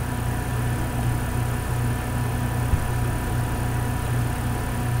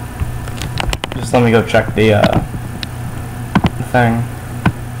 Just let me go check the thing.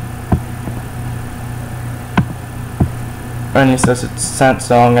 Ernie says it's sent,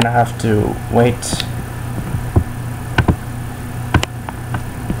 so I'm gonna have to wait.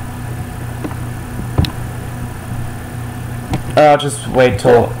 Or I'll just wait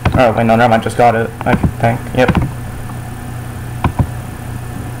till. Oh wait, no, never mind. Just got it. I think. Yep.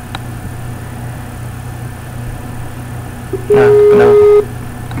 No.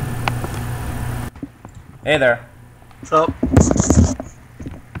 Hey there. What's up?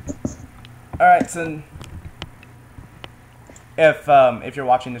 Alright, so if you're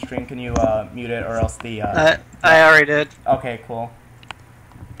watching the stream, can you mute it, or else the I already did. Okay, cool.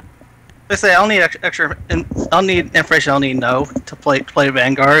 Basically, I'll need extra. I'll need information. I'll need to know to play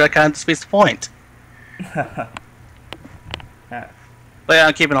Vanguard. That kind of defeats the point. Yeah. But yeah,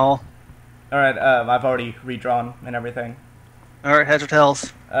 I'm keeping all. Alright, I've already redrawn and everything. All right, heads or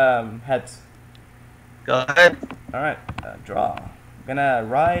tails? Heads. Go ahead. Alright, draw. I'm gonna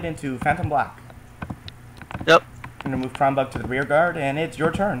ride into Phantom Black. Yep. I'm gonna move Prime Bug to the rear guard, and it's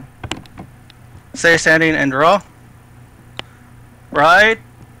your turn. Stay standing and draw. Ride.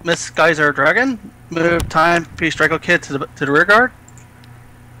 Miss Geyser Dragon. Move Time Piece Draco Kid to the rear guard.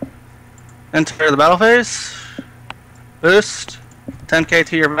 Enter the battle phase. Boost. 10k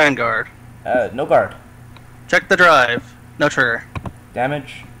to your Vanguard. No guard. Check the drive. No trigger.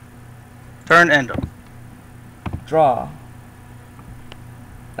 Damage. Turn end 'em. Draw.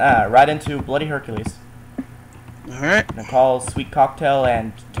 Ride into Bloody Hercules. Alright. I'm gonna call Sweet Cocktail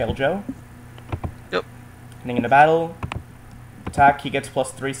and Tail Joe. Yep. Heading into battle. Attack, he gets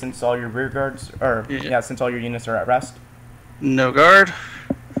 +3 since all your rear guards, or since all your units are at rest. No guard.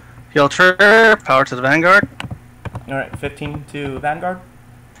 Heal trigger. Power to the Vanguard. Alright, 15 to Vanguard.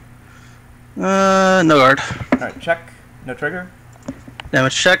 No guard. Alright, check. No trigger.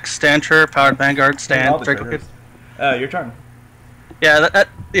 Damage check. Stand trigger. Powered Vanguard. All Stand. the Draco triggers. Kid. Your turn. Yeah,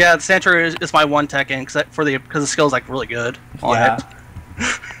 the stand trigger is my one tech in because the skill's like really good on Yeah.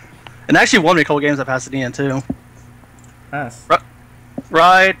 it. And actually won me a couple games at Pasadena too. Nice.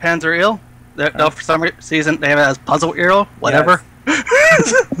 Ride Panzer Eel. No, for some reason they have it as Puzzle Eel. Whatever.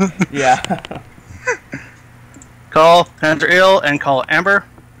 Yeah. Call Panzer Eel and call Amber.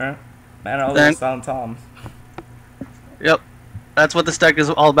 Alright. Man, all Then- those Silent Toms. Yep. That's what this deck is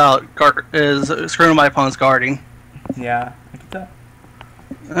all about. Is screwing my opponent's guarding. Yeah, I can tell.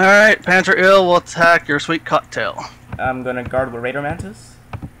 Alright, Panzer Eel will attack your Sweet Cocktail. I'm gonna guard with Raider Mantis.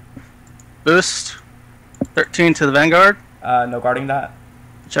 Boost. 13 to the Vanguard. No guarding that.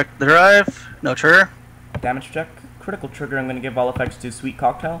 Check the drive. No trigger. Damage check. Critical trigger, I'm gonna give all effects to Sweet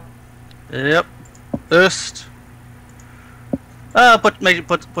Cocktail. Yep. Boost. Put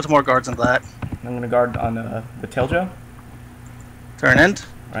some more guards into that. I'm gonna guard on the Tail Joe. Turn end.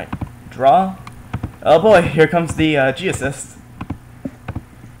 Right. Draw. Oh boy, here comes the G assist.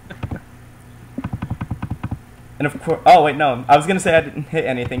 And of course, oh wait, no, I was gonna say I didn't hit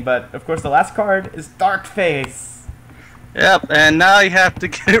anything, but of course the last card is Dark Face. Yep, and now you have to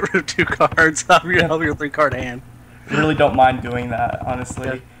get rid of 2 cards out of your 3-card hand. I really don't mind doing that, honestly.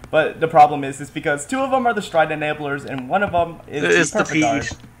 Yeah. But the problem is because 2 of them are the Stride Enablers, and 1 of them is It's the the Perfect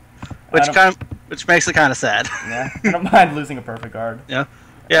Guard. P, which makes it kind of sad. Yeah, I don't mind losing a Perfect Guard. Yeah,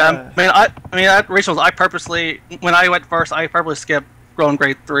 yeah. I mean, at regionals, I purposely, when I went first, I purposely skipped going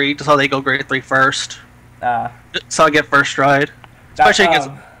grade 3 just so they go grade 3 first. So I get first stride, especially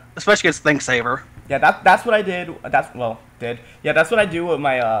against Think Saver. Yeah, that's what I did. That's what I do with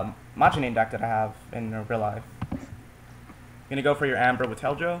my Machinine deck that I have in real life. Gonna go for your Amber with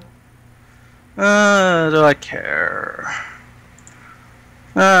Teljo. Do I care?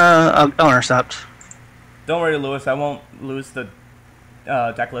 I'll intercept. Don't worry, Lewis. I won't lose the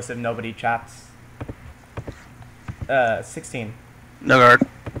deck list if nobody chats. 16. No guard.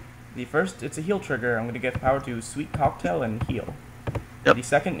 The first, it's a heal trigger. I'm gonna give power to Sweet Cocktail and heal. Yep. The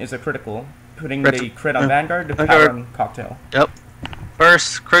second is a critical, putting Crit- the crit on Vanguard to Vanguard. power on Cocktail. Yep.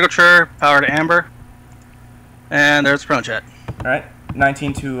 First, critical trigger, power to Amber. And there's Chrono Jet. Alright,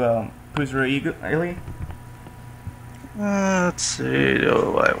 19 to Puzuru Eagle. Let's see,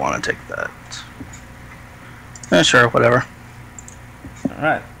 do I want to take that? Sure, whatever.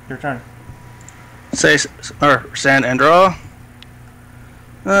 Alright, your turn. Sand and draw.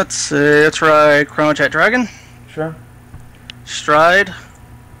 Let's see, let's ride Chrono Jet Dragon. Sure. Stride.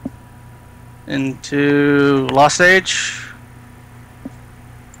 Into Lost Age.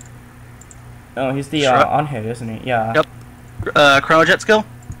 Oh, he's the Sure. on hit, isn't he? Yeah. Yep. Chrono Jet skill.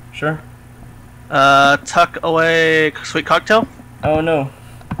 Sure. Tuck away Sweet Cocktail. Oh no.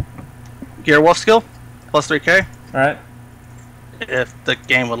 Gear Wolf skill. Plus 3k. Alright. If the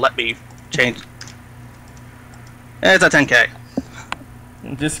game would let me change. It's at 10k.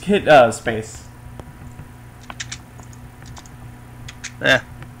 Just hit space.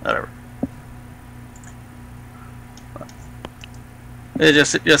 Whatever. It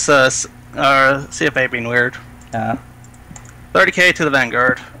just CFA being weird. Yeah. 30k to the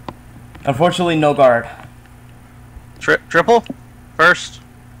Vanguard. Unfortunately, no guard. Triple. First.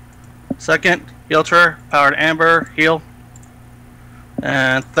 Second. Heal trigger. Power to Amber. Heal.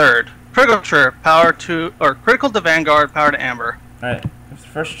 And third. Critical trigger. Power to critical to Vanguard. Power to Amber. Alright.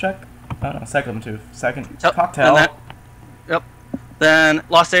 First check. Oh no, second too. Second Yep, Cocktail. and yep. Then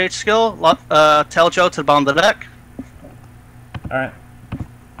Lost Age skill. Tell Joe to the bottom of the deck. Alright.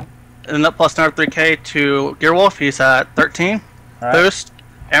 And up plus another 3k to Gearwolf. He's at 13. Alright. Boost.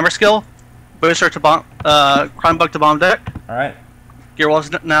 Amber skill. Booster to Crime Bug to bomb deck. Alright.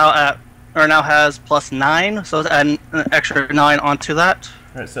 Gearwolf's now has plus 9, so it's adding an extra 9 onto that.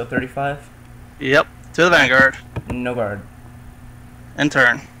 Alright, so 35. Yep. To the Vanguard. No guard. End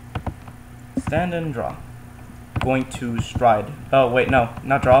turn. Stand and draw. Going to stride. Oh wait, no,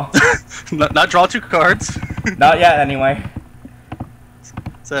 not draw. not draw 2 cards. Not yet, anyway.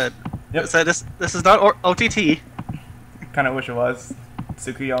 Said. Yep. Said this is not OTT. Kind of wish it was.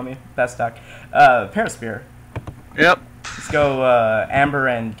 Tsukuyomi, best deck. Paraspear. Yep. Let's go Amber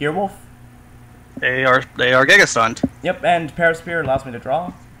and Gearwolf. They are Giga stunned. Yep, and Paraspear allows me to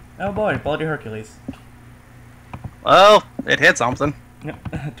draw. Oh boy, Bloody Hercules. Well, it hit something.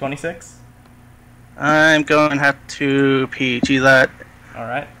 Yep, 26. I'm going to have to PG that.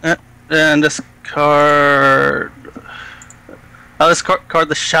 Alright. And this card. Oh, this card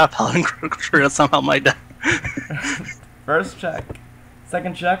the Chappelle and Critical Trigger somehow my deck. First check.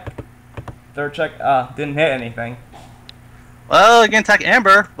 Second check. Third check. Didn't hit anything. Well, you can attack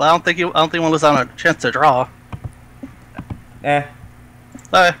Amber, but I don't think you want to lose out on a chance to draw. Eh.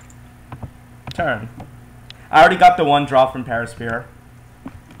 Okay. Turn. I already got the one draw from Paraspear.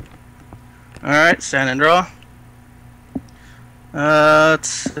 Alright, stand and draw.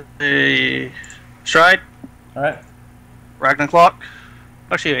 Let's see. Stride. Alright. Ragnar Clock.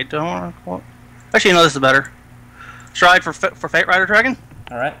 Actually, I don't want to clock. Actually, no, this is better. Stride for Fate Rider Dragon.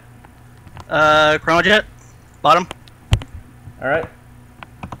 Alright. Chrono Jet. Bottom. Alright.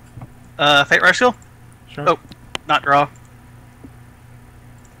 Fate Rider Skill. Sure. Oh, not draw.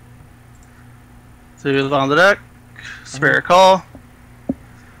 To the bottom of the deck. Spirit Call.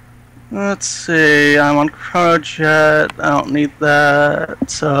 Let's see. I'm on Chrono Jet. I don't need that.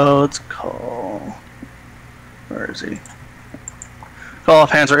 So let's call. Where is he? Call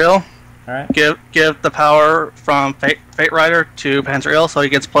Panzer Ill. Alright. Give the power from Fate Rider to Panzer Ill, so he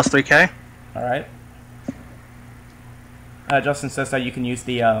gets plus 3k. Alright. Justin says that you can use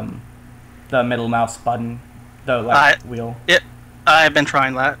the middle mouse button, the left wheel. I've been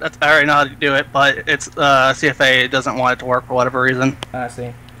trying that. I already know how to do it, but it's CFA doesn't want it to work for whatever reason. I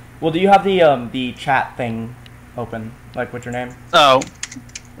see. Well, do you have the chat thing open, like with your name? Oh.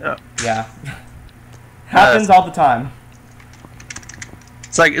 Yeah. Yeah. Happens all the time.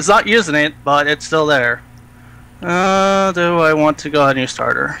 It's like it's not using it, but it's still there. Do I want to go ahead and use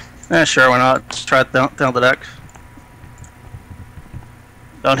starter? Sure, why not? Just try it down the deck.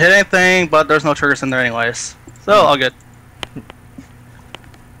 Don't hit anything, but there's no triggers in there anyways. So, all good.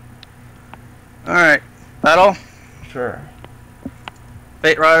 Alright. Battle. Sure.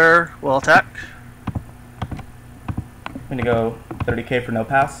 Fate Rider will attack. I'm gonna go 30k for no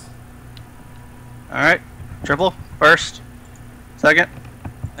pass. Alright. Triple. First. Second.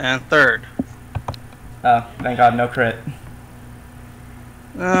 And third. Oh, thank god, no crit.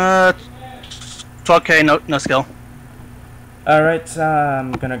 12k, no skill. Alright,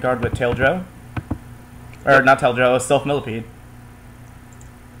 I'm gonna guard with Tail Joe. Or Yep. not Tail Joe, Stealth Millipede.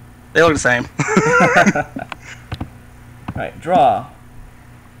 They look the same. Alright, draw.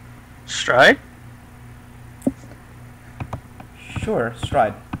 Stride? Sure,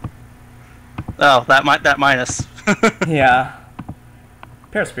 stride. Oh, that minus. Yeah.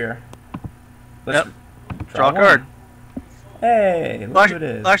 Paraspear. Let's Draw a one. card. Hey, look who it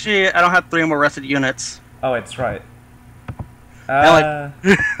is. Actually, I don't have 3 more rested units. Oh, it's right. And,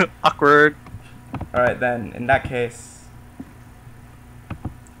 awkward. Alright then, in that case...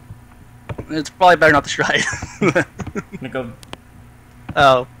 It's probably better not to stride. I'm gonna go...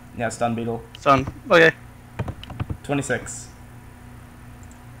 Oh, Yeah, Stun Beetle. son. Okay. 26.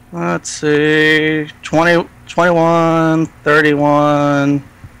 Let's see. 20, 21, 31.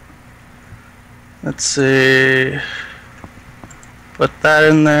 Let's see. Put that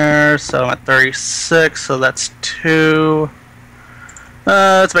in there. So I'm at 36. So that's 2.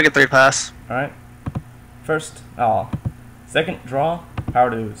 Let's make it 3 pass. Alright. First, second, draw.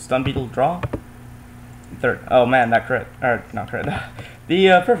 Power to Stun Beetle, draw. Third, oh man, that crit. Or, not crit.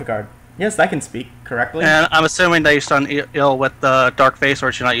 The perfect card. Yes, I can speak correctly. And I'm assuming that you stun ill with the Dark Face,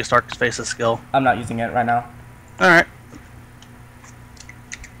 or should not use Dark Face's skill. I'm not using it right now. Alright.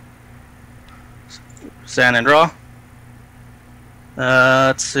 Stand and draw.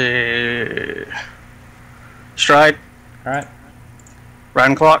 Let's see. Stride. Alright.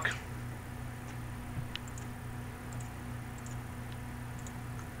 Riding Clock.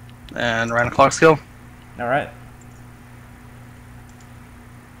 And Riding Clock skill. Alright.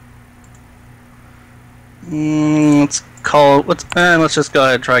 Let's just go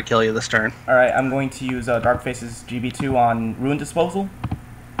ahead and try to kill you this turn. Alright, I'm going to use Dark Face's GB2 on Ruin Disposal.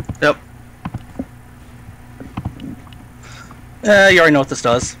 Yep. You already know what this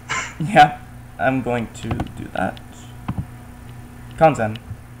does. Yeah, I'm going to do that. Conzen.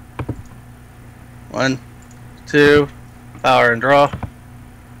 1, 2, power and draw.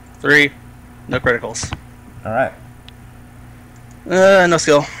 3, no criticals. Alright. No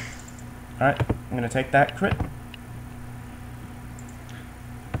skill. Alright, I'm going to take that crit.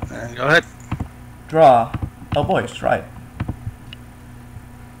 And go ahead. Draw. Oh boy, stride.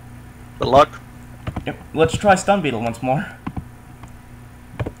 Good luck. Yep, let's try Stun Beetle once more.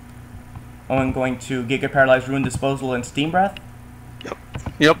 I'm going to Giga Paralyze, Ruin Disposal, and Steam Breath.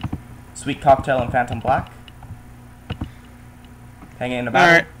 Yep. Sweet Cocktail and Phantom Black. Hanging in the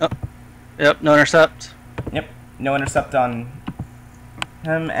battle. Alright. Oh. Yep, no intercept. Yep, no intercept on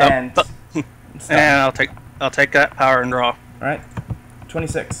him, and... And I'll take that power and draw. Alright,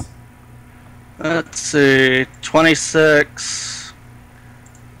 26. Let's see, 26,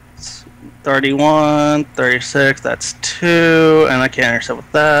 31, 36, that's 2, and I can't intercept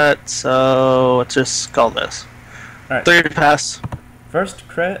with that, so let's just call this. Alright. 3 pass. First,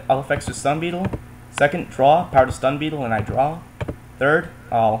 crit, I'll effects to Stun Beetle. Second, draw, power to Stun Beetle, and I draw. Third,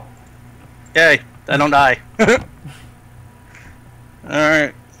 I'll... Yay, I don't die.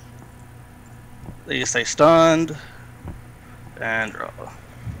 Alright. You stay stunned. And draw.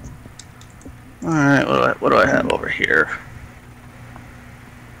 Alright, what do I have over here?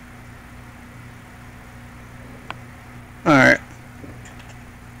 Alright.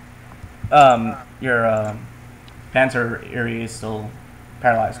 Your, Panzer Eerie is still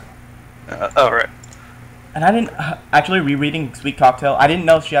paralyzed. Right. And I didn't... Actually, rereading Sweet Cocktail, I didn't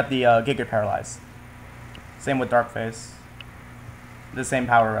know she had the Giga Paralyze. Same with Darkface. The same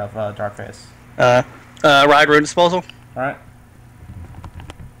power of Darkface. Ride Ruin Disposal. Alright.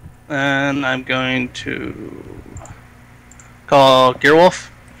 And I'm going to call Gearwolf.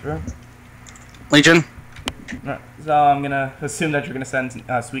 Sure. Legion. Alright. So I'm gonna assume that you're gonna send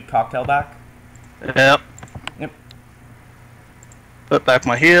Sweet Cocktail back. Yep. Yep. Put back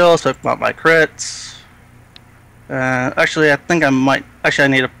my heals, put back my crits. Actually, I think I might... Actually, I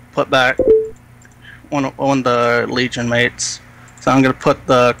need to put back one of the Legion mates. So I'm gonna put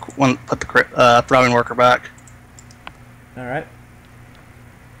the Throwing Worker back. Alright.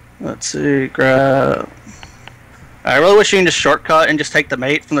 Let's see, grab... I really wish you can just shortcut and just take the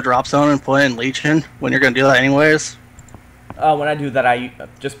mate from the drop zone and put it in Legion when you're gonna do that anyways. When I do that, I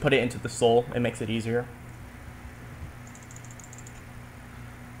just put it into the soul. It makes it easier.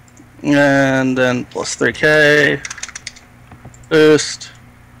 And then plus 3k. Boost.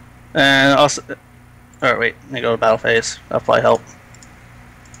 And also... Alright, wait. Let me go to battle phase. That'll probably help.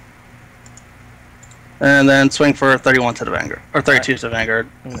 And then swing for 31 to the Vanguard. Or 32 to the Vanguard.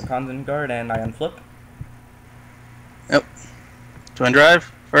 I'm gonna Conzen Guard and I unflip. Yep. Twin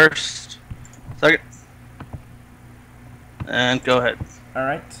Drive. First. Second. And go ahead. All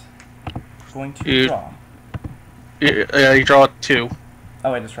right. Going to You- draw. You draw 2.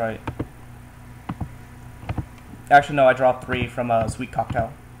 Oh wait, that's right. Actually, no. I draw 3 from a sweet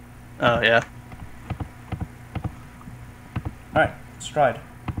cocktail. Oh yeah. All right. Stride.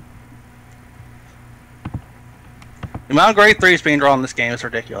 The amount of grade 3s being drawn in this game is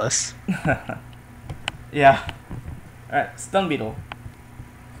ridiculous. Yeah. All right. Stun beetle.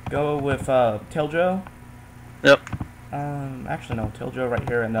 Go with Tailjo. Yep. Actually no. Tailjo right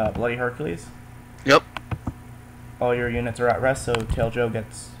here and Bloody Hercules. Yep. All your units are at rest, so Tailjo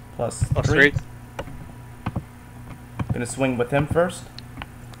gets plus Plus 3. 3. Gonna swing with him first.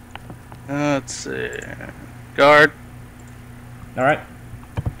 Let's see. Guard. All right.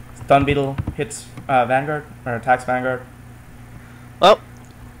 Stun beetle hits Vanguard or attacks Vanguard Well,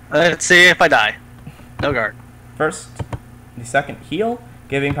 let's see if I die. No guard. first. The second heal,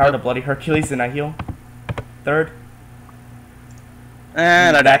 giving power to Bloody Hercules, and I heal. Third,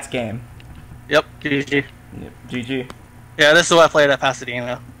 And I die. that's game. Yep. GG. Yep, GG. Yeah, this is what I played at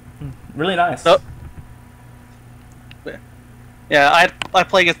Pasadena. Really nice. So, yeah, I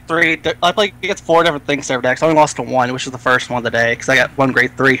play against 3. I play against 4 different things server decks. I only lost to 1, which is the first one of the day, because I got 1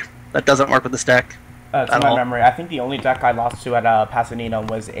 grade 3. That doesn't work with this deck. To at my all. memory, I think the only deck I lost to at Pasadena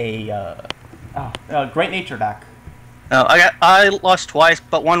was a Great Nature deck. No, I lost twice,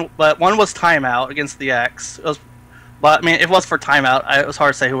 but one was timeout against the X. It was, but I mean, if it was for timeout, it was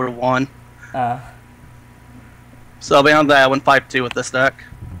hard to say who would have won. So beyond that, I went 5-2 with this deck.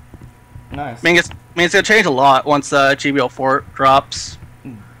 Nice. I mean, it's gonna change a lot once GBO4 drops.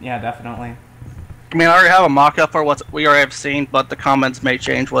 Yeah, definitely. I mean, I already have a mock-up for what we already have seen, but the comments may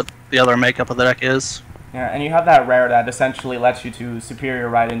change what the other makeup of the deck is. Yeah, and you have that rare that essentially lets you to superior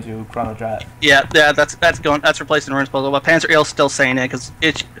right into Chrono Jet. Yeah, that's replacing Runes Puzzle, but Panzer Eel's still saying it because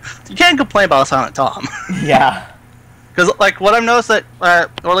you can't complain about a Silent Tom. Yeah. Because like what I've noticed that, or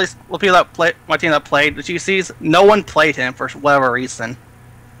at least the people that play my team that played the GCs, no one played him for whatever reason,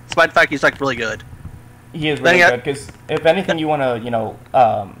 despite the fact he's like really good. He is really good because if anything, you want to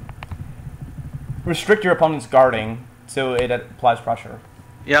restrict your opponent's guarding so it applies pressure.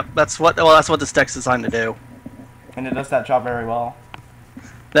 Yep, that's what this deck's designed to do. And it does that job very well.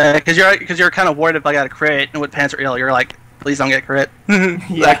 Because you're kind of worried if I got a crit, and with Panzer Eel, you're like, please don't get crit.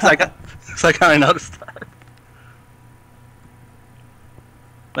 Yeah. So I kind of noticed that.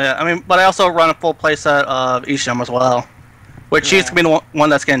 But yeah, I mean, but I also run a full playset of Isham as well, which she's gonna be the one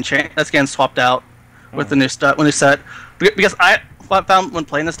that's getting swapped out with the new set. Because I found when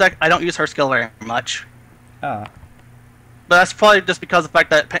playing this deck, I don't use her skill very much. Oh. But that's probably just because of the fact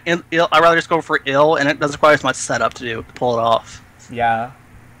that I'd rather just go for Ill, and it doesn't require as much setup to pull it off. Yeah.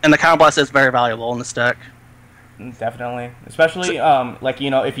 And the Counter Blast is very valuable in this deck. Definitely. Especially, like,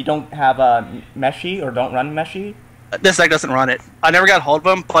 if you don't have Meshi or don't run Meshi. This deck doesn't run it. I never got hold of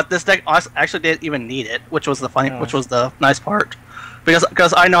them, but this deck actually didn't even need it, which was the nice part.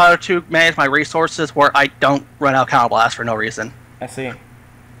 Because I know how to manage my resources where I don't run out Counter Blast for no reason. I see.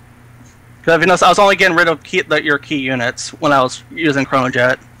 Because if you notice, I was only getting rid of your key units when I was using Chrono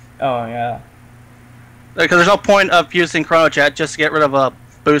Jet. Oh, yeah. Because there's no point of using Chrono Jet just to get rid of a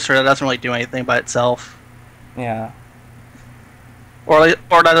booster that doesn't really do anything by itself. Yeah. Or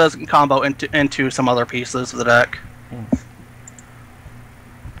that doesn't combo into some other pieces of the deck.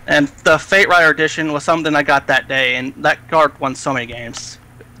 And the Fate Rider edition was something I got that day, and that card won so many games.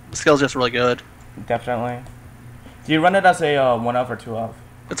 The skill's just really good. Definitely. Do you run it as a 1 of or 2 of?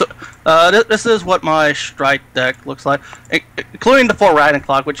 This is what my Strike deck looks like, including the 4 Riding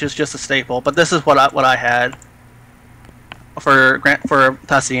Clock, which is just a staple. But this is what I had for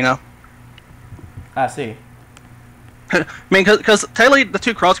Pasadena. I see. I mean, because technically the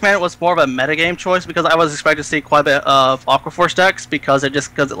 2 Chronos Command was more of a metagame choice because I was expecting to see quite a bit of Aqua Force decks because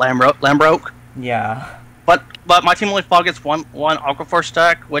it land broke. Yeah. But my team only fought against one Aqua Force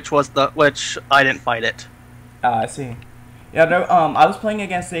deck, which I didn't fight it. I see. Yeah, no, I was playing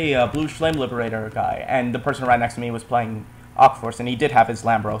against a Blue Flame Liberator guy, and the person right next to me was playing Aquaforce, and he did have his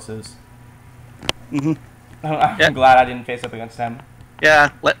Lambrosis. Mm-hmm. I'm glad I didn't face up against him.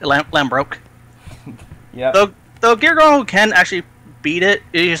 Yeah, Lamb broke. Yeah. Though Geargon can actually beat it,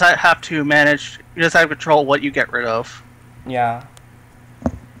 you just have to manage. You just have to control what you get rid of. Yeah.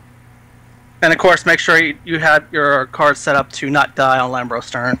 And of course, make sure you have your cards set up to not die on Lambros'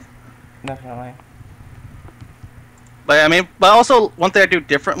 turn. Definitely. But I mean, but also one thing I do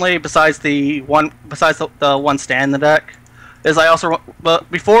differently besides the one stand in the deck is I also. But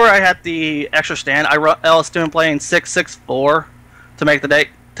before I had the extra stand, I was doing playing 6-6-4 to make the deck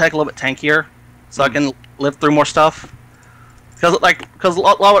a little bit tankier, so I can live through more stuff. Because a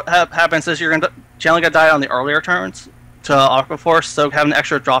lot what happens is you're generally gonna die on the earlier turns, to Aqua Force, so having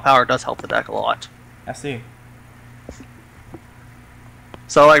extra draw power does help the deck a lot. I see.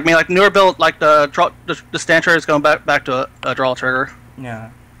 So like, I mean, like newer build, like the stand trigger is going back to a draw trigger. Yeah.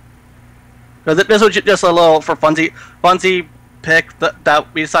 Because this was just a little for funsy pick that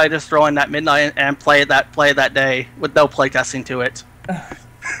we decided to throw in that midnight and play that day with no play testing to it, and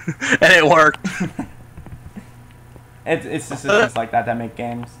it worked. It's decisions like that make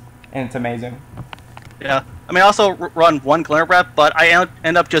games, and it's amazing. Yeah, I mean, I also run one Glimmer Rep, but I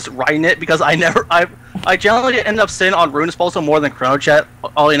end up just riding it because I generally end up sitting on Rune Disposal more than Chrono Jet,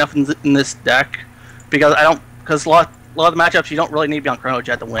 oddly enough in this deck, because a lot of the matchups you don't really need to be on Chrono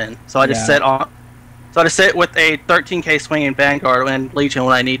Jet to win. So I just sit with a 13k swinging Vanguard and Legion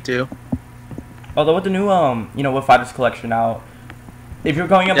when I need to. Although with the new with Fighters Collection out, if you're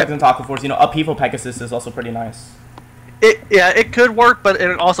going up against Aqua Force, Upheaval Pegasus is also pretty nice. It could work, but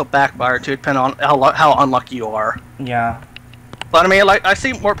it also backfire too, depending on how unlucky you are. Yeah. But I mean, like I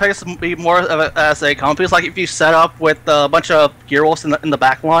see more Pegasus be more of as a comp. It's like if you set up with a bunch of Gearwolves in the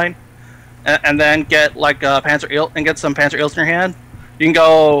back line, and then get like Panzer Eel and get some Panzer Eels in your hand, you can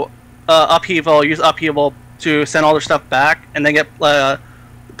go use Upheaval to send all their stuff back, and then get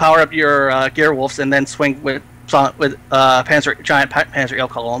power up your Gearwolves, and then swing with giant Panzer Eel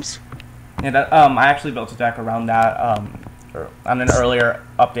columns. Yeah, that I actually built a deck around that on an earlier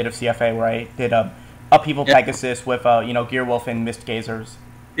update of CFA where I did Upheaval Pegasus with Gearwolf and Mist Gazers.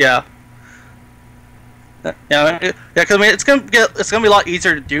 Yeah. Because I mean it's gonna be a lot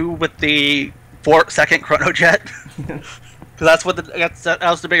easier to do with the 4-second Chrono Jet. Because that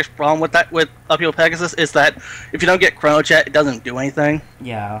was the biggest problem with Upheaval Pegasus, is that if you don't get Chrono Jet, it doesn't do anything.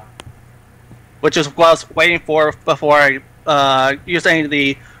 Yeah. Which is what I was waiting for before I use any of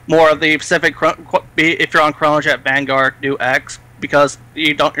the more of the specific if you're on Chrono Jet Vanguard, do X, because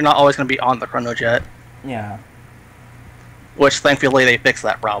you're not always going to be on the Chrono Jet. Yeah. Which thankfully they fixed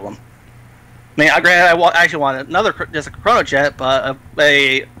that problem. I mean, I actually wanted another just a Chrono Jet, but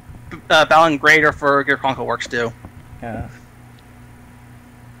a Battling Grader for Gear Chronicle works too. Yeah.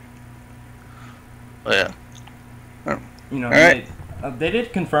 But yeah. Alright. They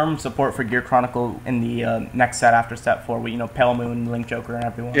did confirm support for Gear Chronicle in the next set after Step 4 with, Pale Moon, Link Joker, and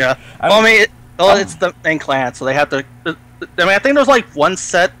everyone. Yeah. It's the main clan, so they have to... I mean, I think there's like one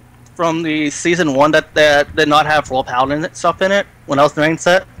set from the Season 1 that did not have Royal Paladin stuff in it when that was the main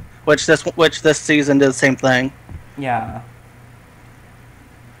set, which this season did the same thing. Yeah.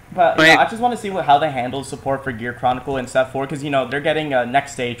 But I just want to see how they handle support for Gear Chronicle in Step 4, because, they're getting a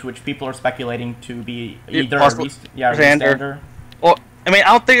next stage, which people are speculating to be either a restander. Well, I mean, I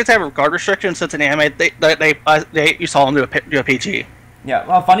don't think it's have a guard restriction since an anime. You saw them do a PG. Yeah.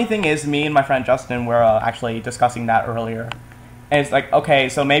 Well, funny thing is, me and my friend Justin were actually discussing that earlier, and it's like, okay,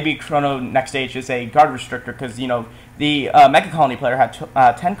 so maybe Chrono next stage is a guard restrictor because the Mega Colony player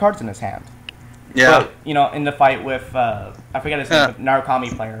had 10 cards in his hand. Yeah. But, in the fight with I forget his name, the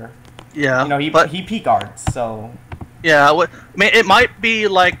Narukami player. Yeah. He P guards, so. Yeah, I mean, it might be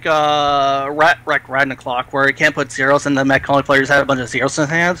like Riding Clock, where you can't put zeros and the Mech Colony players have a bunch of zeros in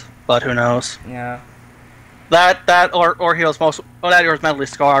his hands, but who knows? Yeah. Or he was mentally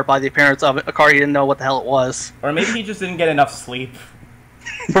scarred by the appearance of a card he didn't know what the hell it was. Or maybe he just didn't get enough sleep.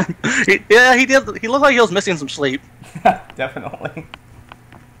 He did. He looked like he was missing some sleep. Definitely.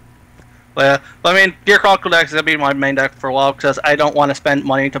 But I mean, Gear Chronicle deck is gonna be my main deck for a while because I don't want to spend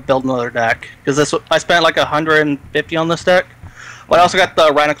money to build another deck. Because I spent like 150 on this deck, but I also got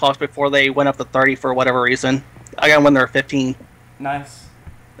the Rhino Claws before they went up to 30 for whatever reason. I got them when they were 15. Nice.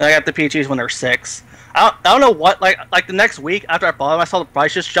 And I got the PGs when they're 6. I don't know what like the next week after I bought them, I saw the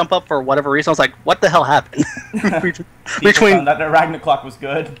price just jump up for whatever reason. I was like, what the hell happened? Between that, the Ragnar Clock was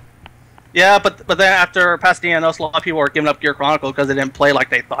good. Yeah, but then after Pasadena, I know a lot of people were giving up Gear Chronicle because they didn't play like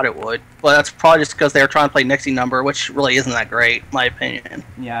they thought it would. But that's probably just because they were trying to play Nixie Number, which really isn't that great, in my opinion.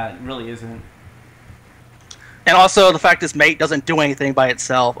 Yeah, it really isn't. And also the fact this mate doesn't do anything by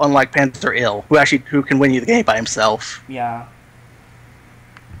itself, unlike Panzer Ill, who can win you the game by himself. Yeah.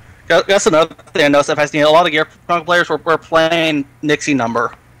 That's another thing I noticed at Pasadena. A lot of Gear Chronicle players were playing Nixie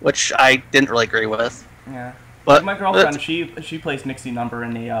Number, which I didn't really agree with. Yeah. But my girlfriend, she plays Nixie Number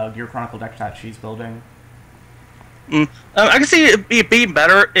in the Gear Chronicle deck that she's building. I can see it being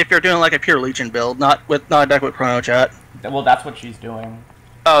better if you're doing like a pure Legion build, not a deck with Chrono Jet. Well, that's what she's doing.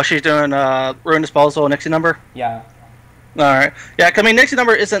 Oh, she's doing Ruin Disposal and Nixie Number? Yeah. Alright. Yeah, I mean, Nixie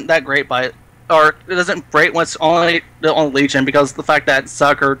Number isn't that great or it isn't great when it's only Legion because the fact that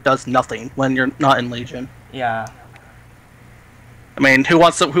Sucker does nothing when you're not in Legion. Yeah. I mean, who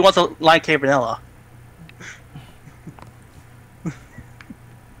wants a line K vanilla?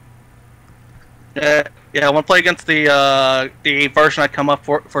 Yeah, Yeah, I want to play against the version I come up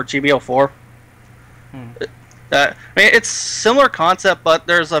for GBO4. I mean, it's similar concept, but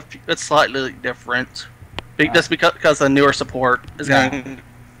it's slightly different. Just because the newer support is going.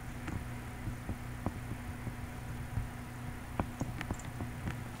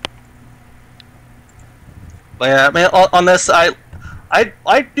 But yeah, I mean, on this, I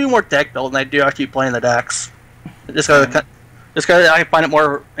do more deck build than I do actually playing the decks. Just because I find it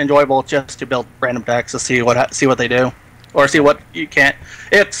more enjoyable just to build random decks to see what they do, or see what you can't,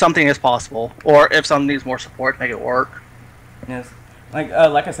 if something is possible, or if something needs more support, make it work. Yes, like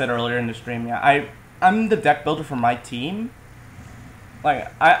I said earlier in the stream, yeah, I'm the deck builder for my team.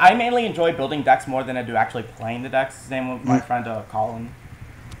 Like I mainly enjoy building decks more than I do actually playing the decks. Same with my friend Colin.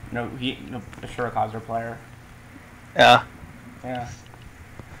 He a Shurikaiser player. Yeah. Yeah.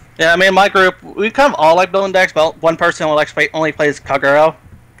 Yeah, I mean, in my group, we kind of all like building decks, but one person only plays Kagero.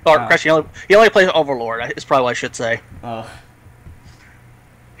 Or, actually, he only plays Overlord, is probably what I should say.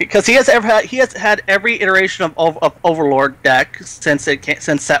 Because he has had every iteration of Overlord deck since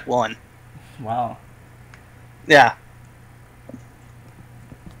set 1. Wow. Yeah.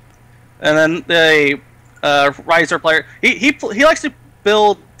 And then the Riser player, he likes to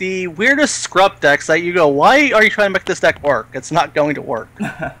build the weirdest scrub decks that you go, why are you trying to make this deck work? It's not going to work.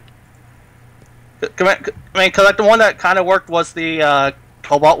 I mean, because the one that kind of worked was the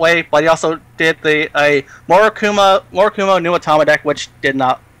Cobalt Wave, but he also did a Morikuma New Atama deck, which did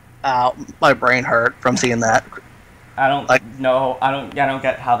not. My brain hurt from seeing that. I don't know. I don't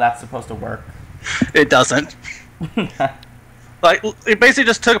get how that's supposed to work. It doesn't. Like, it basically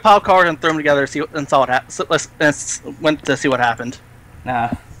just took a pile of cards and threw them together and saw what happened. Went to see what happened. Nah.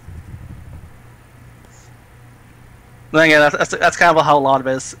 Then again, that's kind of how a lot of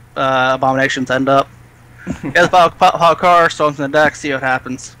his abominations end up. He has a pile of cards, throws them in the deck, see what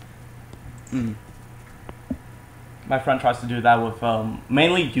happens. My friend tries to do that with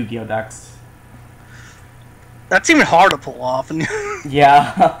mainly Yu-Gi-Oh decks. That's even hard to pull off.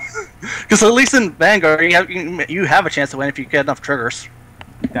 Yeah. Because at least in Vanguard, you have a chance to win if you get enough triggers.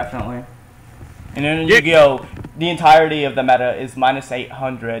 Definitely. And in Yu-Gi-Oh, the entirety of the meta is minus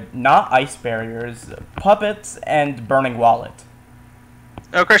 800, not ice barriers, puppets, and burning wallet.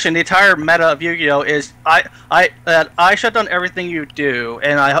 No, Christian, the entire meta of Yu-Gi-Oh is I shut down everything you do,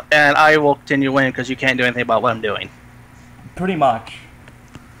 and I will continue winning because you can't do anything about what I'm doing. Pretty much.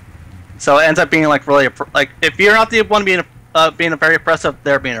 So it ends up being like really if you're not the one being very oppressive,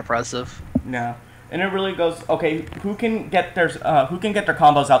 they're being oppressive. Yeah, and it really goes okay. Who can get their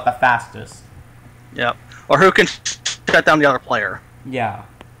combos out the fastest? Yep. Or who can shut down the other player. Yeah.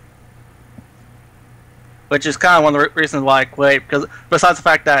 Which is kind of one of the reasons why I quit, because besides the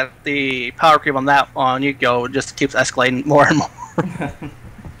fact that the power creep on Yu-Gi-Oh just keeps escalating more and more.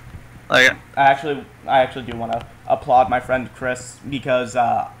 Like, I actually do want to applaud my friend Chris, because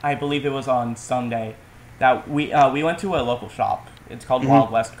I believe it was on Sunday that we went to a local shop. It's called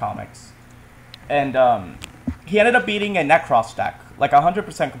Wild West Comics, and he ended up beating a Necros deck, like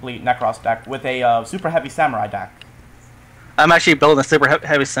 100% complete Necros deck with a super heavy samurai deck. I'm actually building a super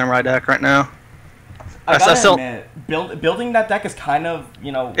heavy samurai deck right now. I gotta admit, building that deck is kind of,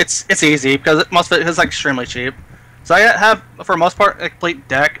 It's easy, because most of it is like extremely cheap. So I have, for the most part, a complete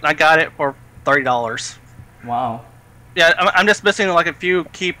deck, and I got it for $30. Wow. Yeah, I'm just missing like a few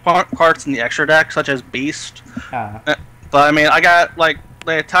key parts in the extra deck, such as Beast. But I mean, I got like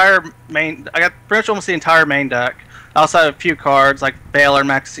the entire main. I got pretty much almost the entire main deck. I also have a few cards like Baylor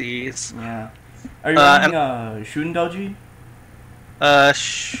Maxis. Yeah. Are you running Shuden Doji? The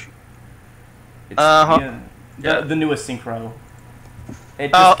newest synchro.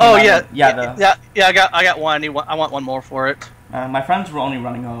 Yeah. Yeah. I got one. I want one more for it. My friends were only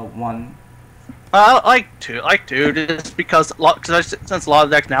running one. I like two, just because since a lot of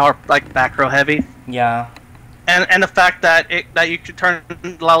decks now are like back row heavy. Yeah. And the fact that you can turn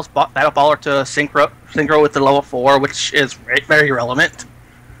allows Battle Baller to synchro with the level 4, which is very relevant.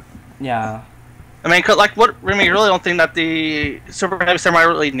 Yeah. I mean, you really don't think that the Super Heavy Samurai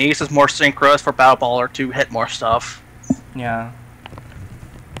really needs is more synchros for Battle Baller to hit more stuff. Yeah.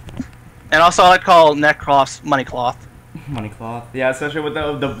 And also, I call Necros Money Cloth. Money Cloth. Yeah, especially with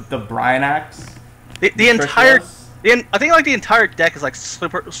the Brian Axe. I think like the entire deck is like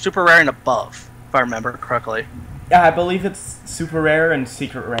super rare and above, if I remember correctly. Yeah, I believe it's super rare and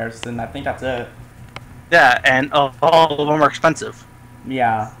secret rares, and I think that's it. Yeah, and all of them are expensive.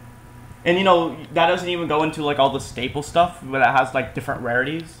 Yeah. And that doesn't even go into like all the staple stuff, but it has like different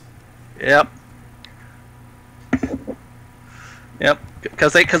rarities. Yep.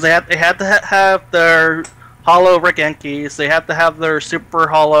 Because they had to have their hollow Rigenkis. They have to have their super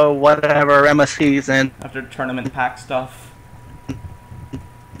hollow whatever MSPs and After tournament pack stuff.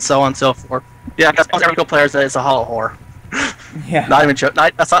 so on and so forth. Yeah, because most every good player is a hollow whore. Yeah. Not even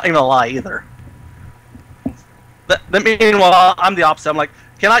that's not even a lie either. Meanwhile, I'm the opposite. I'm like,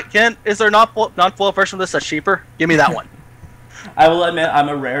 is there non-foil version of this that's cheaper? Give me that one. I will admit I'm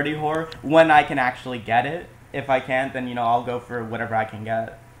a rarity whore when I can actually get it. If I can't, then I'll go for whatever I can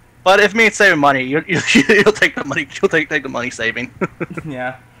get. But if it means saving money, you'll take the money. You'll take the money saving.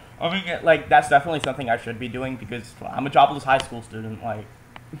 Yeah, I mean, like that's definitely something I should be doing because I'm a jobless high school student. Like,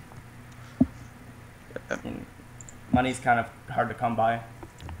 money's kind of hard to come by.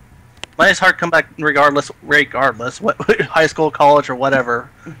 Money's hard to come back regardless, what high school, college, or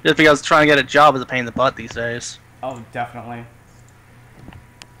whatever. Just because trying to get a job is a pain in the butt these days. Oh, definitely.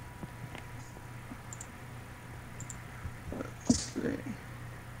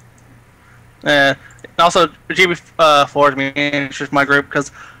 And also, GB forwarded me into my group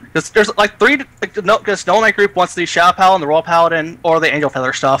because there's like three. Because no one in my group wants the Shadow Paladin, the Royal Paladin, or the Angel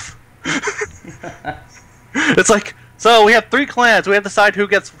Feather stuff. It's like, so we have 3 clans. We have to decide who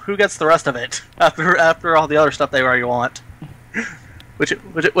gets the rest of it after all the other stuff they already want, which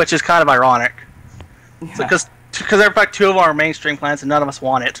is kind of ironic. Yeah. Because in fact 2 of our mainstream clans and none of us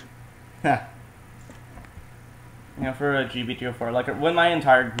want it. For a GB204, like when my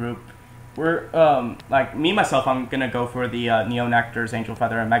entire group, we're like me myself, I'm gonna go for the Neo Nectars, Angel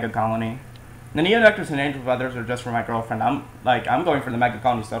Feather, and Mega Colony. The Neo Nectars and Angel Feathers are just for my girlfriend. I'm going for the Mega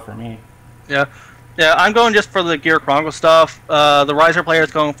Colony stuff for me. Yeah, I'm going just for the Gear Chronicle stuff. The Riser player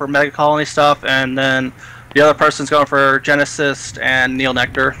is going for Mega Colony stuff, and then the other person's going for Genesis and Neo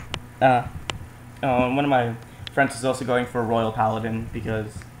Nectar. And one of my friends is also going for Royal Paladin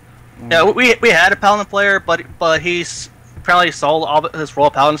because. Yeah, we had a Paladin player, but he's apparently sold all of his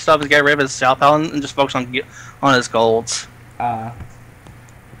Royal Paladin stuff and get rid of his South Paladin and just focus on his golds.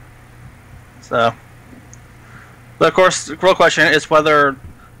 So, but of course, the real question is whether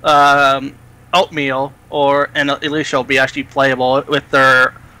Oatmeal and Alicia will be actually playable with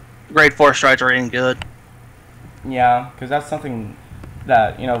their grade 4 strides rating good. Yeah, because that's something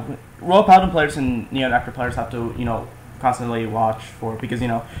that Royal Paladin players and Neo Nectar players have to constantly watch for, because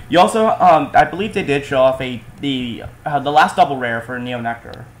you also I believe they did show off the last double rare for Neo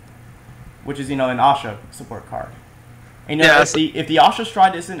Nectar, which is an Asha support card. And, if the Asha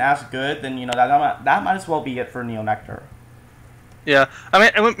Stride isn't as good, then that might as well be it for Neo Nectar. Yeah,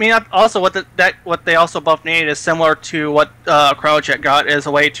 I mean also what they also both need is similar to what Chronojet got, is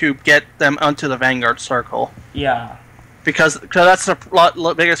a way to get them onto the Vanguard circle. Yeah. Because that's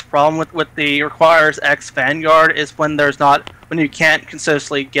the biggest problem with the requires X Vanguard is when you can't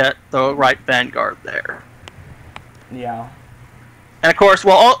consistently get the right Vanguard there. Yeah. And of course,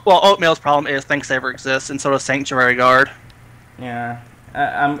 Oatmeal's problem is Thinksaver exists, and so does Sanctuary Guard. Yeah.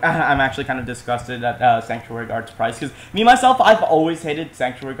 I'm actually kind of disgusted at Sanctuary Guard's price, because me myself, I've always hated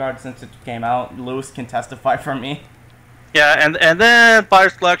Sanctuary Guard since it came out. Lewis can testify for me. Yeah, and then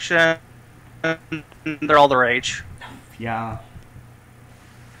Buyer's Collection, they're all the rage. Yeah.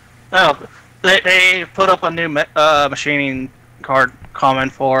 Oh, they put up a new machining card common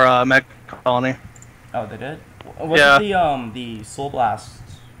for Mech Colony. Oh, they did? Was it the Soul Blast,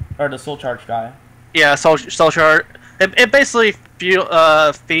 or the Soul Charge guy? Yeah, Soul Charge. It basically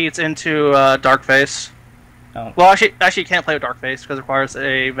feeds into Darkface. Oh. Well, actually, you can't play with Darkface because it requires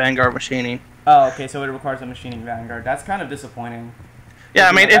a Vanguard machining. Oh, okay, so it requires a machining Vanguard. That's kind of disappointing. Yeah,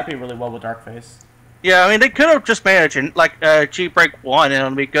 I mean, that'd be really well with Darkface. Yeah, I mean, they could have just made it like G-Break 1,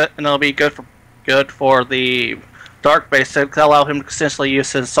 and it'll be good for the Darkface to allow him to consistently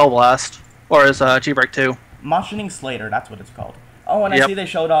use his Soul Blast or his G-Break 2. Machining Slater, that's what it's called. Oh, and I see they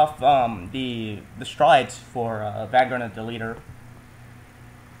showed off the strides for Vanguard and Deleter.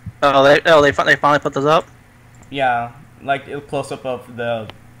 They finally put those up. Yeah, like a close up of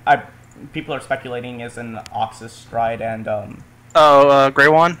people are speculating is an Oxus stride and Grey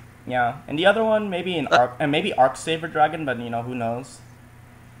One. Yeah, and the other one maybe maybe Arc Saber Dragon, but who knows?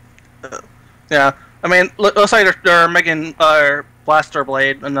 Yeah, I mean, looks like they're making Blaster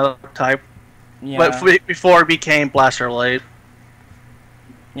Blade another type. Yeah. But before it became Blaster Blade.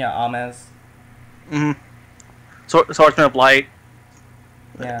 Yeah, Amez. Mm-hmm. Swordsman of Light.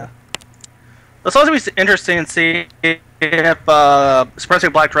 Yeah. It's also be interesting to see if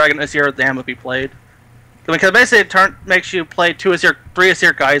Suppressing Black Dragon this year Dam would be played. Because basically it makes you play 3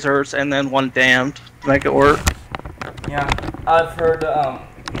 Azir Geysers and then 1 Damned to make it work. Yeah, I've heard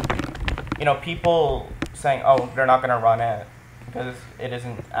people saying, "Oh, they're not gonna run it because it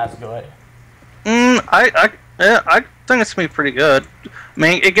isn't as good." I think it's gonna be pretty good. I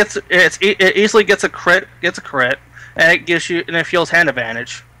mean, it easily gets a crit, and it gives you and it fuels hand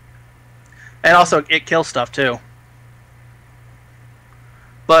advantage, and also it kills stuff too.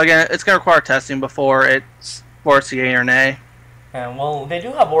 But again, it's gonna require testing before it's a yay or nay. And well, they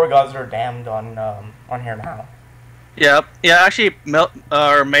do have Orgaz that are damned on here now. Yep. Yeah, actually,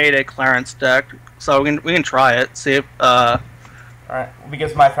 made a Clarence deck, so we can try it. See if. Alright,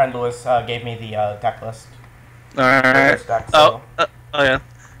 because my friend Lewis gave me the deck list. Alright. Deck, so. Oh yeah.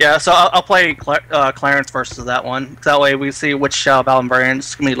 Yeah, so I'll play Clarence versus that one. That way we see which Battle variant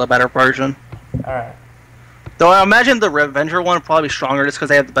is going to be the better version. Alright. Though I imagine the Revenger one would probably be stronger just because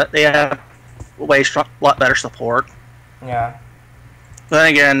they have lot better support. Yeah. Then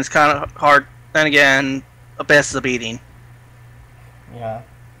again, it's kind of hard. Then again, Abyss is a beating. Yeah.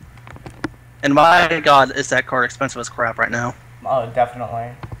 And my god, is that card expensive as crap right now. Oh,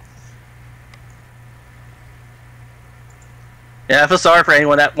 definitely. Yeah, I feel sorry for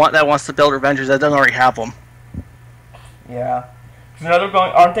anyone that wants to build Revengers that doesn't already have them. Yeah.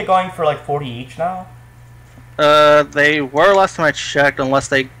 Aren't they going for like 40 each now? They were last time I checked, unless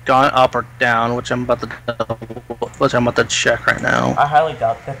they gone up or down, which I'm about to check right now. I highly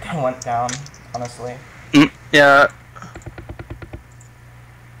doubt that they went down, honestly. Yeah.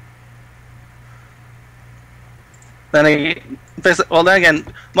 Then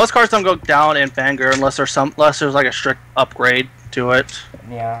again, most cards don't go down in Vanguard unless there's like a strict upgrade to it.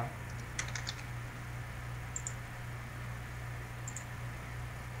 Yeah.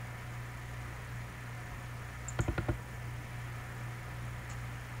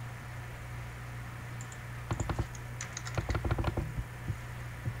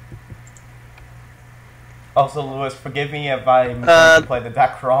 Also, Lewis, forgive me if I'm going to play the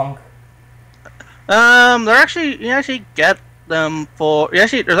deck wrong. They're actually you actually get them for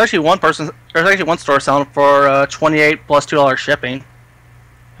there's actually one store selling for 28 plus $2 shipping.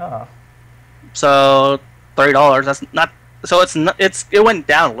 Huh. So $30. That's not so it went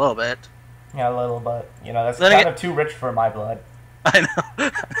down a little bit. Yeah, a little, but you know that's then kind of too rich for my blood. I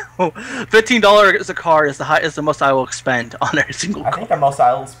know. $15 a card is the most I will spend on every single card. I think the most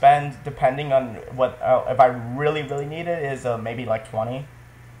I will spend, depending on what if I really need it, is maybe like 20.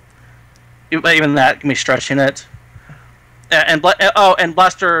 Even that can be stretching it. And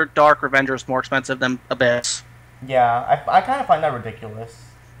Blaster Dark Revenger is more expensive than Abyss. Yeah, I kind of find that ridiculous.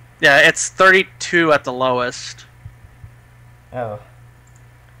 Yeah, it's 32 at the lowest. Oh.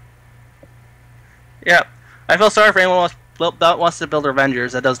 Yeah, I feel sorry for anyone that wants to build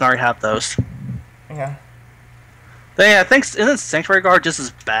Revengers that doesn't already have those. Yeah. Then, yeah, I think isn't Sanctuary Guard just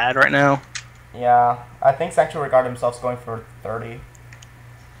as bad right now? Yeah, I think Sanctuary Guard himself's going for 30.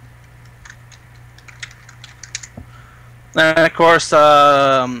 And of course,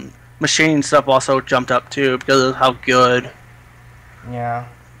 machine stuff also jumped up too because of how good Yeah.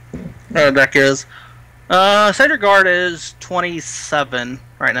 the deck is. Sanctuary Guard is 27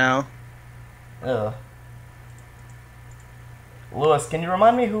 right now. Ugh. Lewis, can you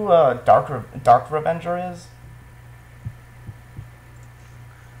remind me who Dark Revenger is?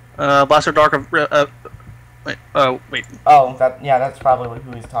 Blaster Dark. Wait. Wait. Oh, that's probably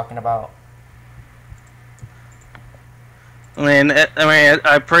who he's talking about. I mean,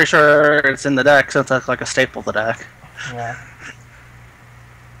 I'm pretty sure it's in the deck since that's like a staple of the deck. Yeah.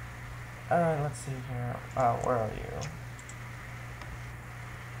 Alright, let's see here. Where are you?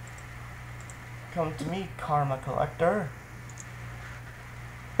 Come to me, Karma Collector.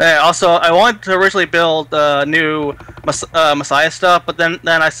 Hey, also, I wanted to originally build new Messiah stuff, but then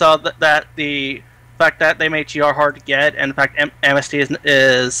I saw that the fact that they made GR hard to get, and the fact MST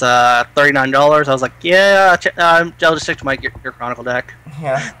is $39, I was like, yeah, I'll just stick to my Gear Chronicle deck.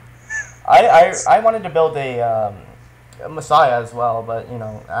 Yeah. I wanted to build a Messiah as well, but you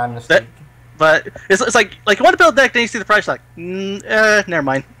know, Amnesty. But it's like you want to build a deck, then you see the price, like, never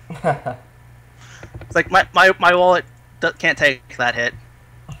mind. It's like my wallet can't take that hit.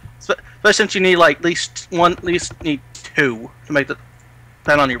 Especially since you need like at least need two to make the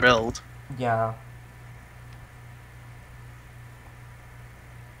depend on your build. Yeah.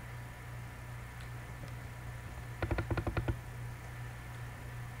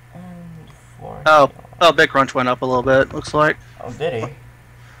 Oh, Big Crunch went up a little bit. Looks like. Oh, did he?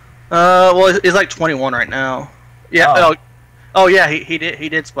 Well, he's like 21 right now. Yeah. Oh yeah, he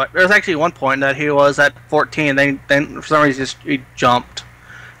did spike. There was actually one point that he was at 14. Then for some reason he jumped.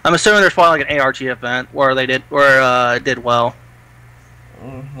 I'm assuming there's probably like an ARG event where it did well.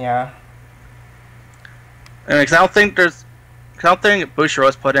 Yeah. Because I don't think Bushiro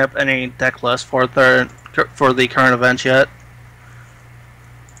has put up any deck list for the current events yet.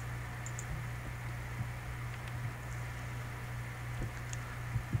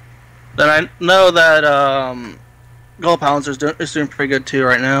 Then I know that Gold Pounds is doing pretty good too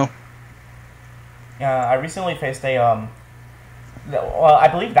right now. Yeah, I recently faced a well, I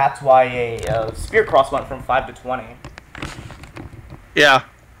believe that's why a Spear Cross went from 5 to 20. Yeah.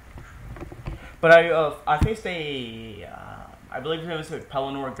 But I faced a I believe it was a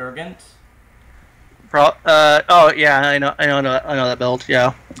Pelennor Gurgant. Oh yeah, I know that build.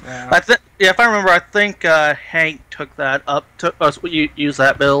 Yeah. Yeah. If I remember, I think Hank took that up. Use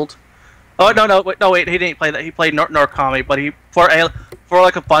that build. Oh wait, he didn't play that. He played Norkami, but for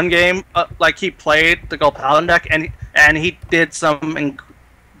like a fun game, like he played the Gold Paladin deck, and he did some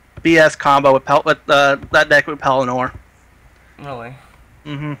BS combo with that deck with Pelennor. Really?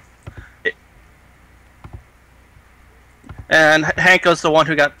 Mm-hmm. And Hank was the one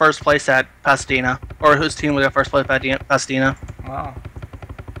who got first place at Pasadena, or whose team got first place at Pasadena. Wow.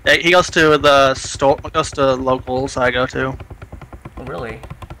 Yeah, he goes to the locals I go to. Oh, really?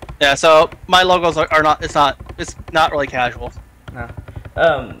 Yeah, so my locals are not. It's not really casual. No.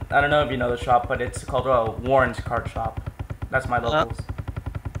 I don't know if you know the shop, but it's called Warren's Card Shop. That's my locals.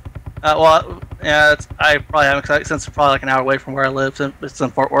 Well, yeah, I probably haven't, since it's probably like an hour away from where I live. It's in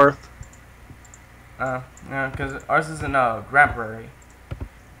Fort Worth. Yeah, because ours is in Grand Prairie.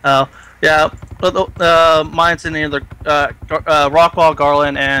 Oh, yeah. Mine's in either Rockwall,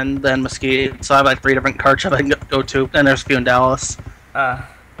 Garland, and then Mesquite. So I have like 3 different card shops I can go to, and there's a few in Dallas. I'm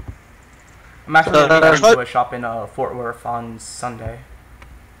actually going to a shop in Fort Worth on Sunday.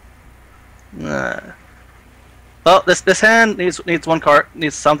 Well, this hand needs one card,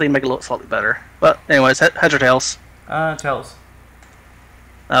 needs something to make it look slightly better. But anyways, heads or tails? Tails.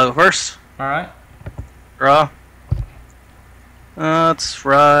 I'll go first. Alright. Draw. Let's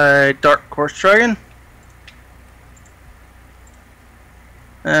ride Dark Horse Dragon.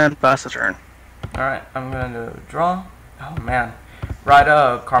 And pass the turn. Alright, I'm going to draw. Oh man. Ride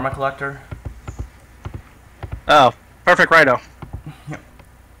Karma Collector. Oh, perfect Rido. Yep.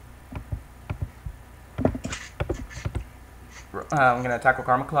 I'm going to tackle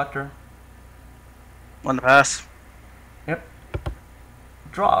Karma Collector. One to pass. Yep.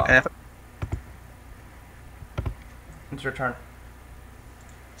 Draw. And It's your turn.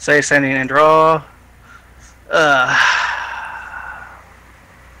 say sending and draw.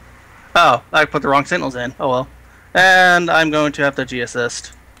 Oh, I put the wrong signals in. Oh well. And I'm going to have the G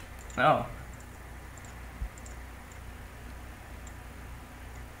assist. Oh.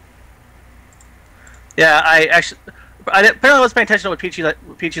 Yeah, apparently wasn't paying attention to what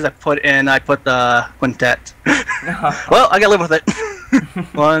Peaches I put in. I put the quintet. Well, I gotta live with it.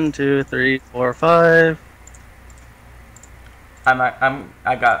 1, 2, 3, 4, 5.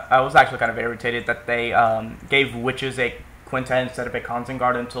 I was actually kind of irritated that they gave witches a quintet instead of a Constant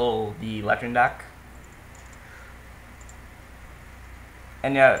Guard until the legend deck.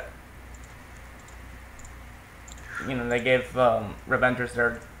 And yet, you know, they gave Revengers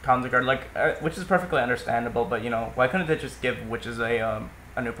their Constant Guard, like, which is perfectly understandable. But you know, why couldn't they just give witches a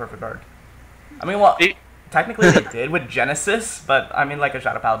new perfect guard? I mean, well, technically they did with Genesis, but I mean, like a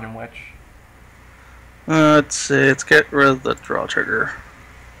Shadow Paladin witch. Let's see. Let's get rid of the draw trigger.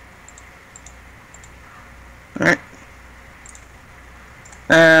 All right.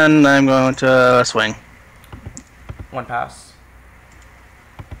 And I'm going to swing. One pass.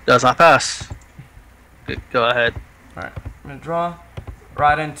 Does not pass. Go ahead. Alright, I'm gonna draw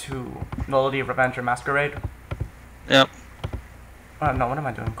right into Melody of Revenger Masquerade. Yep. No, what am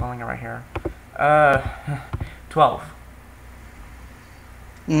I doing? Calling it right here. 12.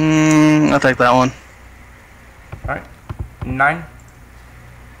 I'll take that one. Alright. 9.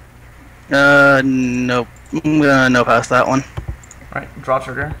 Nope. I'm gonna no pass that one. Alright, draw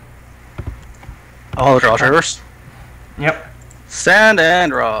trigger. All the draw triggers. Yep. Stand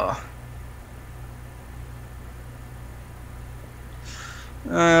and draw.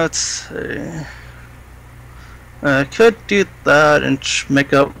 Let's see. I could do that and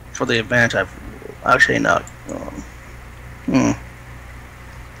make up for the advantage I've actually not.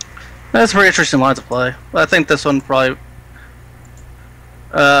 That's very interesting lines of play. I think this one probably.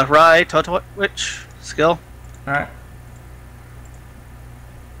 Rye, Toto Witch, skill. Alright.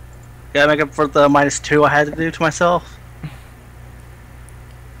 Gotta make up for the -2 I had to do to myself.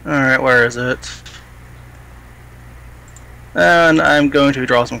 Alright, where is it? And I'm going to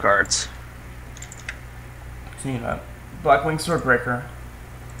draw some cards. See that. Blackwing Swordbreaker.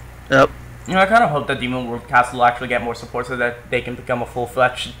 Yep. You know, I kind of hope that Demon World Castle will actually get more support so that they can become a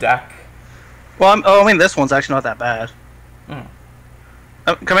full-fledged deck. Well, I mean, this one's actually not that bad. I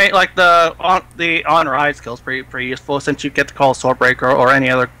mean, like the on ride skill is pretty useful since you get to call Swordbreaker or any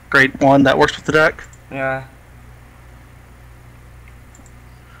other great one that works with the deck. Yeah.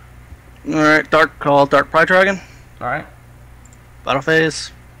 Alright, Dark Call, Dark Pride Dragon. Alright. Battle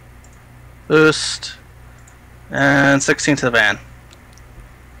Phase. Boost. And 16 to the van.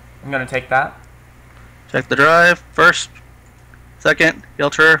 I'm gonna take that. Check the drive. First. Second. Heal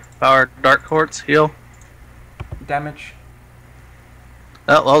Trigger. Power Dark Quartz. Heal. Damage.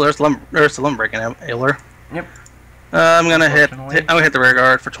 Oh, well, there's the limb breaking Ailer. Yep. I'm gonna hit. Unfortunately. I'm gonna hit the rear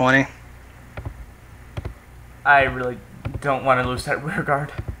guard for 20. I really don't want to lose that rear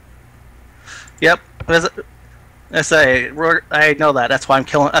guard. Yep. I say, I know that. That's why I'm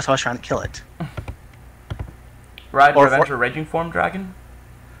killing. That's why I was trying to kill it. Ride Or Revenge for- or Raging Form Dragon?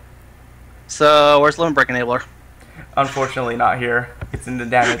 So where's the limb breaking Enabler? Unfortunately, not here. It's in the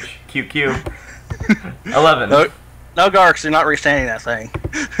damage. QQ. 11. No Garks. You're not restanding that thing.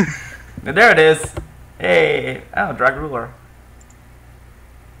 There it is. Hey. Oh, Drag Ruler.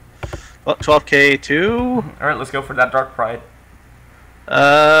 Well, 12k 2. Alright, let's go for that Dark Pride.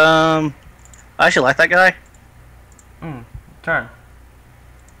 I actually like that guy. Turn.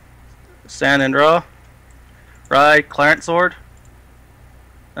 Stand and draw. Ride Clarence Sword.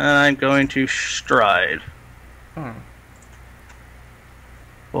 And I'm going to stride.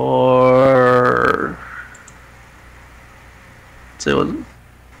 Or let's see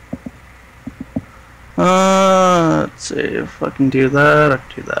let's see if I can do that. I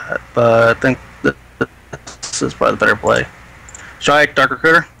can do that, but I think that this is probably the better play. Strike Dark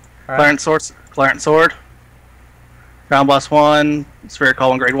Recruiter. Right. Clarence Sword. Ground Blast 1. Spirit Call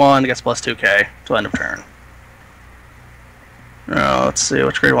 1 grade 1. Gets plus 2k to end of turn. Now let's see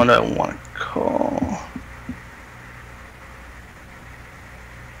which grade 1 do I want to call.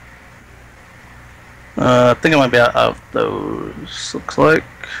 I think I might be out of those. Looks like.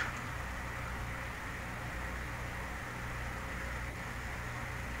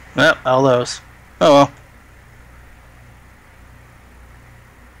 Yep, all those. Oh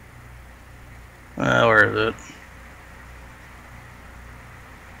well. Where is it?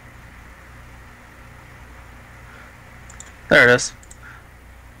 There it is.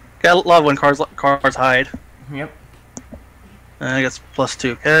 Got a lot of when cars hide. Yep. And I guess plus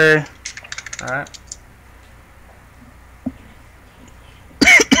 2k. Alright.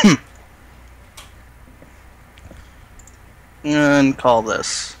 And call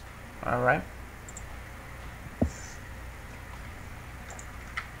this. Alright.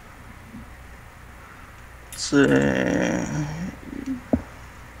 Let's see.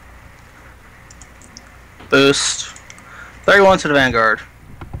 Boost. 31 to the Vanguard.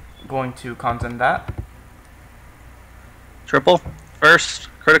 Going to content that. Triple. First.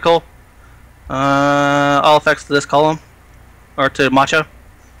 Critical. All effects to this column. Or to Macho.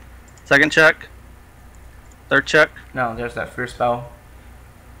 Second check. Third check. No, there's that Fear Spell.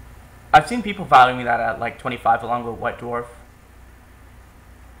 I've seen people valuing that at like 25 along with White Dwarf.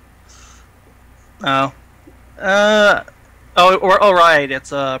 Oh. Oh, right.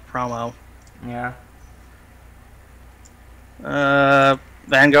 It's a promo. Yeah.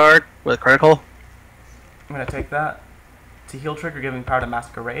 Vanguard with critical. I'm gonna take that. To heal trigger, giving power to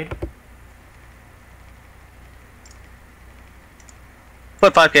Masquerade.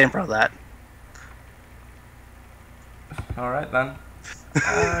 Put 5k in front of that. Alright then.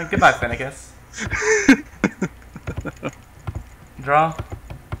 Goodbye, Finnegas. Draw.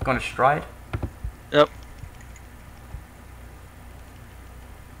 Going to stride. Yep.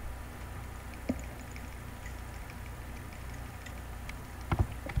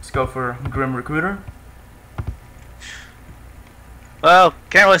 Let's go for Grim Recruiter. Well,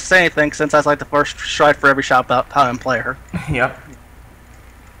 can't really say anything since that's like the first stride for every shop out paladin player. Yep.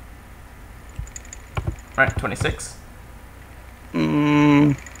 Alright, 26.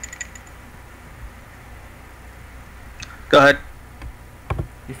 Go ahead.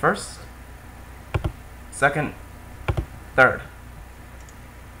 You first. Second. Third.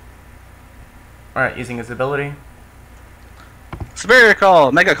 Alright, using his ability. Superior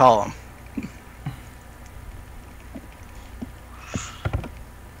Call, Mega Column.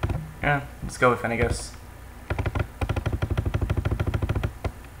 Yeah, let's go with Finnegas.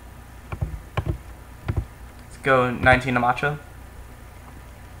 Let's go 19 to Macho.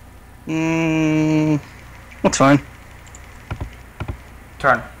 That's fine.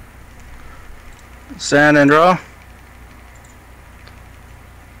 Turn. Stand and draw.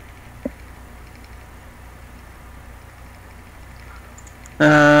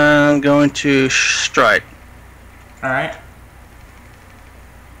 I'm going to stride. Alright.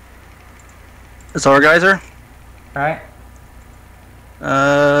 It's our geyser. Alright.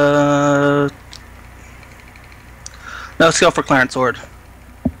 No, skill for Clarence Sword.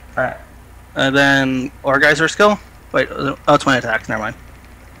 Alright. And then Orgeyser skill. Wait, oh, it's my attack. Never mind.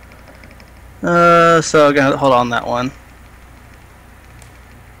 So again, hold on that one.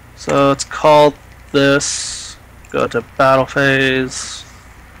 So it's called this. Go to battle phase.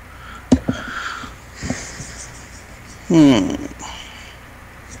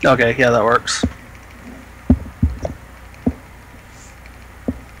 Okay, yeah, that works.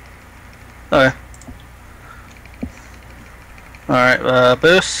 Okay. Alright,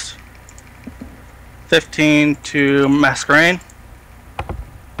 boost. 15 to Masquerade.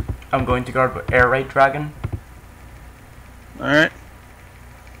 I'm going to guard with Air Raid Dragon. Alright.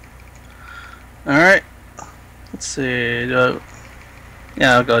 Alright. Let's see. Yeah,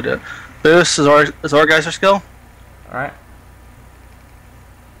 I'll go do it. Boost is Orgeyser skill. Alright.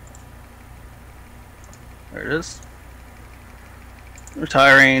 There it is.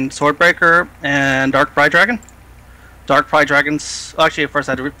 Retiring Swordbreaker and Dark Pride Dragon. Dark Pride Dragons. Actually, first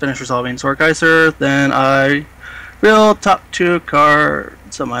I had to finish resolving Swordgeyser. Then I will top 2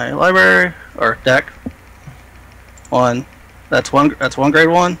 cards of my library or deck. One. That's one grade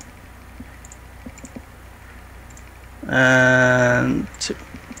 1. And 2.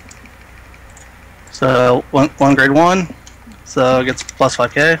 So one grade 1. So it gets plus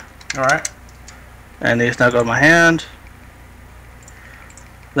 5k. Alright. And these now go to my hand.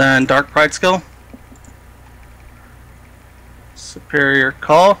 Then Dark Pride skill. Superior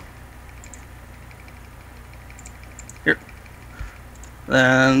Call. Here.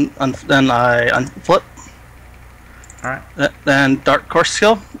 Then I unflip. Alright. Then Dark Course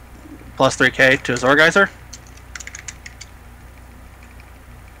skill. Plus 3k to Zorgeyser.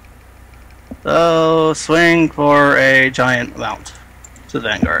 So swing for a giant amount to the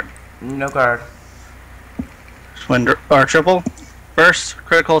Vanguard. No guard. Swing or triple. First,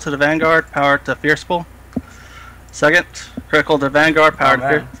 critical to the Vanguard, power to Fierceful. Second, critical to Vanguard, power to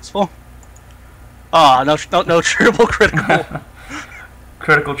Fierceful. Ah, no triple critical.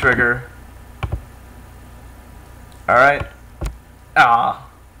 Critical trigger. Alright. Ah.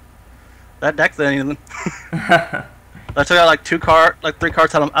 That deck then even. I took out like 3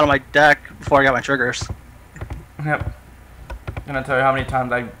 cards out of my deck before I got my triggers. Yep. Gonna tell you how many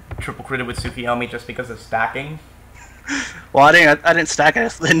times I triple critted with Tsukiyomi just because of stacking. Well, I didn't stack it. I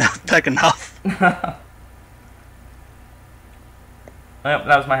just didn't stack enough. Yep,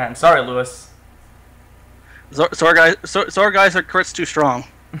 that was my hand. Sorry, Lewis. Zorgeyser crits too strong.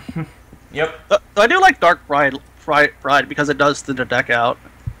 Yep. I do like Dark Pride because it does thin the deck out.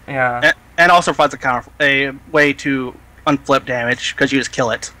 Yeah. And also provides a way to unflip damage because you just kill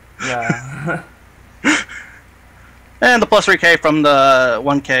it. Yeah. And the plus 3k from the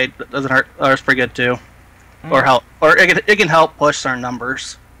 1k doesn't hurt. It's pretty good too. Or help, or it can help push certain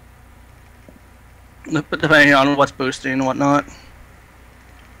numbers, depending on what's boosting and whatnot.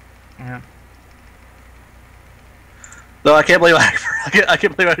 Yeah. Though I can't believe I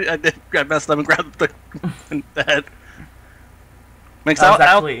can't believe I messed up and grabbed the head. I was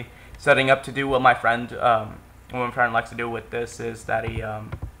actually setting up to do what my friend likes to do with this is that he Oh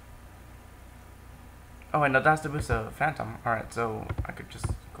wait, no, that's to boost a Phantom. All right, so I could just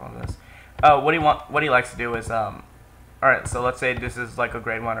go on this. What he likes to do is alright, so let's say this is like a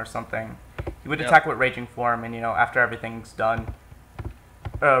grade 1 or something. He would attack with Raging Form, and after everything's done,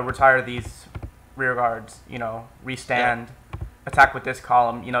 retire these rear guards, restand, attack with this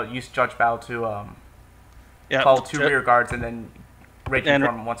column, use Judge Bow to call 2 rear guards, and then Raging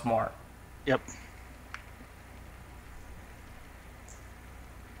Form once more. Yep.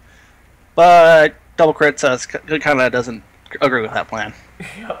 But double crit says kind of doesn't agree with that plan.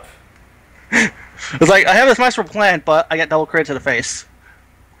 Yep. It's like, I have this masterful plan, but I get double crit to the face.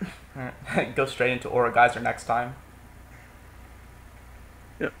 Go straight into Aura Geyser next time.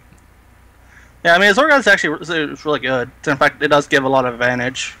 Yep. Yeah, I mean, his Aura Geyser actually is really good. In fact, it does give a lot of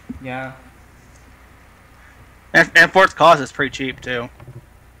advantage. Yeah. And for its cost, it's pretty cheap, too.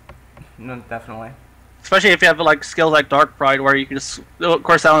 No, definitely. Especially if you have like skills like Dark Pride, where you can just, of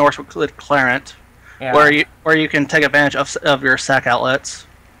course, that only works with Clarent, Yeah. where you can take advantage of your sack outlets.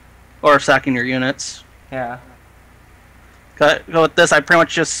 Or sacking your units. Yeah. With this, I pretty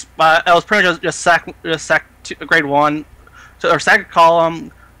much just sack grade 1, or sack a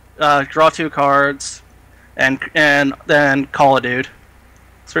column, draw 2 cards, and then call a dude.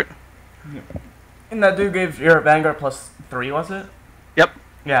 And that dude gave your Vanguard plus 3, was it? Yep.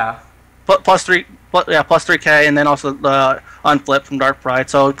 Yeah. Plus 3k, and then also the unflip from Dark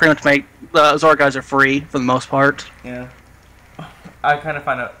Pride. So pretty much make the Zorgeyser free for the most part. Yeah. I find it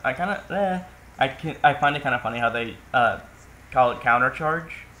kind of funny how they call it counter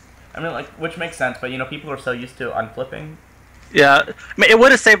charge. I mean, like, which makes sense, but people are so used to unflipping. Yeah, I mean, it would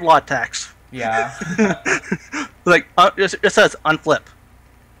have saved a lot of tax. Yeah. Like it says unflip.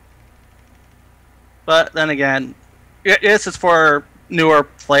 But then again, this is for newer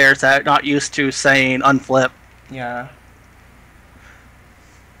players that are not used to saying unflip. Yeah.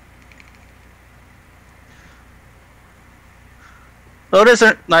 Though it is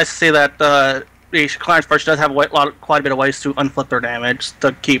nice to see that the Clarence version does have quite a bit of ways to unflip their damage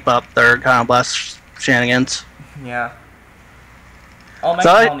to keep up their kind of blast shenanigans. Yeah. All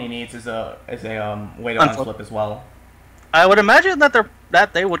Mega Colony needs is a way to unflip as well. I would imagine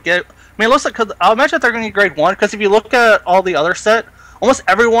that they would get. I mean, it looks like I'll imagine that they're going to get grade 1 because if you look at all the other set, almost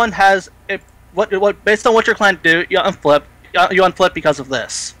everyone has what based on what your clan do, you unflip. You unflip because of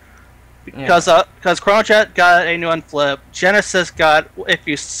this. Because Chronojet got a new unflip. Genesis got, if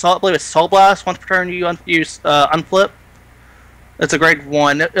you I believe it's Soul Blast once per turn you unflip. It's a grade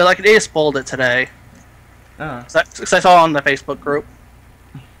 1. They just bolded it today. Oh. So I saw on the Facebook group.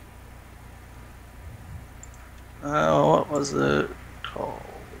 What was it called?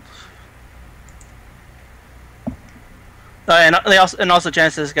 And also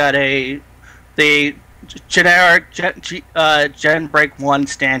Genesis got the generic Gen Break 1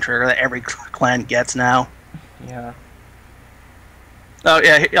 stand trigger that every clan gets now. Yeah. Oh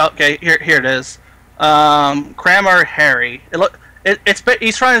yeah. Okay. Here it is. Kramer Harry.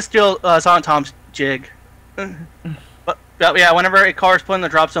 He's trying to steal Silent Tom's jig. But yeah, whenever a card is put in the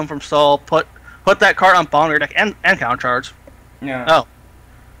drop zone from Soul, put that card on bottom of your deck and counter charge. Yeah. Oh,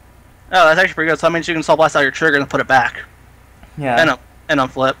 that's actually pretty good. So that means you can Soul Blast out your trigger and put it back. Yeah. And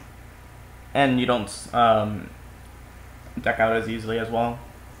unflip. And you don't deck out as easily as well.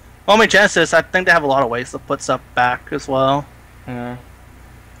 Well, I mean, Genesis, I think they have a lot of ways to put stuff back as well. Yeah.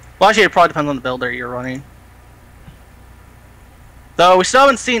 Well, actually, it probably depends on the builder you're running. Though we still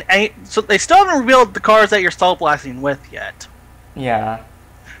haven't seen any, so they still haven't revealed the cards that you're Soul Blasting with yet. Yeah.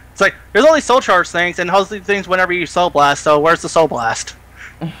 It's like there's all these Soul Charge things, and all these things whenever you Soul Blast. So where's the Soul Blast?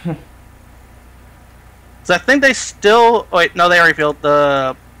 So I think they still. Oh, wait, no, they already revealed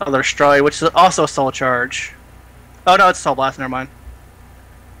the other Stride, which is also a Soul Charge. Oh no, it's Soul Blast. Never mind.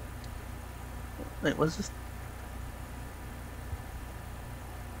 Wait, what is this?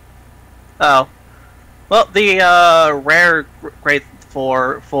 Oh, well, the rare grade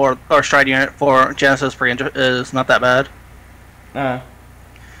 4 or Stride unit for Genesis is not that bad.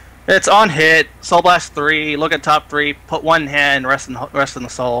 It's on hit, Soul Blast 3, look at top 3, put one in hand, rest in the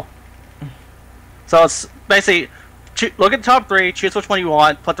soul. So it's basically look at top 3, choose which one you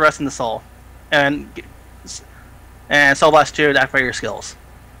want, put the rest in the soul, and Soul Blast 2 to activate your skills.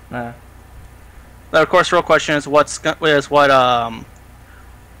 Now, of course, the real question is what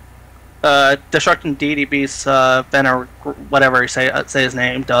Destructing Deity Beast Venom, whatever you say his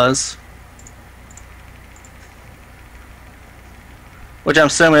name, does. Which I'm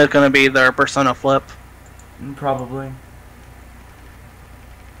assuming is going to be their Persona flip. Probably.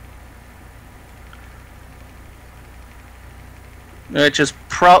 Which is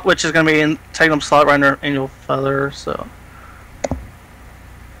going to be in taking them slot right under Angel Feather, so.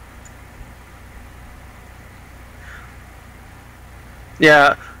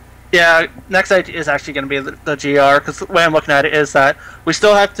 Yeah. Next idea is actually going to be the GR, because the way I'm looking at it is that we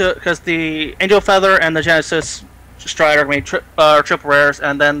still have to, because the Angel Feather and the Genesis Stride are going to be triple rares,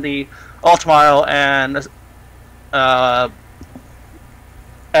 and then the Ultimile and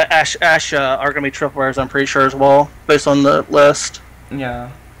Ash are going to be triple rares, I'm pretty sure as well, based on the list.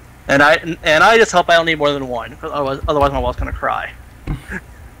 Yeah. And I just hope I don't need more than one, because otherwise my wall's going to cry.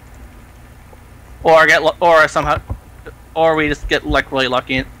 Or we just get really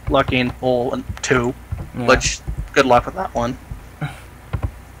lucky and pull 2, which good luck with that one.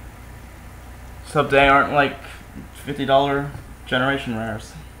 So they aren't like $50 generation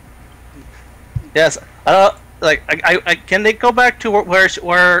rares. Yes, I can they go back to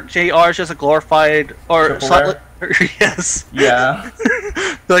where JR is just a glorified or slightly, yes. Yeah.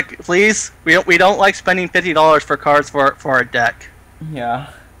 Like, please, we don't like spending $50 for cards for our deck.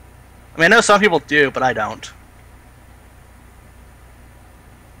 Yeah. I mean, I know some people do, but I don't.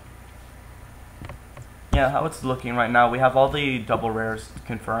 Yeah, how it's looking right now, we have all the double rares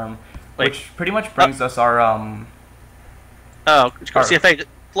confirmed, which pretty much brings us our CFA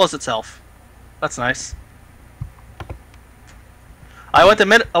closed itself. That's nice. I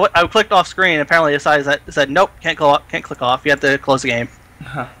clicked off screen, and apparently it said nope, can't click off. You have to close the game.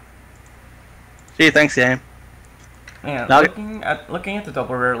 Gee, thanks, game. Yeah, looking at the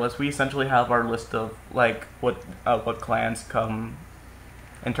double rare list, we essentially have our list of like what clans come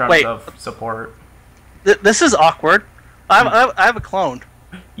in terms of support. This is awkward. I have a clone.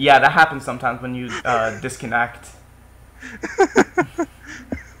 Yeah, that happens sometimes when you disconnect.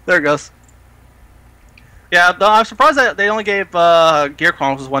 There it goes. Yeah, though I'm surprised that they only gave Gear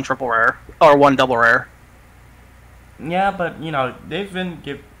Chronicles 1 triple rare. one double rare. Yeah, but you know they've been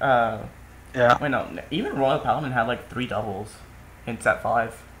Yeah. Wait, no, even Royal Paladin had like 3 doubles in set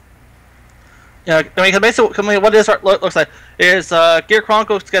 5. Yeah, I mean, basically, what this looks like is Gear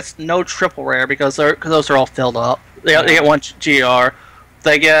Chronicles gets no triple rare because those are all filled up. They get 1 GR.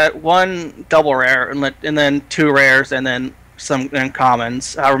 They get 1 double rare and then 2 rares and then some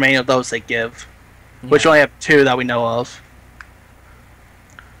commons. However many of those they give, which only have 2 that we know of.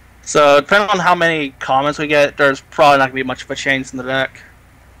 So depending on how many commons we get, there's probably not gonna be much of a change in the deck.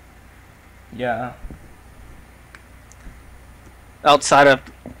 Yeah. Outside of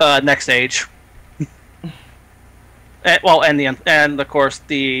next stage. and of course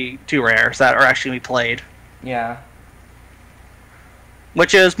the 2 rares that are actually played. Yeah.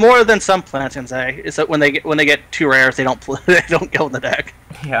 Which is more than some plans can say. Is that when they get 2 rares, they don't they don't go in the deck.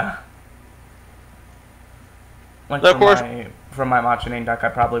 Yeah. Like of course, from my Machining deck, I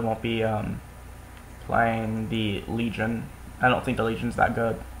probably won't be playing the Legion. I don't think the Legion's that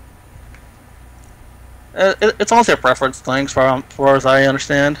good. It's honestly a preference thing, as far as I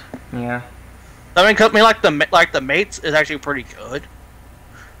understand. Yeah. I mean, like the mates is actually pretty good,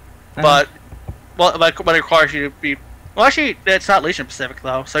 but it requires you to be. Well, actually, it's not Legion specific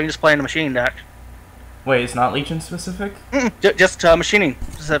though, so you can just play in the machining deck. Wait, it's not Legion specific? Just machining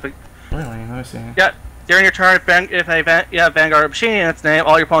specific. Really? Let me see. Yeah. During your turn, if you have Vanguard Machine in its name,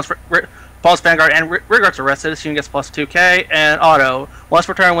 all your opponent's Vanguard and Rearguards are rested. So you gets plus 2k and auto. Once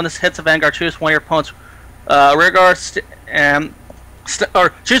per turn, when this hits a Vanguard, choose one of your opponent's Rearguards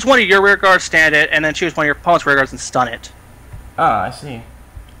or choose one of your Rearguards, stand it, and then choose one of your opponent's Rearguards and stun it. Ah, I see.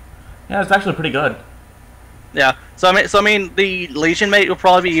 Yeah, it's actually pretty good. Yeah. So I mean, the Legion mate will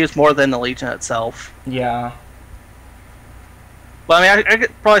probably be used more than the Legion itself. Yeah. But I mean, I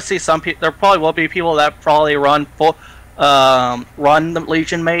could probably see some people. There probably will be people that probably run run the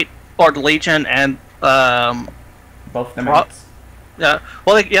Legion mate or the Legion and both the mates. Yeah.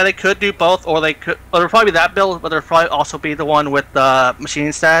 Well, they could do both, or they could. Well, there'll probably be that build, but there'll probably also be the one with the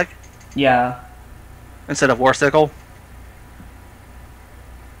Machine Stag. Yeah. Instead of War Sickle.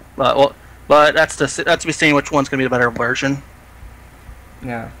 But that's to be seen which one's gonna be the better version.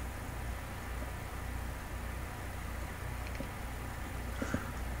 Yeah.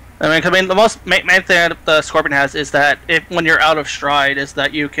 I mean, the most main thing that the Scorpion has is that when you're out of stride, is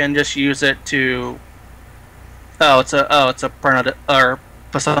that you can just use it to. It's a Persona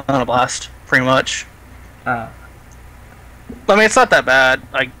Blast, pretty much. I mean, it's not that bad.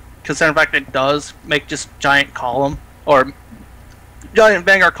 Like, considering the fact it does make just giant column or giant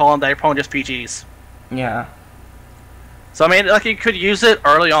Vanguard column that your opponent just PGs. Yeah. So I mean, like, you could use it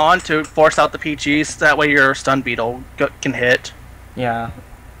early on to force out the PGs. That way, your stun beetle can hit. Yeah.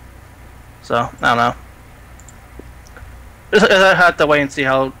 So I don't know. I have to wait and see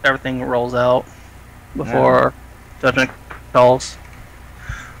how everything rolls out before judgment calls.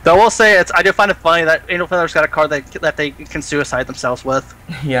 Though I will say, I do find it funny that Angel Feather's got a card that they can suicide themselves with.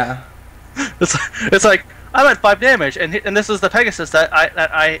 Yeah. It's like, I'm at 5 damage, and this is the Pegasus that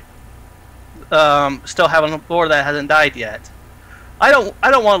I still have on the board that hasn't died yet. I don't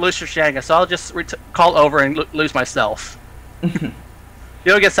want to lose Shanga, so I'll just call over and lose myself. You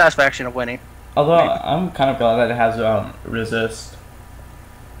don't get satisfaction of winning. Although I'm kind of glad that it has resist.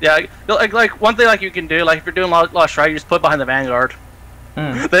 Yeah, like one thing like you can do, like if you're doing Lost Strike, you just put it behind the Vanguard.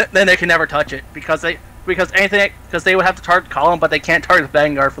 Then they can never touch it because they would have to target the column, but they can't target the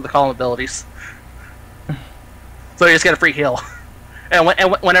Vanguard for the column abilities. So you just get a free heal, and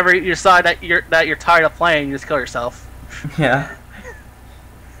whenever you decide that you're tired of playing, you just kill yourself. Yeah.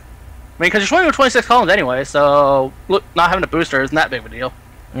 I mean, because you're swimming with 26 columns anyway, so not having a booster isn't that big of a deal.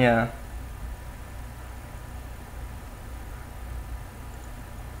 Yeah.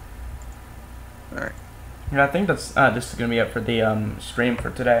 Alright. Yeah, I think that's this is gonna be it for the stream for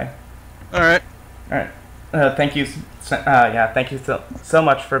today. Alright. Alright. Thank you. Thank you so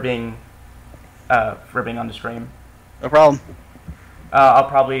much for being on the stream. No problem. I'll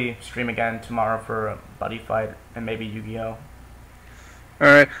probably stream again tomorrow for a buddy fight and maybe Yu-Gi-Oh.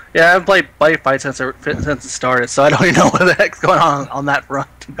 Alright. Yeah, I haven't played Buddy Fight since it started, so I don't even know what the heck's going on that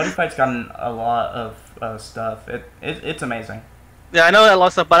front. Buddy Fight's gotten a lot of stuff. It's amazing. Yeah, I know that a lot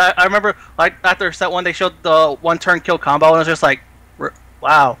of stuff, but I remember, like, after set 1, they showed the one-turn kill combo, and it was just like,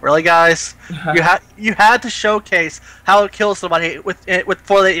 wow, really, guys? you had to showcase how to kill somebody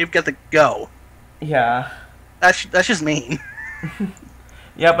before they even get to go. Yeah. That's just mean.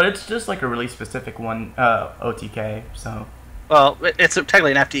 Yeah, but it's just like a really specific one, OTK, so... Well, it's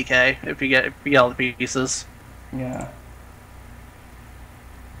technically an FTK if you get all the pieces. Yeah.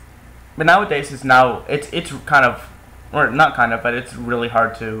 But nowadays it's kind of Or not kind of, but it's really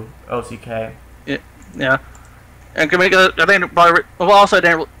hard to OCK. Yeah. And can make I think probably well also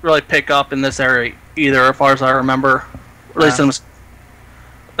didn't really pick up in this area either, as far as I remember. At least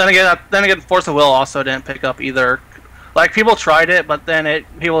then again, Force of Will also didn't pick up either. Like people tried it, but then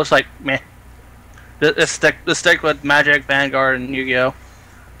people was like, meh. Let's stick with Magic, Vanguard, and Yu-Gi-Oh.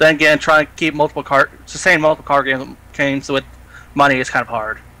 Then again, trying to keep sustain multiple card games with money is kind of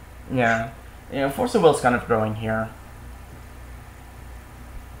hard. Yeah, Force of Will is kind of growing here.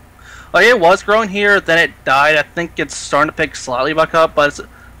 Like it was growing here, then it died. I think it's starting to pick slightly back up, but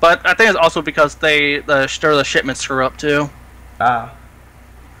I think it's also because the shipments screw up too.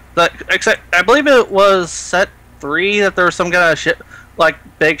 Except I believe it was set 3 that there was some kind of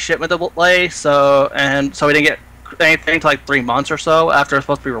big shipment delay, so we didn't get anything to like 3 months or so after it's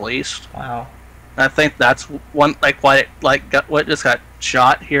supposed to be released. Wow. And I think that's one why it just got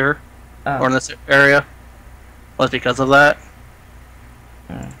shot here or in this area was because of that.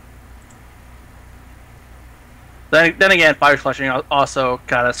 Then again, Fire Flushing also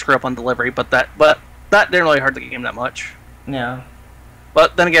kind of screw up on delivery, but that didn't really hurt the game that much. Yeah.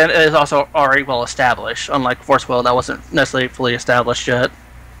 But then again, it is also already well established, unlike Force Will that wasn't necessarily fully established yet.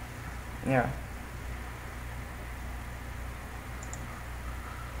 Yeah.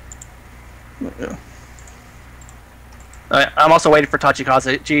 I'm also waiting for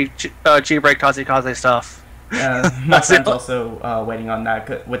Tachikaze, G-Break Tachikaze stuff. My friend's also waiting on that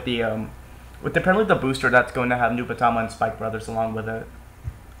with apparently the booster that's going to have New Batama and Spike Brothers along with it.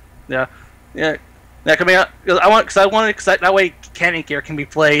 Yeah. Because that way Cannon Gear can be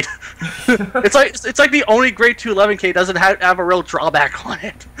played. it's like the only Grade 2 11K doesn't have a real drawback on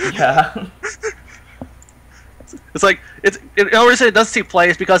it. Yeah. It's like the only reason it doesn't see play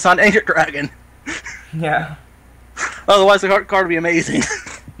is because it's on Ancient Dragon. Yeah. Otherwise, the card would be amazing.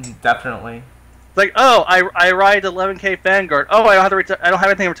 Definitely. It's like, oh, I ride the 11K Vanguard. Oh, I don't have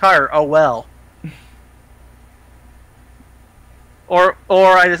anything to retire. Oh well. Or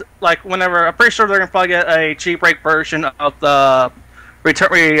I just whenever I'm pretty sure they're gonna probably get a cheap break version of the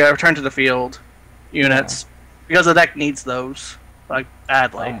return to the field units because the deck needs those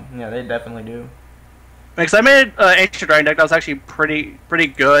badly. Yeah, they definitely do. Because I made an Ancient Dragon deck that was actually pretty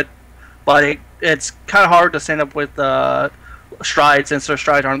good, but it's kind of hard to stand up with Stride since their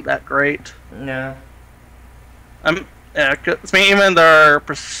Strides aren't that great. Yeah. Even their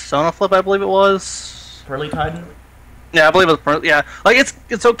Persona Flip, I believe it was. Pearly Titan. Yeah, I believe it was. Yeah,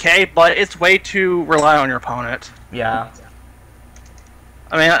 it's okay, but it's way too rely on your opponent. Yeah.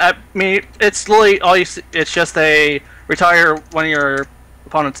 I mean, it's literally all you see. It's just a retire one of your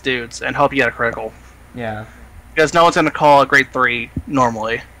opponent's dudes and hope you get a critical. Yeah. Because no one's gonna call a Grade 3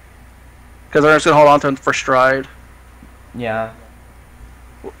 normally. Because they're just gonna hold on to him for Stride. Yeah.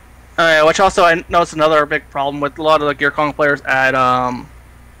 Which also I noticed another big problem with a lot of the Gear Kong players at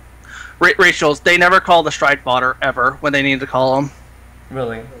Ratios. They never call the Stride fodder ever when they need to call them.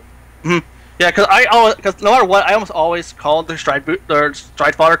 Really? Yeah, because no matter what, I almost always called the Stride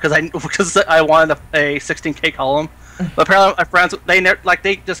fodder because I wanted a 16K column. But apparently my friends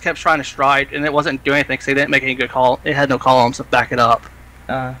they just kept trying to Stride and it wasn't doing anything because they didn't make any good call. It had no columns to back it up.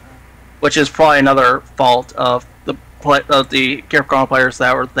 Which is probably another fault of the Gear Kong players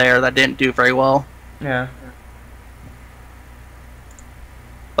that were there that didn't do very well. Yeah.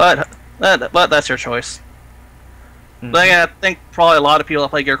 But that's your choice. Mm-hmm. But yeah, I think probably a lot of people that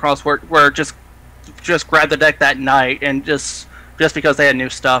play Gear Cross were just grab the deck that night and just because they had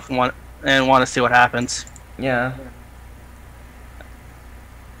new stuff and want to see what happens. Yeah.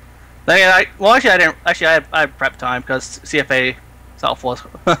 But yeah, I had prep time because CFA itself was.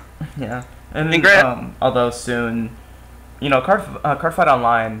 Yeah. And although soon, Card Fight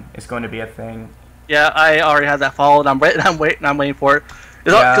Online is going to be a thing. Yeah, I already had that followed. I'm waiting for it.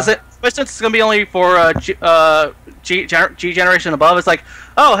 Because since it's going to be only for G generation above, it's like,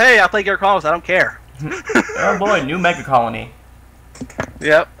 oh hey, I play Gear Chronicles, I don't care. Oh boy, new Mega Colony.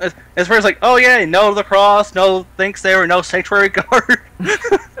 Yep. It's first like, oh yeah, no Lacrosse, no Think Saver, no Sanctuary Guard.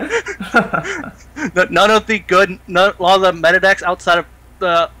 None of a lot of the meta decks outside of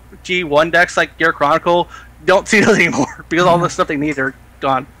the G1 decks like Gear Chronicle don't see those anymore because all the stuff they need are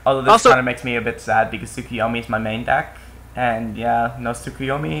gone. Although this kind of makes me a bit sad because Tsukuyomi is my main deck, and yeah, no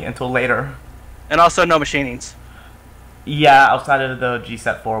Tsukuyomi until later. And also no machinings. Yeah, outside of the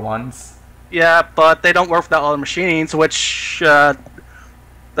G-Set 4 ones. Yeah, but they don't work without all the machinings, which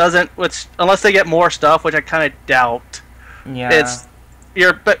unless they get more stuff, which I kind of doubt. Yeah.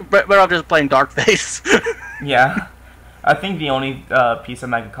 You're better off just playing Darkface. Yeah. I think the only piece of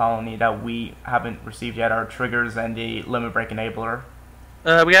Mega Colony that we haven't received yet are triggers and the Limit Break Enabler.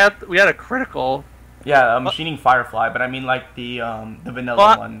 We had a critical Yeah, machining Firefly, but I mean like the vanilla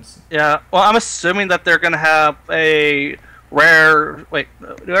Well, ones. Yeah, well, I'm assuming that they're gonna have a rare. Wait,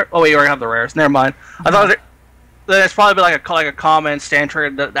 oh wait, you already have the rares. Never mind. I thought that it's probably like a common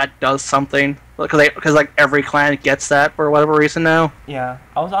standard that does something because like every clan gets that for whatever reason now. Yeah,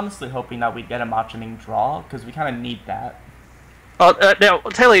 I was honestly hoping that we'd get a machining draw because we kind of need that. Well, no,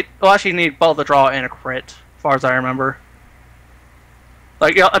 Taylor, we'll actually need both a draw and a crit, as far as I remember.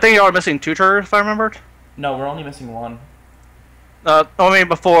 Like, I think y'all are missing 2 turrets, if I remembered. No, we're only missing one. I mean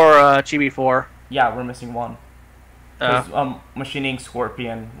before GB4. Yeah, we're missing one. Because machining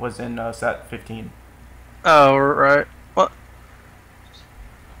Scorpion was in set 15. Oh, right.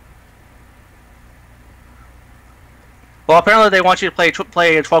 Well, apparently they want you to play 12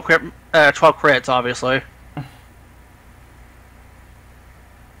 crits, obviously.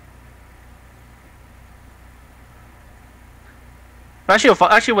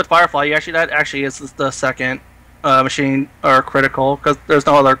 Actually, with Firefly, that actually is the second machine or critical because there's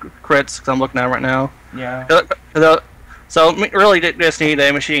no other crits. Cause I'm looking at it right now. Yeah. So really, just need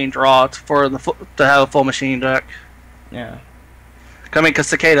a machine draw to have a full machine deck. Yeah. I mean, because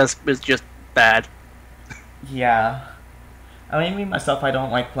Cicada is just bad. Yeah. I mean, me myself, I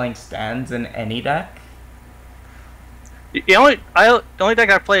don't like playing stands in any deck. The only deck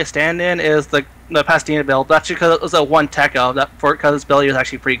I play a stand in is the Pastina build. That's because it was a one tech of that because its ability was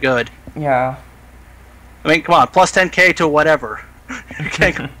actually pretty good. Yeah. I mean, come on, plus 10k to whatever.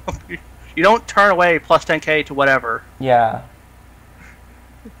 You don't turn away plus 10k to whatever. Yeah.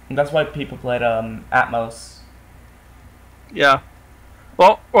 And that's why people played Atmos. Yeah.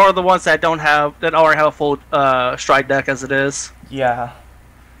 Well, or the ones that already have a full stride deck as it is. Yeah.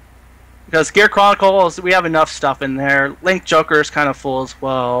 Because Gear Chronicles, we have enough stuff in there. Link Joker is kind of full as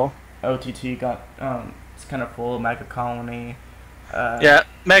well. OTT got it's kind of full. Mega Colony. Yeah,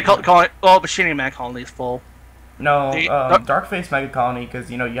 Mega Colony. Well, Machining Mega Colony is full. No, Darkface Mega Colony because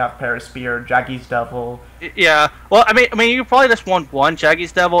you have Paraspear, Jaggy's Devil. Yeah. Well, I mean, you probably just want one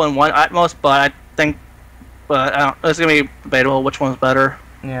Jaggy's Devil and one Atmos, but I think, it's gonna be debatable which one's better.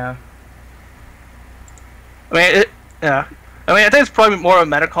 Yeah. I mean, yeah. I mean, I think it's probably more of a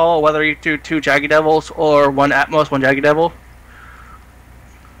meta call whether you do 2 Jaggy Devils or 1 Atmos, 1 Jaggy Devil.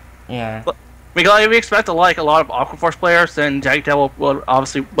 Yeah. But, because we expect to like a lot of Aquaforce players, then Jaggy Devil will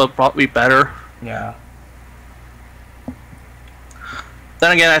probably be better. Yeah.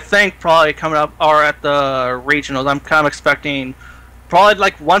 Then again, I think probably coming up or at the regionals, I'm kind of expecting probably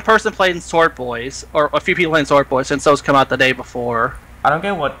like one person playing Sword Boys or a few people playing Sword Boys since those come out the day before. I don't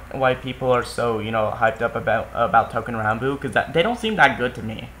get why people are so hyped up about Token Rambu because they don't seem that good to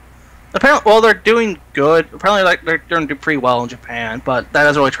me. Apparently, well, they're doing good. Apparently, like they're doing pretty well in Japan, but that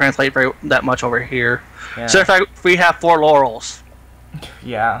doesn't really translate that much over here. Yeah. So in fact, we have 4 laurels.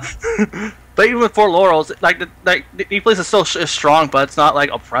 Yeah. But even with 4 laurels, like the place is still strong, but it's not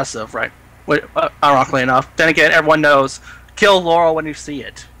like oppressive, right? Ironically enough. Then again, everyone knows kill laurel when you see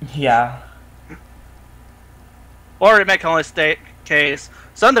it. Yeah. Or to make only state case,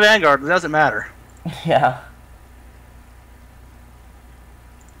 Sun the Vanguard, it doesn't matter. Yeah.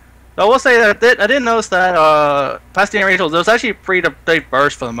 I will say that I didn't notice that Pasadena Regionals, it was actually pretty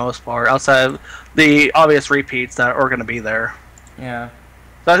diverse for the most part, outside of the obvious repeats that are going to be there. Yeah.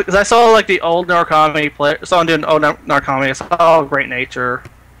 Because I saw like the old Narcomi player, someone doing old Narcomi, I saw Great Nature,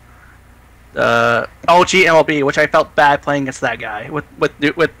 OG MLB, which I felt bad playing against that guy with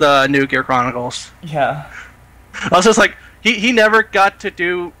the new Gear Chronicles. Yeah. I was just like, he never got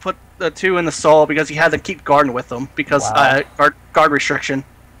to put the 2 in the soul because he had to keep guarding with them because guard restriction.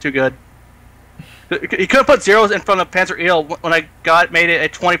 Too good. He couldn't put zeros in front of Panzer Eel when I made it a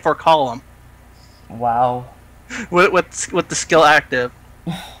 24 column. Wow. With the skill active.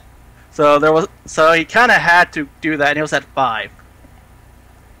 So he kind of had to do that, and it was at 5.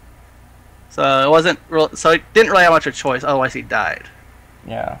 So it wasn't real. So he didn't really have much of a choice. Otherwise, he died.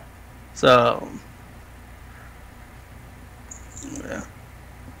 Yeah. So. Yeah.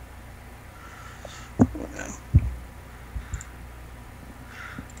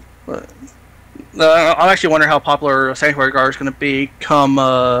 But, I'm actually wondering how popular Sanctuary Guard is going to become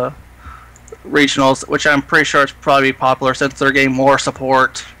regionals, which I'm pretty sure it's probably popular since they're getting more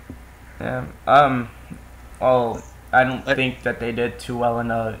support. Yeah. Well, I don't think that they did too well in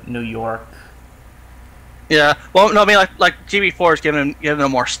New York. Yeah. Well, no, I mean like GB4 is giving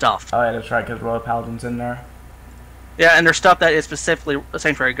them more stuff. Oh yeah, that's right, because Royal Paladin's in there. Yeah, and there's stuff that is specifically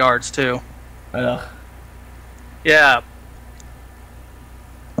Sanctuary Guards too. Ugh. Yeah.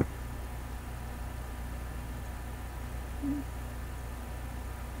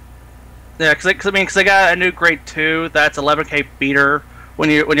 Yeah, because they got a new grade 2 that's 11k beater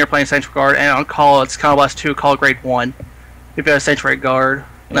when you're playing Sanctuary Guard, and on call it's Combat Blast 2, call grade 1. If you have Sanctuary Guard,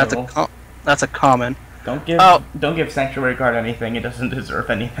 that's a common. Don't give Sanctuary Guard anything. It doesn't deserve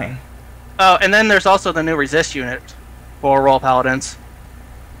anything. Oh, and then there's also the new Resist unit for Royal Paladins.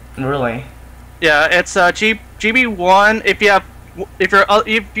 Really? Yeah, it's GB1. If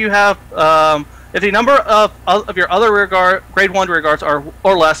the number of your other rear guard, grade 1 rear guards or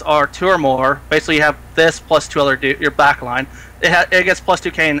less are 2 or more, basically you have this plus 2 other your back line. It gets plus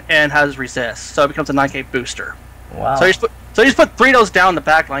 2k and has resist, so it becomes a 9k booster. Wow. So you just put 3 of those down the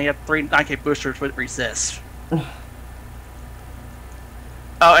back line. You have 3 9k boosters with resist.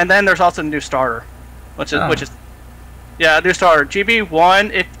 Oh, and then there's also a new starter, which is new starter.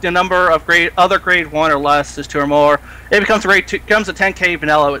 GB1. If the number of other grade 1 or less is 2 or more, it becomes a grade 2. Becomes a 10k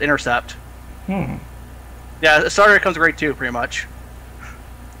vanilla with intercept. Yeah, the starter becomes a grade 2 pretty much.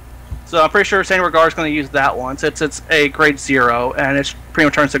 So I'm pretty sure Sanctuary Guard is going to use that one. Since it's a grade 0, and it's pretty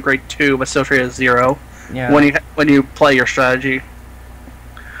much turns to grade 2, but still treated as 0. Yeah. When you play your strategy.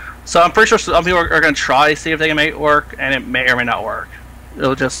 So I'm pretty sure some people are going to try to see if they can make it work, and it may or may not work.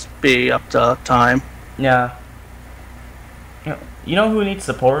 It'll just be up to time. Yeah. You know who needs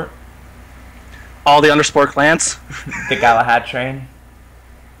support? All the undersport clans. The Galahad train.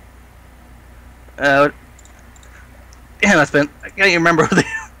 Yeah, that's been. I can't even remember who they.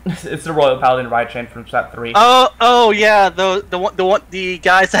 It's the Royal Paladin ride train from Set 3. Oh yeah, the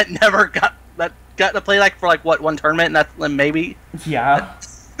guys that never got to play for one tournament, and that's maybe. Yeah.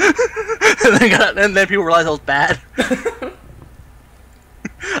 and then people realized it was bad.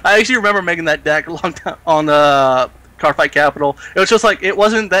 I actually remember making that deck a long time on the Carfight Capital. It was just like it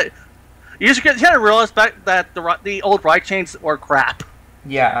wasn't that. You just kind of realized back that the old ride chains were crap.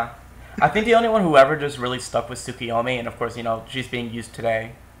 Yeah. I think the only one who ever just really stuck was Tsukiyomi, and of course, she's being used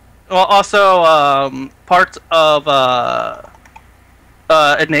today. Well, also parts of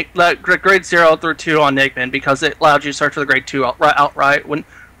grade 0 through 2 on Nigman, because it allowed you to search for the grade 2 outright when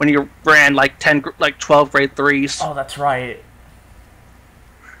you ran 12 grade 3s. Oh, that's right.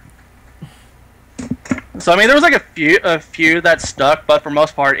 So I mean, there was a few that stuck, but for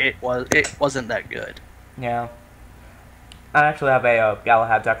most part, it wasn't that good. Yeah. I actually have a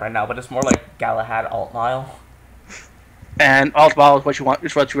Galahad deck right now, but it's more like Galahad Alt Nile. And Alt Nile is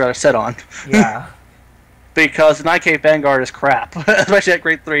what you rather sit on. Yeah. Because the 9k Vanguard is crap, especially at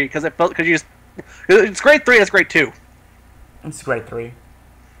grade 3, because it's grade 3, that's grade 2. It's grade 3.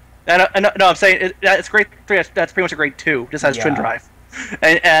 And no, I'm saying it's grade 3. That's pretty much a grade 2. Just has twin drive.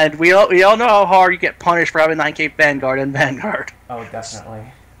 And we all know how hard you get punished for having 9k Vanguard and Vanguard. Oh,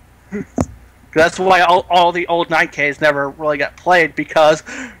 definitely. That's why all the old 9Ks never really got played, because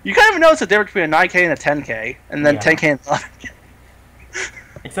you kind of notice the difference between a 9K and a 10K, and then 10K and 11K.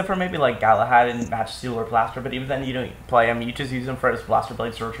 Except for maybe Galahad and Match Steel or Blaster, but even then you don't play him, you just use him for his Blaster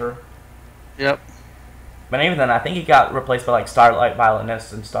Blade Searcher. Yep. But even then, I think he got replaced by Starlight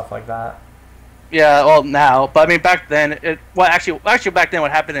Violinist and stuff like that. Yeah, well now, but I mean back then, actually back then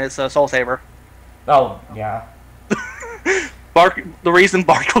what happened is Soul Saver. Oh, yeah. The reason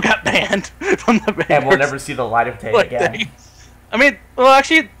Barco got banned from the banners. And we'll never see the light of day again. I mean, well,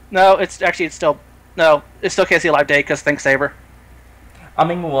 actually, no. It still can't see a live day because Think Saber. I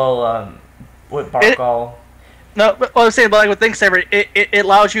mean, well, with Barco. No, but what I'm saying, but with Think Saber, it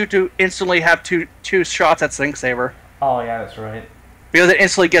allows you to instantly have two shots at Think Saber. Oh yeah, that's right. Because it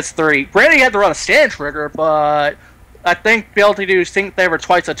instantly gets 3. Granted, you have to run a stand trigger, but I think being able to do Think Saber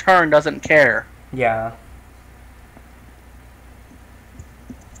twice a turn doesn't care. Yeah.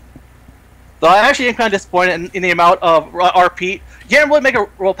 So I actually am kind of disappointed in the amount of RP. You can't really make a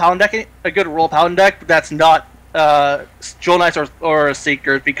good Royal Paladin deck that's not Jewel Knights or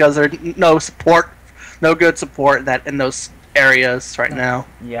Seekers, because there's no good support in those areas right now.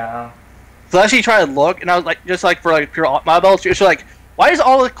 Yeah. So I actually tried to look, and I was for pure my builds, it's why is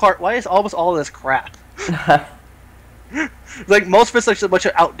almost all of this crap? Most of it's a bunch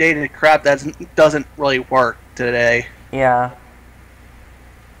of outdated crap that doesn't really work today. Yeah.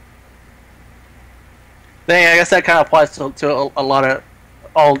 I guess that kind of applies to a lot of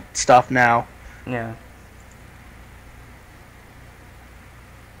old stuff now. Yeah.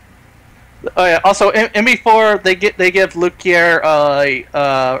 Oh yeah. Also, in before they give Lukier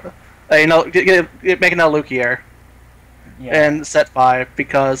make another Lukier in set 5,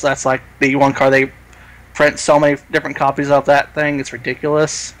 because that's the one card they print so many different copies of that thing. It's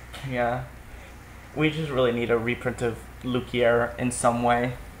ridiculous. Yeah. We just really need a reprint of Lukier in some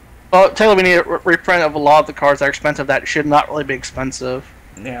way. Well, Taylor, we need a reprint of a lot of the cards that are expensive that should not really be expensive.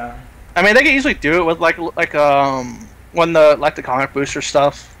 Yeah. I mean, they can easily do it with when the comic booster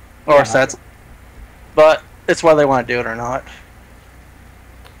stuff or sets, but it's whether they want to do it or not.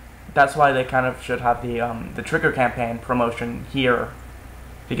 That's why they kind of should have the trigger campaign promotion here,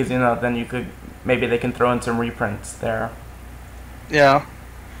 because then you could maybe they can throw in some reprints there. Yeah.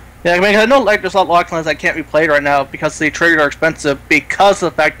 Yeah, I mean, I know like there's a lot of clans that can't be played right now because the triggers are expensive because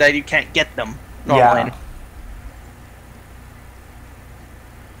of the fact that you can't get them normally. Yeah.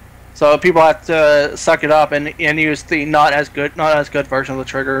 So people have to suck it up and use the not as good version of the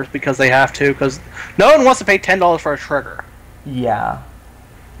triggers because they have to, because no one wants to pay $10 for a trigger. Yeah.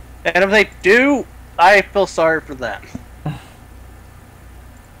 And if they do, I feel sorry for them.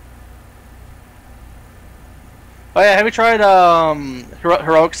 Oh yeah, have you tried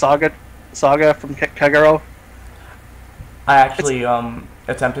Heroic Saga from Kagero? I actually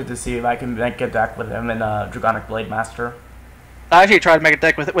attempted to see if I can make a deck with him and Dragonic Blade Master. I actually tried to make a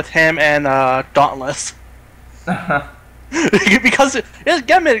deck with him and Dauntless. Because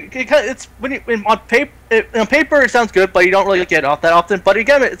it's on paper it sounds good, but you don't really get it off that often. But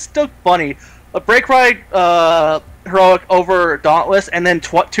again, it's still funny. A Break Ride Heroic over Dauntless, and then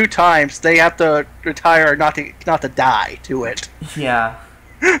 2 times they have to retire not to die to it. Yeah.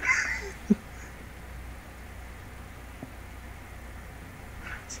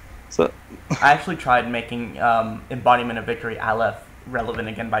 So I actually tried making Embodiment of Victory Aleph relevant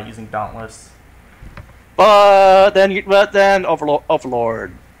again by using Dauntless. But then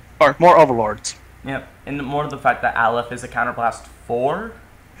Overlord, or more Overlords. Yep, and more the fact that Aleph is a counterblast 4.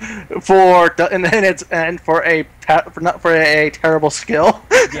 For a terrible skill.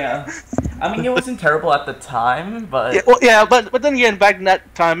 Yeah, I mean it wasn't terrible at the time, but but then again, back in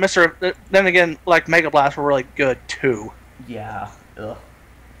that time, then again, like Mega Blast were really good too. Yeah, ugh,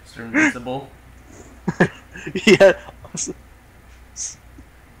 Mr. Invincible. Yeah.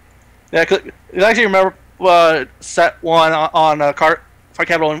 Yeah, cause I actually remember set 1 on Card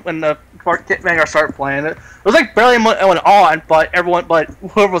Capital when the Vanguard started playing it. It was like barely went on, but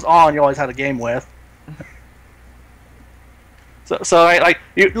whoever was on, you always had a game with. So like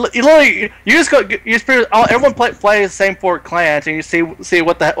you literally everyone plays the same 4 clans, and you see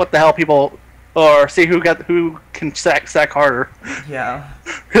what the hell people, or see who can stack harder. Yeah.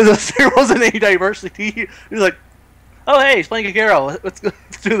 Because there wasn't any diversity. He was like, oh hey, he's playing Kagero. Let's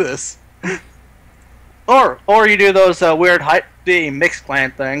do this. Or you do those weird the mixed clan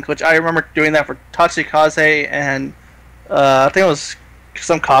things, which I remember doing that for Tatsikaze and I think it was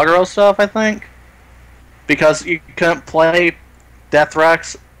some Kagero stuff. I think because you couldn't play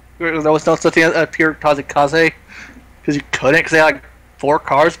Deathrax, there was no such thing as pure Tatsikaze because you couldn't, because they had like 4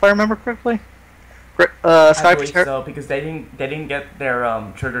 cards if I remember correctly. I believe so, because they didn't get their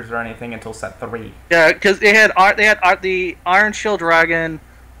triggers or anything until set 3. Yeah, because they had the Iron Shield Dragon,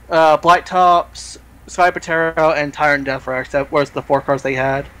 Blight Tops, Sky Patero, and Tyrant Deathrax. That was the 4 cards they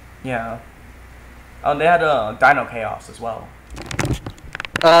had. Yeah. Oh, they had Dino Chaos as well.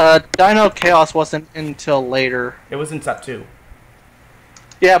 Dino Chaos wasn't until later. It was in set 2.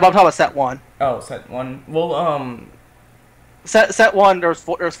 Yeah, but I'm talking about set 1. Oh, set 1. Well, Set 1, there was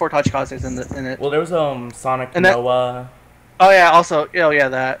 4 Tachikazes in it. Well, there was Sonic and Noah. Oh yeah, also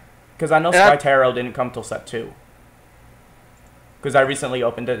that. Because I know Sky Tarot didn't come till set 2. Because I recently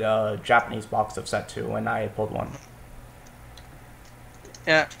opened a Japanese box of set 2 and I pulled one.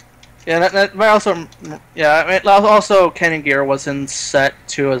 Yeah, that also also Ken and Gear was in set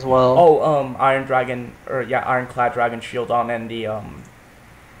 2 as well. Oh, Ironclad Dragon Shield on and the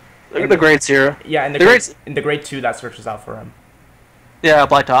Grade 0. Yeah, and the grade 2 that searches out for him. Yeah,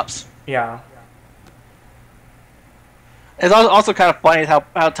 Black Tops. Yeah. It's also kind of funny how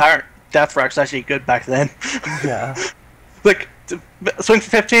Tyrant Deathrax was actually good back then. Yeah. Like, swing for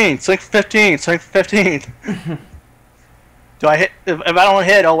 15, swing for 15, swing for 15. Do I hit? If I don't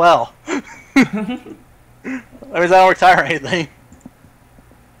hit, oh well. That means I don't retire anything.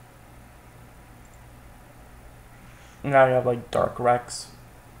 Now you have like Dark Rex.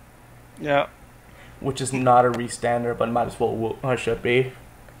 Yeah. Which is not a restander, but might as well should be.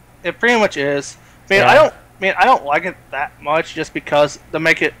 It pretty much is. I don't like it that much, just because to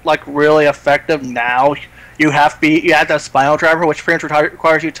make it like really effective now, you have the Spinal Driver, which pretty much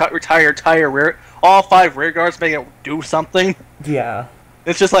requires you to retire your entire rear, all 5 rear guards, make it do something. Yeah.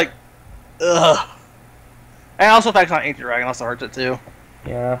 It's just like, ugh. And also, the fact it's not Ancient Dragon also hurts it too.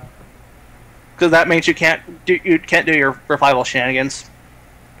 Yeah. Because that means you can't do your revival shenanigans.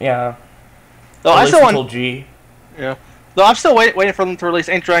 Yeah. Though I still want G. Yeah. Though I'm still waiting for them to release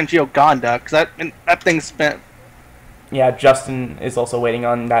Ancient Dragon Geogonda, because that thing's spent. Yeah, Justin is also waiting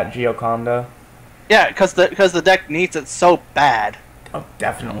on that Geoconda. Yeah, because the deck needs it so bad. Oh,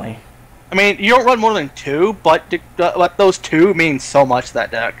 definitely. I mean, you don't run more than 2, but those 2 mean so much to that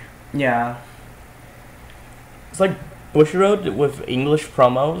deck. Yeah. It's like Bushiroad with English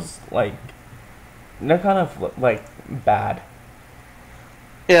promos, like, they're kind of like bad.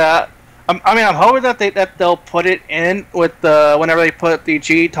 Yeah, I mean, I'm hoping that they'll put it in with the whenever they put the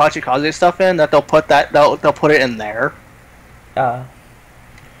G Tachikaze stuff in, that they'll put it in there. Yeah,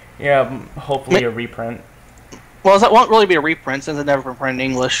 hopefully a reprint. Well, it won't really be a reprint since it never been printed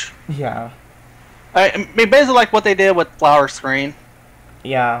in English. Yeah. I mean, basically like what they did with Flower Screen.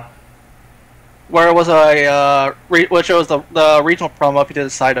 Yeah. Where it was which was the regional promo if you did a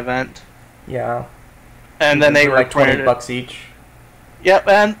side event. Yeah. And then they like reprinted $20 each. Yep,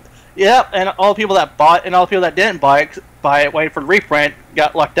 and all the people that bought and all the people that didn't buy it, waiting for the reprint,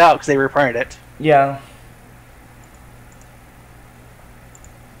 got lucked out because they reprinted it. Yeah.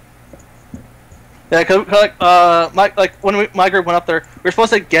 Yeah, cause when my group went up there, we were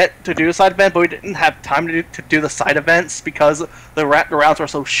supposed to get to do a side event, but we didn't have time to do the side events because the rounds were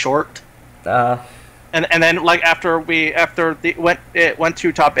so short. And then like after it went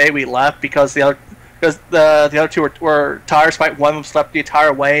to top 8, we left because the other two were tired. So one of them slept the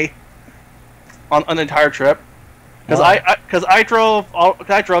entire way on the entire trip. Because I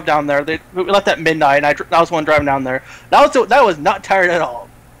drove down there. We left at midnight, and I was the one driving down there. That was not tired at all.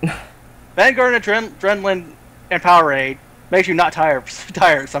 Vanguard and Adrenaline and Powerade makes you not tired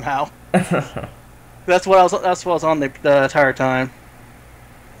somehow. That's what I was on the entire time.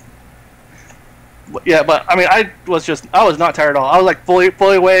 Yeah, but I mean, I was not tired at all. I was like fully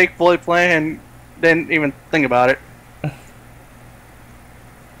awake, fully playing, and didn't even think about it.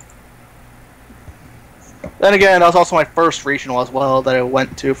 Then again, that was also my first regional as well that I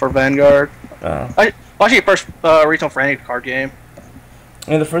went to for Vanguard. Actually, first regional for any card game.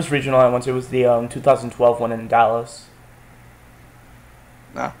 Yeah, the first regional I went to was the 2012 one in Dallas.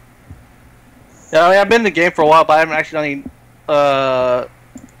 No. Yeah, I mean, I've been in the game for a while, but I haven't actually done any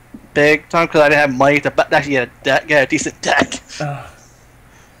big time because I didn't have money to actually get a decent deck.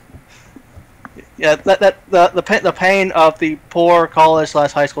 Yeah, the pain of the poor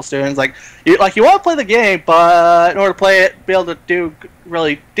college/high school students. Like you want to play the game, but in order to play it, be able to do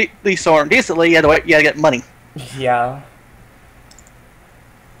really decently, you gotta get money. Yeah.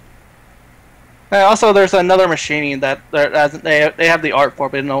 And also, there's another machining that they have the art for,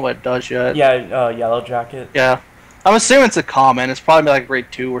 but they don't know what it does yet. Yeah, Yellow Jacket. Yeah, I'm assuming it's a common. It's probably like a grade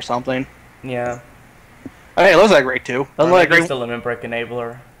 2 or something. Yeah. I mean, it looks like grade 2. Doesn't look like grade. It's the Limit Break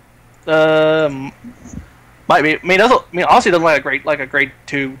Enabler. Might be. I mean, honestly, it doesn't look like a grade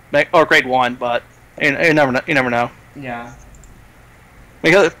 2 or grade 1, but you never know. You never know. Yeah.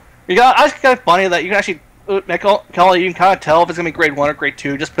 Because I think it's kind of funny that you can actually. You can kind of tell if it's gonna be grade 1 or grade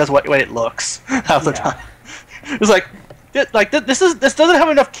 2 just because of the way it looks half the time. It's like this doesn't have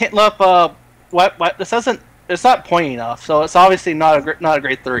enough this doesn't. It's not pointy enough, so it's obviously not a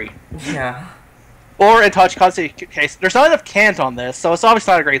grade 3. Yeah. Or in Tachikaze case, there's not enough cans on this, so it's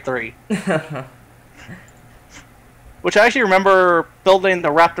obviously not a grade 3. Which I actually remember building the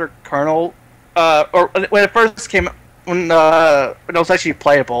Raptor kernel, or when it first came, when it was actually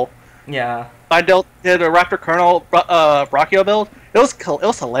playable. Yeah. I did a Raptor kernel Brachio build. It was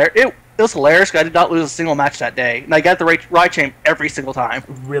hilarious. It was hilarious because I did not lose a single match that day, and I got the ride chain every single time.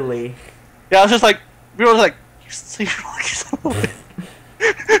 Really? Yeah, I was just like, people were like, it's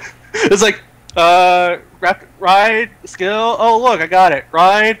like, ride skill. Oh look, I got it.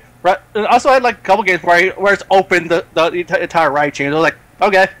 Ride. And also, I had like a couple games where it's opened the entire ride chain. I was like,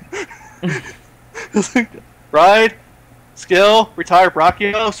 okay. Ride. Skill, retire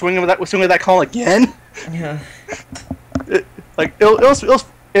Brachio, swing with that call again. Yeah.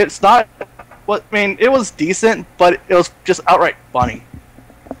 It's not what I mean. It was decent, but it was just outright funny.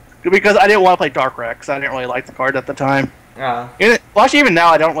 Because I didn't want to play Dark Rex. I didn't really like the card at the time. Actually, even now,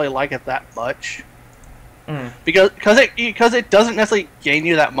 I don't really like it that much. Because it doesn't necessarily gain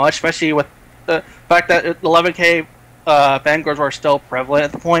you that much, especially with the fact that 11K Vanguards were still prevalent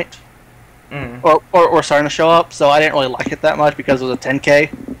at the point. Or starting to show up, so I didn't really like it that much because it was a 10K.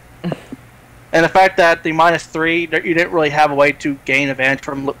 And the fact that the -3, you didn't really have a way to gain advantage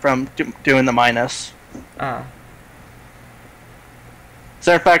from doing the minus.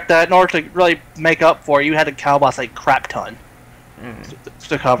 So the fact that in order to really make up for it, you had to cow blast a crap ton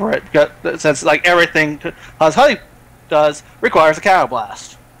to cover it. Because, since like everything Honey does requires a cow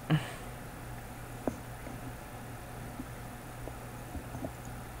blast.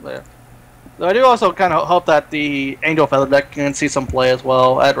 Yeah. So I do also kind of hope that the Angel Feather deck can see some play as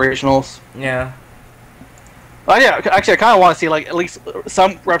well at regionals. Yeah. Yeah, actually, I kind of want to see like at least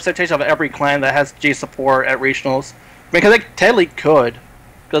some representation of every clan that has G support at regionals, because they technically could,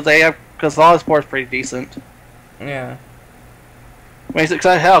 because a lot of support is pretty decent. Yeah. I mean,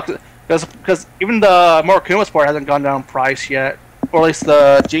 because Because even the Morikuma Sport hasn't gone down in price yet, or at least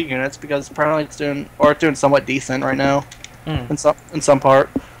the G units, because apparently it's doing somewhat decent right now in some part.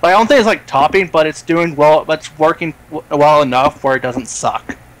 Like, I don't think it's like topping, but it's doing well. But it's working well enough where it doesn't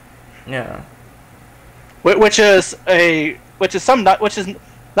suck. Yeah. Which is nice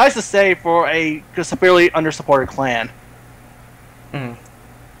to say for a severely undersupported clan. Mm.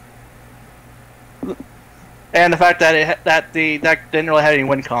 And the fact that the deck didn't really have any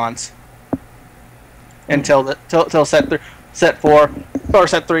win cons until set 4 or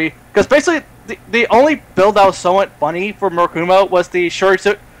set 3, because basically the only build that was somewhat funny for Morikuma was the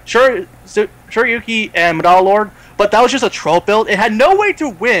Shoryuki and Madara Lord, but that was just a troll build. It had no way to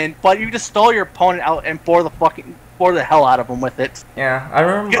win, but you just stall your opponent out and bore the hell out of them with it. Yeah, I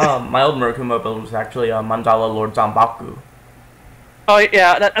remember my old Morikuma build was actually Mandala Lord Zanbaku. Oh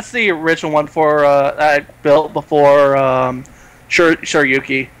yeah, that's the original one for I built before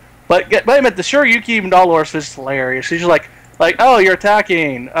Shoryuki. But I meant the Shoryuki Mandala Lord is just hilarious. She's just like, oh, you're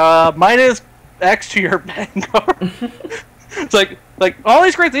attacking. Minus X to your Vanguard. It's like all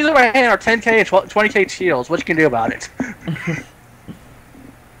these great things in my hand are 10k and 20k shields. What you can do about it?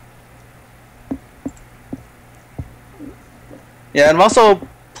 Yeah, and I've also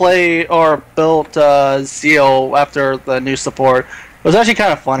built Zeal after the new support. It was actually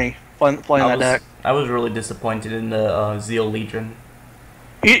kind of fun playing that deck. I was really disappointed in the Zeal Legion.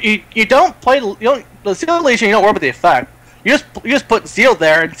 You don't play the Zeal Legion. You don't worry about the effect. You just put Zeal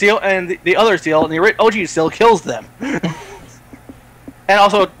there, and the other Zeal and the OG Zeal kills them. And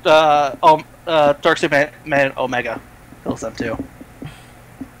also Dark Superman Omega kills them too.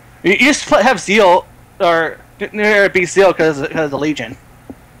 You just have Zeal or be Zeal because of the Legion.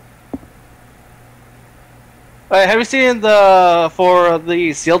 Have you seen for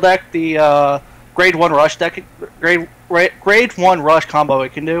the Seal deck the Grade 1 Rush deck, Grade 1 Rush combo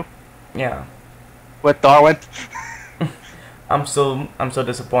it can do? Yeah. With Darwin. I'm so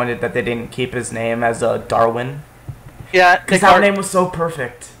disappointed that they didn't keep his name as Darwin. Yeah, because that name was so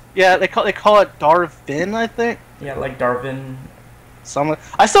perfect. Yeah, they call it Darvin, I think. Yeah, like Darwin.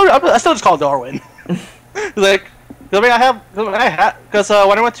 I still just call it Darwin. Like, I mean, because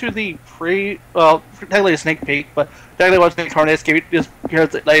when I went to the technically a sneak peek, but technically it wasn't Tornado. Just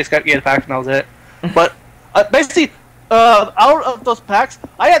got get packs and that was it. But basically, out of those packs,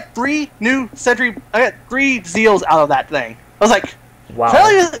 I had 3 new Sentry. I had 3 Zeals out of that thing. I was like, wow.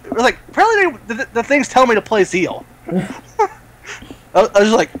 Apparently the things tell me to play Zeal. I was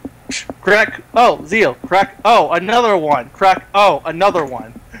just like, crack. Oh, Zeal. Crack. Oh, another one. Crack. Oh, another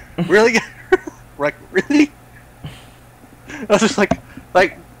one. Really? Really? I was just like,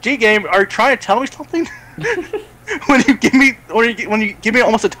 G game, are you trying to tell me something? when you give me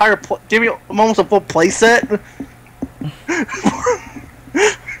almost almost a full playset.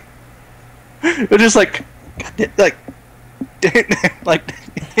 It's just like dang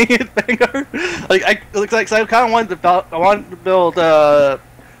it, Vanguard. I kind of wanted to build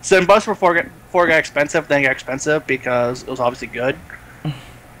Simbus before it got expensive, then got expensive because it was obviously good.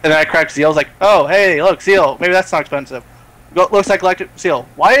 And then I cracked Zeal. I was like, oh, hey, look, Zeal. Maybe that's not expensive. Looks like Electric Zeal.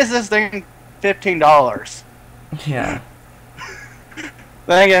 Why is this thing $15? Yeah.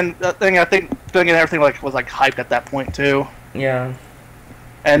 Then again, I think everything was hyped at that point too. Yeah.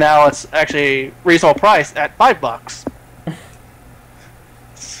 And now it's actually reasonable price at $5.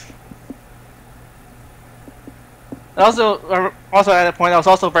 Also at that point, it was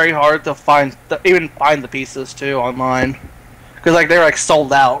also very hard to find the pieces too online. Because they're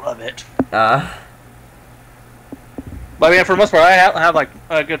sold out of it. But I mean, for the most part, I have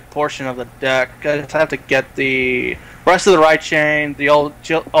a good portion of the deck. I just have to get the rest of the right chain, the old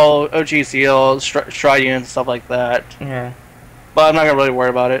OG Zeal, Stride and stuff like that. Yeah. But I'm not gonna really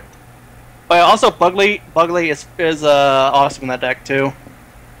worry about it. But also, Bugly is awesome in that deck too.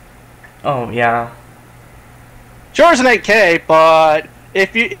 Oh yeah. Sure, it's an 8K, but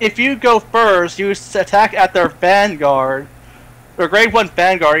if you go first, you attack at their Vanguard. Or Grade 1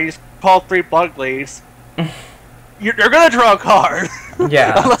 Vanguard, you just call 3 Buglies. You're gonna draw a card.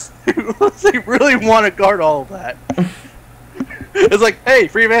 Yeah. unless you really want to guard all of that. It's like, hey,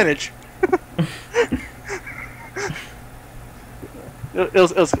 free advantage. It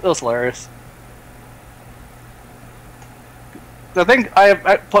was hilarious. I think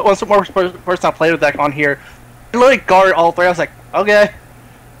I put one more person I played with that on here. I literally guard all 3. I was like, okay,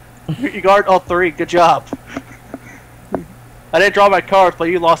 you guard all 3. Good job. I didn't draw my cards, but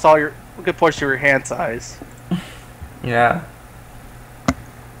you lost all your good portion of your hand size. Yeah.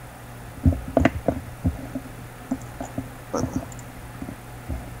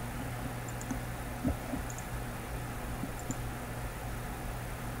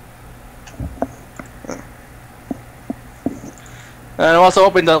 And I'm also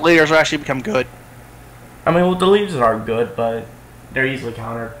hoping the leaders will actually become good. I mean, well, the leaders are good, but they're easily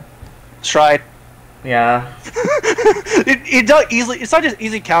countered. Stride. Yeah. It don't easily. It's not just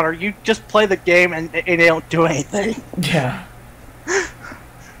easy counter. You just play the game and they don't do anything. Yeah.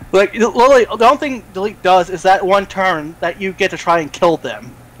 Like literally, the only thing delete does is that one turn that you get to try and kill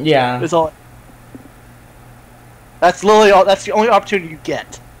them. Yeah. Is all. That's literally all. That's the only opportunity you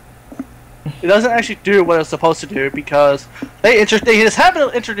get. It doesn't actually do what it's supposed to do because they just happen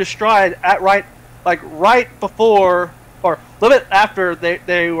to introduce Stride at right before or a little bit after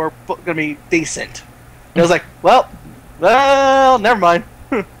they were going to be decent. It was like, well, never mind.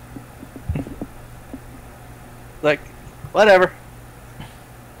 Like, whatever.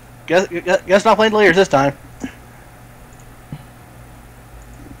 Guess not playing the leaders this time.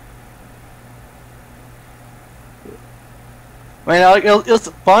 I mean, it was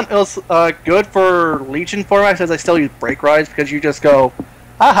fun. It was good for Legion formats as I still use break rides because you just go,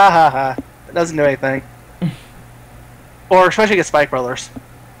 ha ha ha ha. It doesn't do anything. Or especially against Spike Brothers.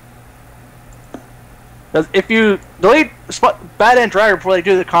 Because if you delete Bad End Dragger before they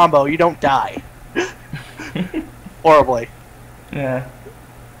do the combo, you don't die. Horribly. Yeah.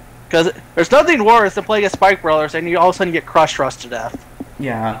 Because there's nothing worse than playing against Spike Brothers and you all of a sudden get Crush Rust to death.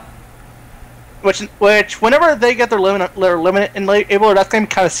 Yeah. Which whenever they get their limit enabler, that's gonna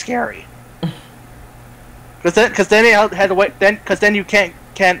be kind of scary. Because then they had to wait. Then you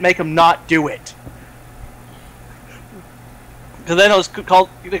can't make them not do it. Because then it was called.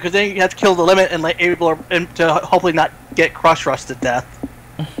 Because then you have to kill the limit enabler and to hopefully not get Crush Rust to death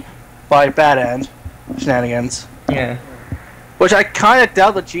by Bad End shenanigans. Yeah. Which I kind of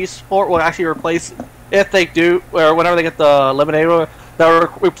doubt the G Sport will actually replace if they do, or whenever they get the eliminator. They'll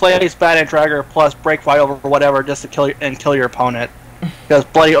replace Bad End Dragger plus Break Fight over whatever just to kill your opponent. Because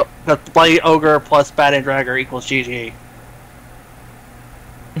Bloody Ogre plus Bad End Dragger equals GG.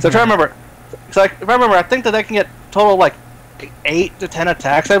 So if I remember, I think that they can get total like 8 to 10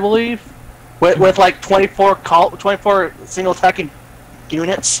 attacks, I believe, with like 24 single attacking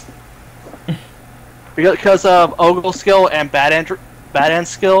units. Because of Ogle skill and Bad End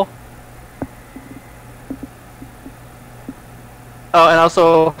skill. Oh, and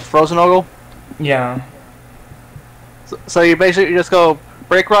also Frozen Ogle. Yeah. So you basically just go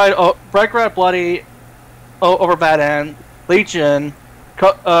Break Ride, Bloody, over Bad End, Legion,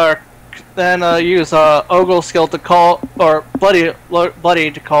 then use Ogle skill to call, or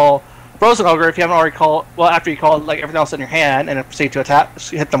Bloody to call Frozen Ogre if you haven't already called. Well, after you call like everything else in your hand, and then proceed to attack,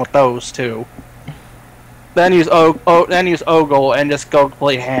 hit them with those too. Then use Ogle and just go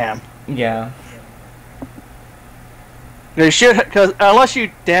play ham. Yeah. You should, because unless you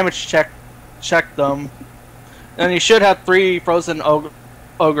damage check them, then you should have 3 Frozen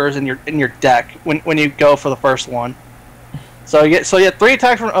Ogres in your deck when you go for the first one. So you get 3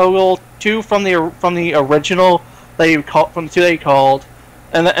 attacks from Ogle, 2 from the original that you called, from the 2 that you called,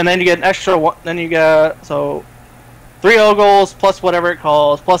 and then you get an extra one. Then you get 3 Ogles plus whatever it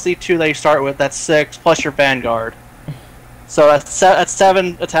calls plus the 2 that you start with. That's 6 plus your Vanguard. So that's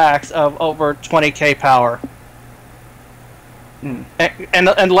 7 attacks of over 20k power. And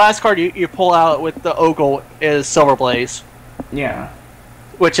the last card you pull out with the Ogle is Silver Blaze. Yeah.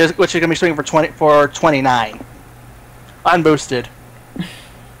 Which is gonna be swinging for 29, unboosted.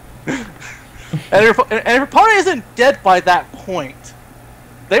 and if your opponent isn't dead by that point,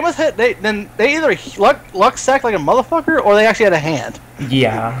 they must hit. They either luck sack like a motherfucker or they actually had a hand.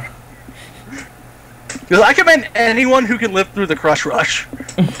 Yeah. Because I commend anyone who can live through the Crush Rush.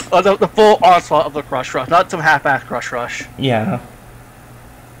 The full onslaught of the Crush Rush, not some half-assed Crush Rush. Yeah.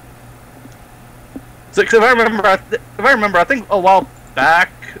 So, if I remember, I think a while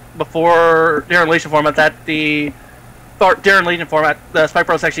back, before Darren Legion format, the Spike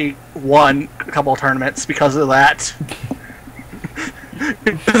Bros actually won a couple of tournaments because of that.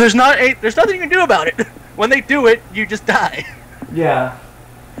 There's nothing you can do about it. When they do it, you just die. Yeah.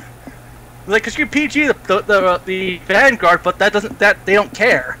 Like, cause you PG the Vanguard, but they don't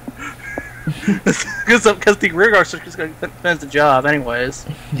care. Because the rear guard's just gonna finish the job anyways.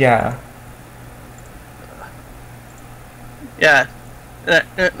 Yeah. Yeah.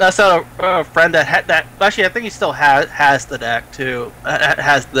 That's a friend that had that. Actually, I think he still has the deck too.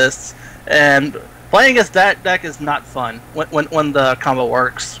 Has this, and playing against that deck is not fun when the combo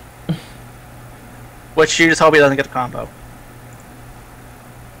works. Which you just hope he doesn't get the combo.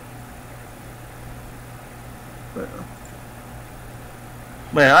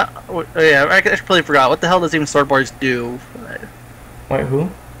 Yeah, I completely forgot. What the hell does even Sword Boys do? Wait, who?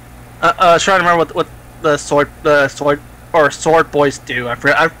 I was trying to remember what the Sword Boys do. I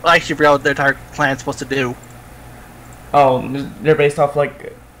actually forgot what their entire clan is supposed to do. Oh, they're based off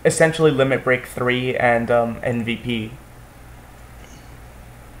like essentially Limit Break 3 and MVP.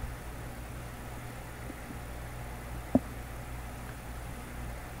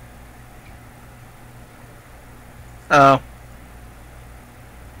 Oh.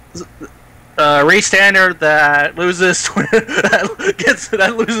 Race standard that loses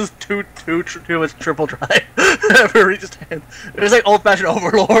that loses two of its triple drive. It's like old fashioned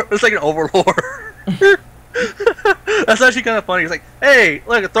overlord. It's like an overlord. That's actually kind of funny. It's like, hey,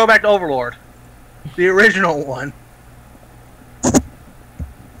 look, a throwback to Overlord, the original one.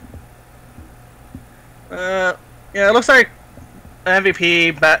 Yeah, it looks like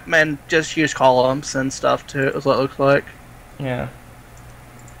MVP Batman just used columns and stuff too. Is what it looks like. Yeah.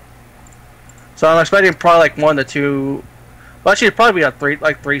 So I'm expecting probably like 1 to 2. Well, actually, it'd probably be a three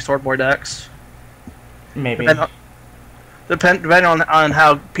swordboard decks. Maybe. Depending on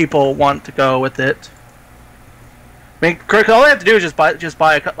how people want to go with it. I mean, all they have to do is just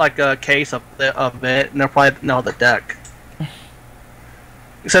buy a case of it, and they'll probably know the deck.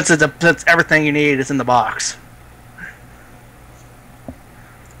 Since everything you need is in the box.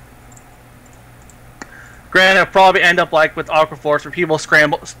 Granted, it'll probably end up like with Aquaforce, where people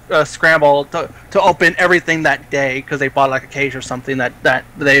scramble to open everything that day because they bought like a case or something that the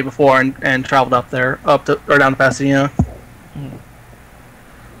day before and traveled up to or down to Pasadena.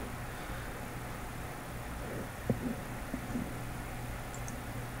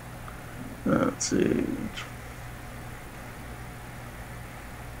 Let's see.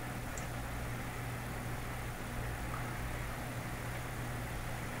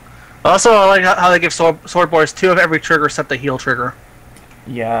 Also, I like how they give sword boys 2 of every trigger except the heal trigger.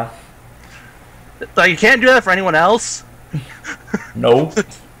 Yeah. Like, you can't do that for anyone else. No.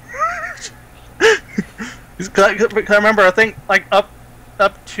 Because I remember, I think like up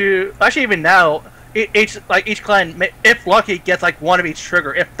to actually even now, each clan, if lucky, gets like 1 of each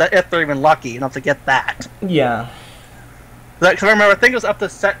trigger if they're even lucky enough to get that. Yeah. Because I remember, I think it was up to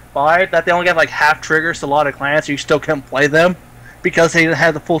set 5 that they only get like half triggers to a lot of clans, so you still couldn't play them because they didn't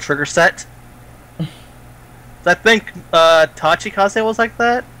have the full trigger set. So I think Tachikaze was like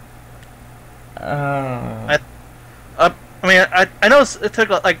that. I know it took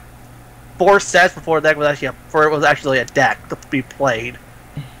like 4 sets before the deck was actually a deck to be played.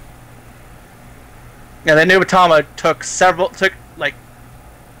 Yeah, then Nubatama took like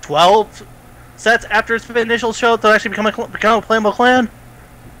 12 sets after its initial show to actually become a playable clan.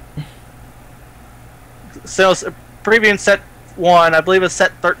 So previous set 1, I believe it's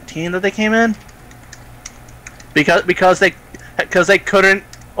set 13 that they came in, because they couldn't,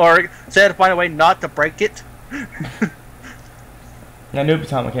 or they had to find a way not to break it. Yeah,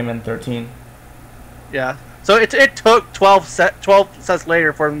 Nubatama came in 13. Yeah, so it took 12 sets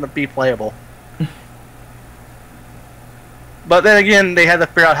later for them to be playable. But then again, they had to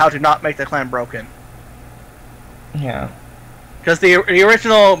figure out how to not make the clan broken. Yeah. Because the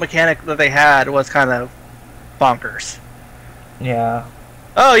original mechanic that they had was kind of bonkers. Yeah.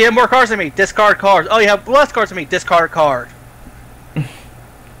 Oh, you have more cards than me. Discard cards. Oh, you have less cards than me. Discard a card.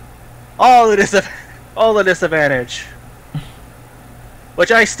 all the disadvantage.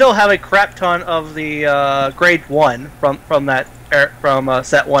 Which I still have a crap ton of the grade 1 from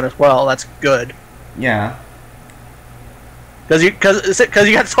set 1 as well. That's good. Yeah. Because you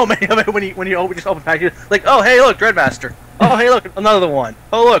got so many of it when you just open packages. Like, oh hey look, Dreadmaster. Oh hey look, another one.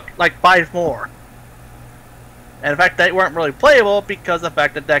 Oh look, like 5 more. And in fact, they weren't really playable because the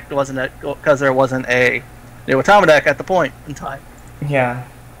fact the deck because there wasn't a Nubatama deck at the point in time. Yeah.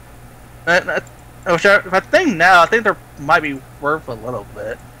 Which I think now, I think there might be worth a little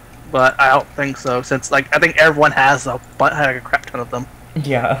bit, but I don't think so, since like I think everyone has a crap ton of them.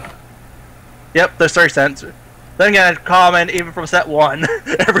 Yeah. Yep, there's 30 cents. Then again, common even from set 1,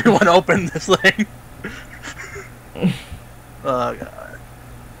 everyone opened this thing. Oh god.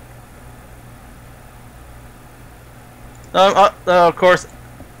 Of course,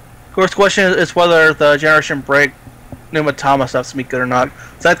 question is whether the generation break Nubatama stuff's be good or not.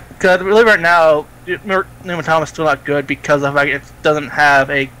 So because really right now, Nubatama's still not good because of the fact it doesn't have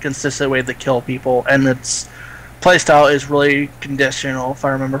a consistent way to kill people, and its playstyle is really conditional, if I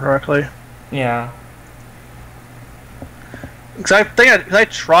remember correctly. Yeah. Because I think I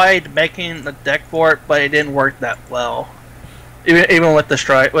tried making the deck for it, but it didn't work that well. Even with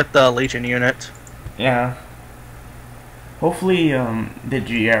the Legion unit. Yeah. Hopefully, the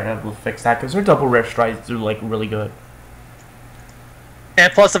GR will fix that, because their double rift strides do like really good.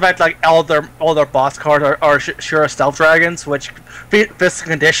 And plus the fact like all their boss cards are sure stealth dragons, which fits the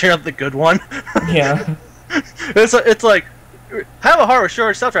condition of the good one. Yeah. It's like have a heart with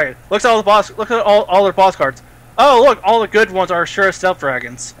sure stealth dragon. Look at all their boss cards. Oh, look, all the good ones are sure stealth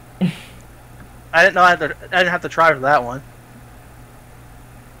dragons. I didn't know I didn't have to try for that one.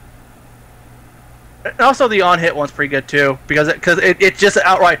 And also, the on-hit one's pretty good too, because it just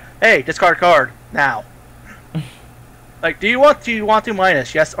outright, hey, discard card now. Like, do you want to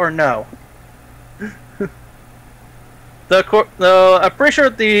minus, yes or no? I'm pretty sure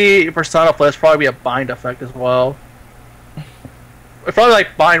the Persona play is probably be a bind effect as well. It's probably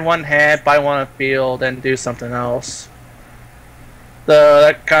like bind one hand, bind one field, and do something else.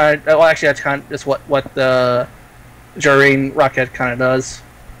 That's kind of just what the Jareen Rocket kind of does.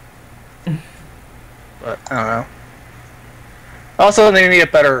 But I don't know. Also, they need a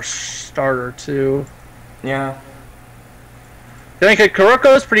better starter too. Yeah. I think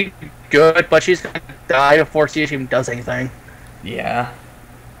Kuroko is pretty good, but she's gonna die before she even does anything. Yeah.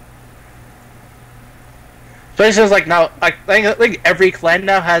 So it's just like now, I think every clan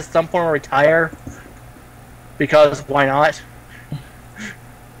now has some form of retire. Because why not?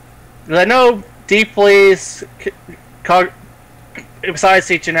 Because I know Deep Police, besides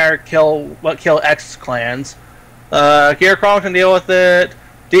the generic kill X clans, Gear Crawl can deal with it.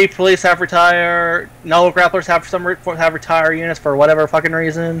 Deep Police have retire. No Grapplers have retire units for whatever fucking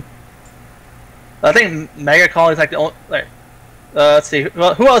reason. I think Mega Call is like the only. Let's see.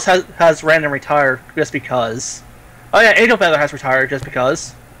 Well, who else has random retire just because? Oh yeah, Angel Feather has retired just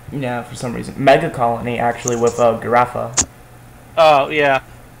because. Yeah, for some reason. Mega Colony actually with Garafa. Oh yeah,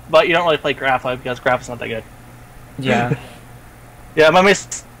 but you don't really play Grapha because Grapha's not that good. Yeah. Yeah, I mean,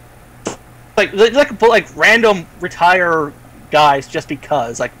 like random retire guys just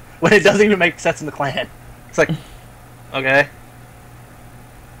because, like when it doesn't even make sense in the clan. It's like, okay.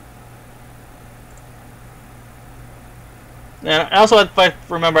 And also, if I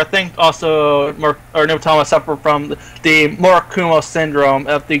remember, I think also Nobutama suffered from the Murakumo syndrome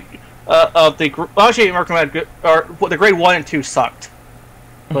of the actually Murakumo the grade 1 and 2 sucked,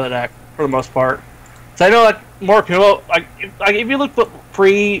 but for the most part. So I know that Murakumo, like if you look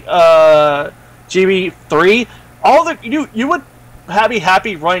pre GB3, all the you would be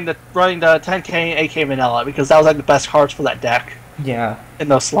happy running the 10K AK vanilla because that was like the best cards for that deck. Yeah. In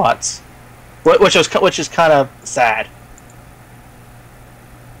those slots, which is kind of sad.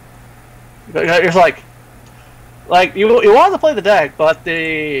 It's like you want to play the deck, but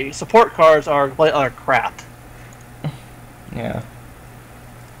the support cards are crap. Yeah.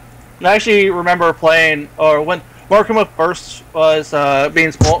 And I actually remember playing, or when Murakumo first was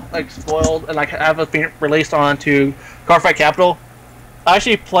being spoiled and have been released onto Cardfight Capital. I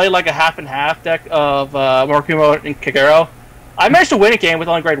actually played like a half and half deck of Murakumo and Kagero. I managed to win a game with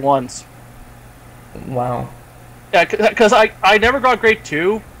only grade 1s. Wow. Yeah, because I never got grade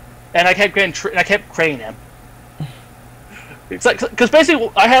 2. And I kept creating him. It's like because basically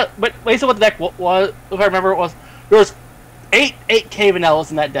what the deck was, if I remember, there was 8 8K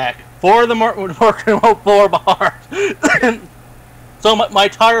vanillas in that deck. 4 of them were 4 Bahar. So my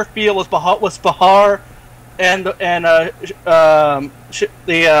entire field was Bahar, and the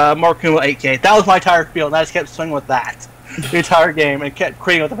Murakumo 8K. That was my entire field, and I just kept swinging with that the entire game and kept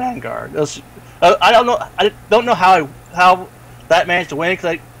creating with the Vanguard. It was, I don't know how that managed to win because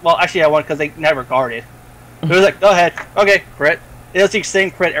I won because they never guarded. It was like, go ahead, okay, crit. It was the same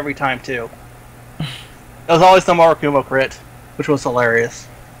crit every time too. It was always the Murakumo crit, which was hilarious.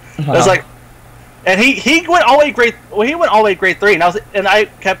 Wow. It was like, and he went all the way grade. Well, he went all the way grade 3, and I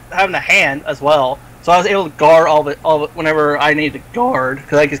kept having a hand as well, so I was able to guard all of it whenever I needed to guard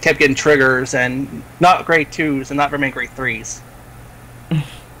because I just kept getting triggers and not grade 2s and not very many grade 3s.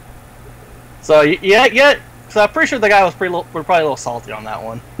 So yeah. So I'm pretty sure the guy was probably a little salty on that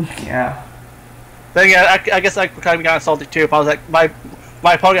one. Yeah. Then yeah, I guess I kind of got salty too. If I was like my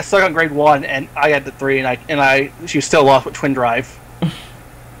opponent got stuck on grade 1 and I got the 3 and she still lost with Twin Drive.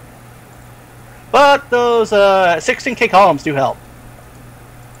 But those 16K columns do help.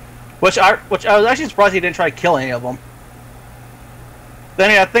 Which I was actually surprised he didn't try to kill any of them.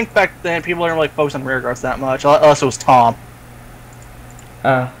 Then yeah, I think back then people didn't really focus on rear guards that much. Unless it was Tom.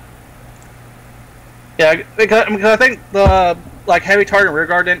 Yeah, because I think the heavy target rear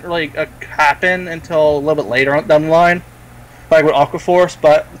guard didn't really happen until a little bit later down the line, like with Aqua Force.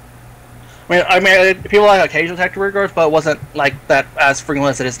 But I mean, people like occasional attack rear guards, but it wasn't like that as frequent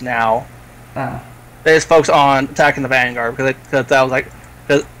as it is now. They just focused on attacking the Vanguard because that was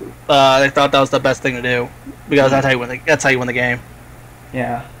they thought that was the best thing to do because that's how you win the game.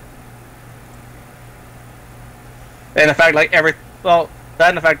 Yeah. And in fact, that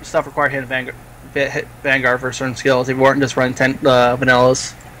and the fact stuff required hitting Vanguard for certain skills. If you weren't just running 10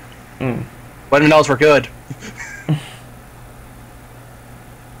 vanillas. But vanillas were good.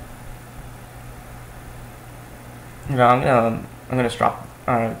 I'm gonna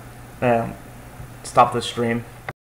stop the stream.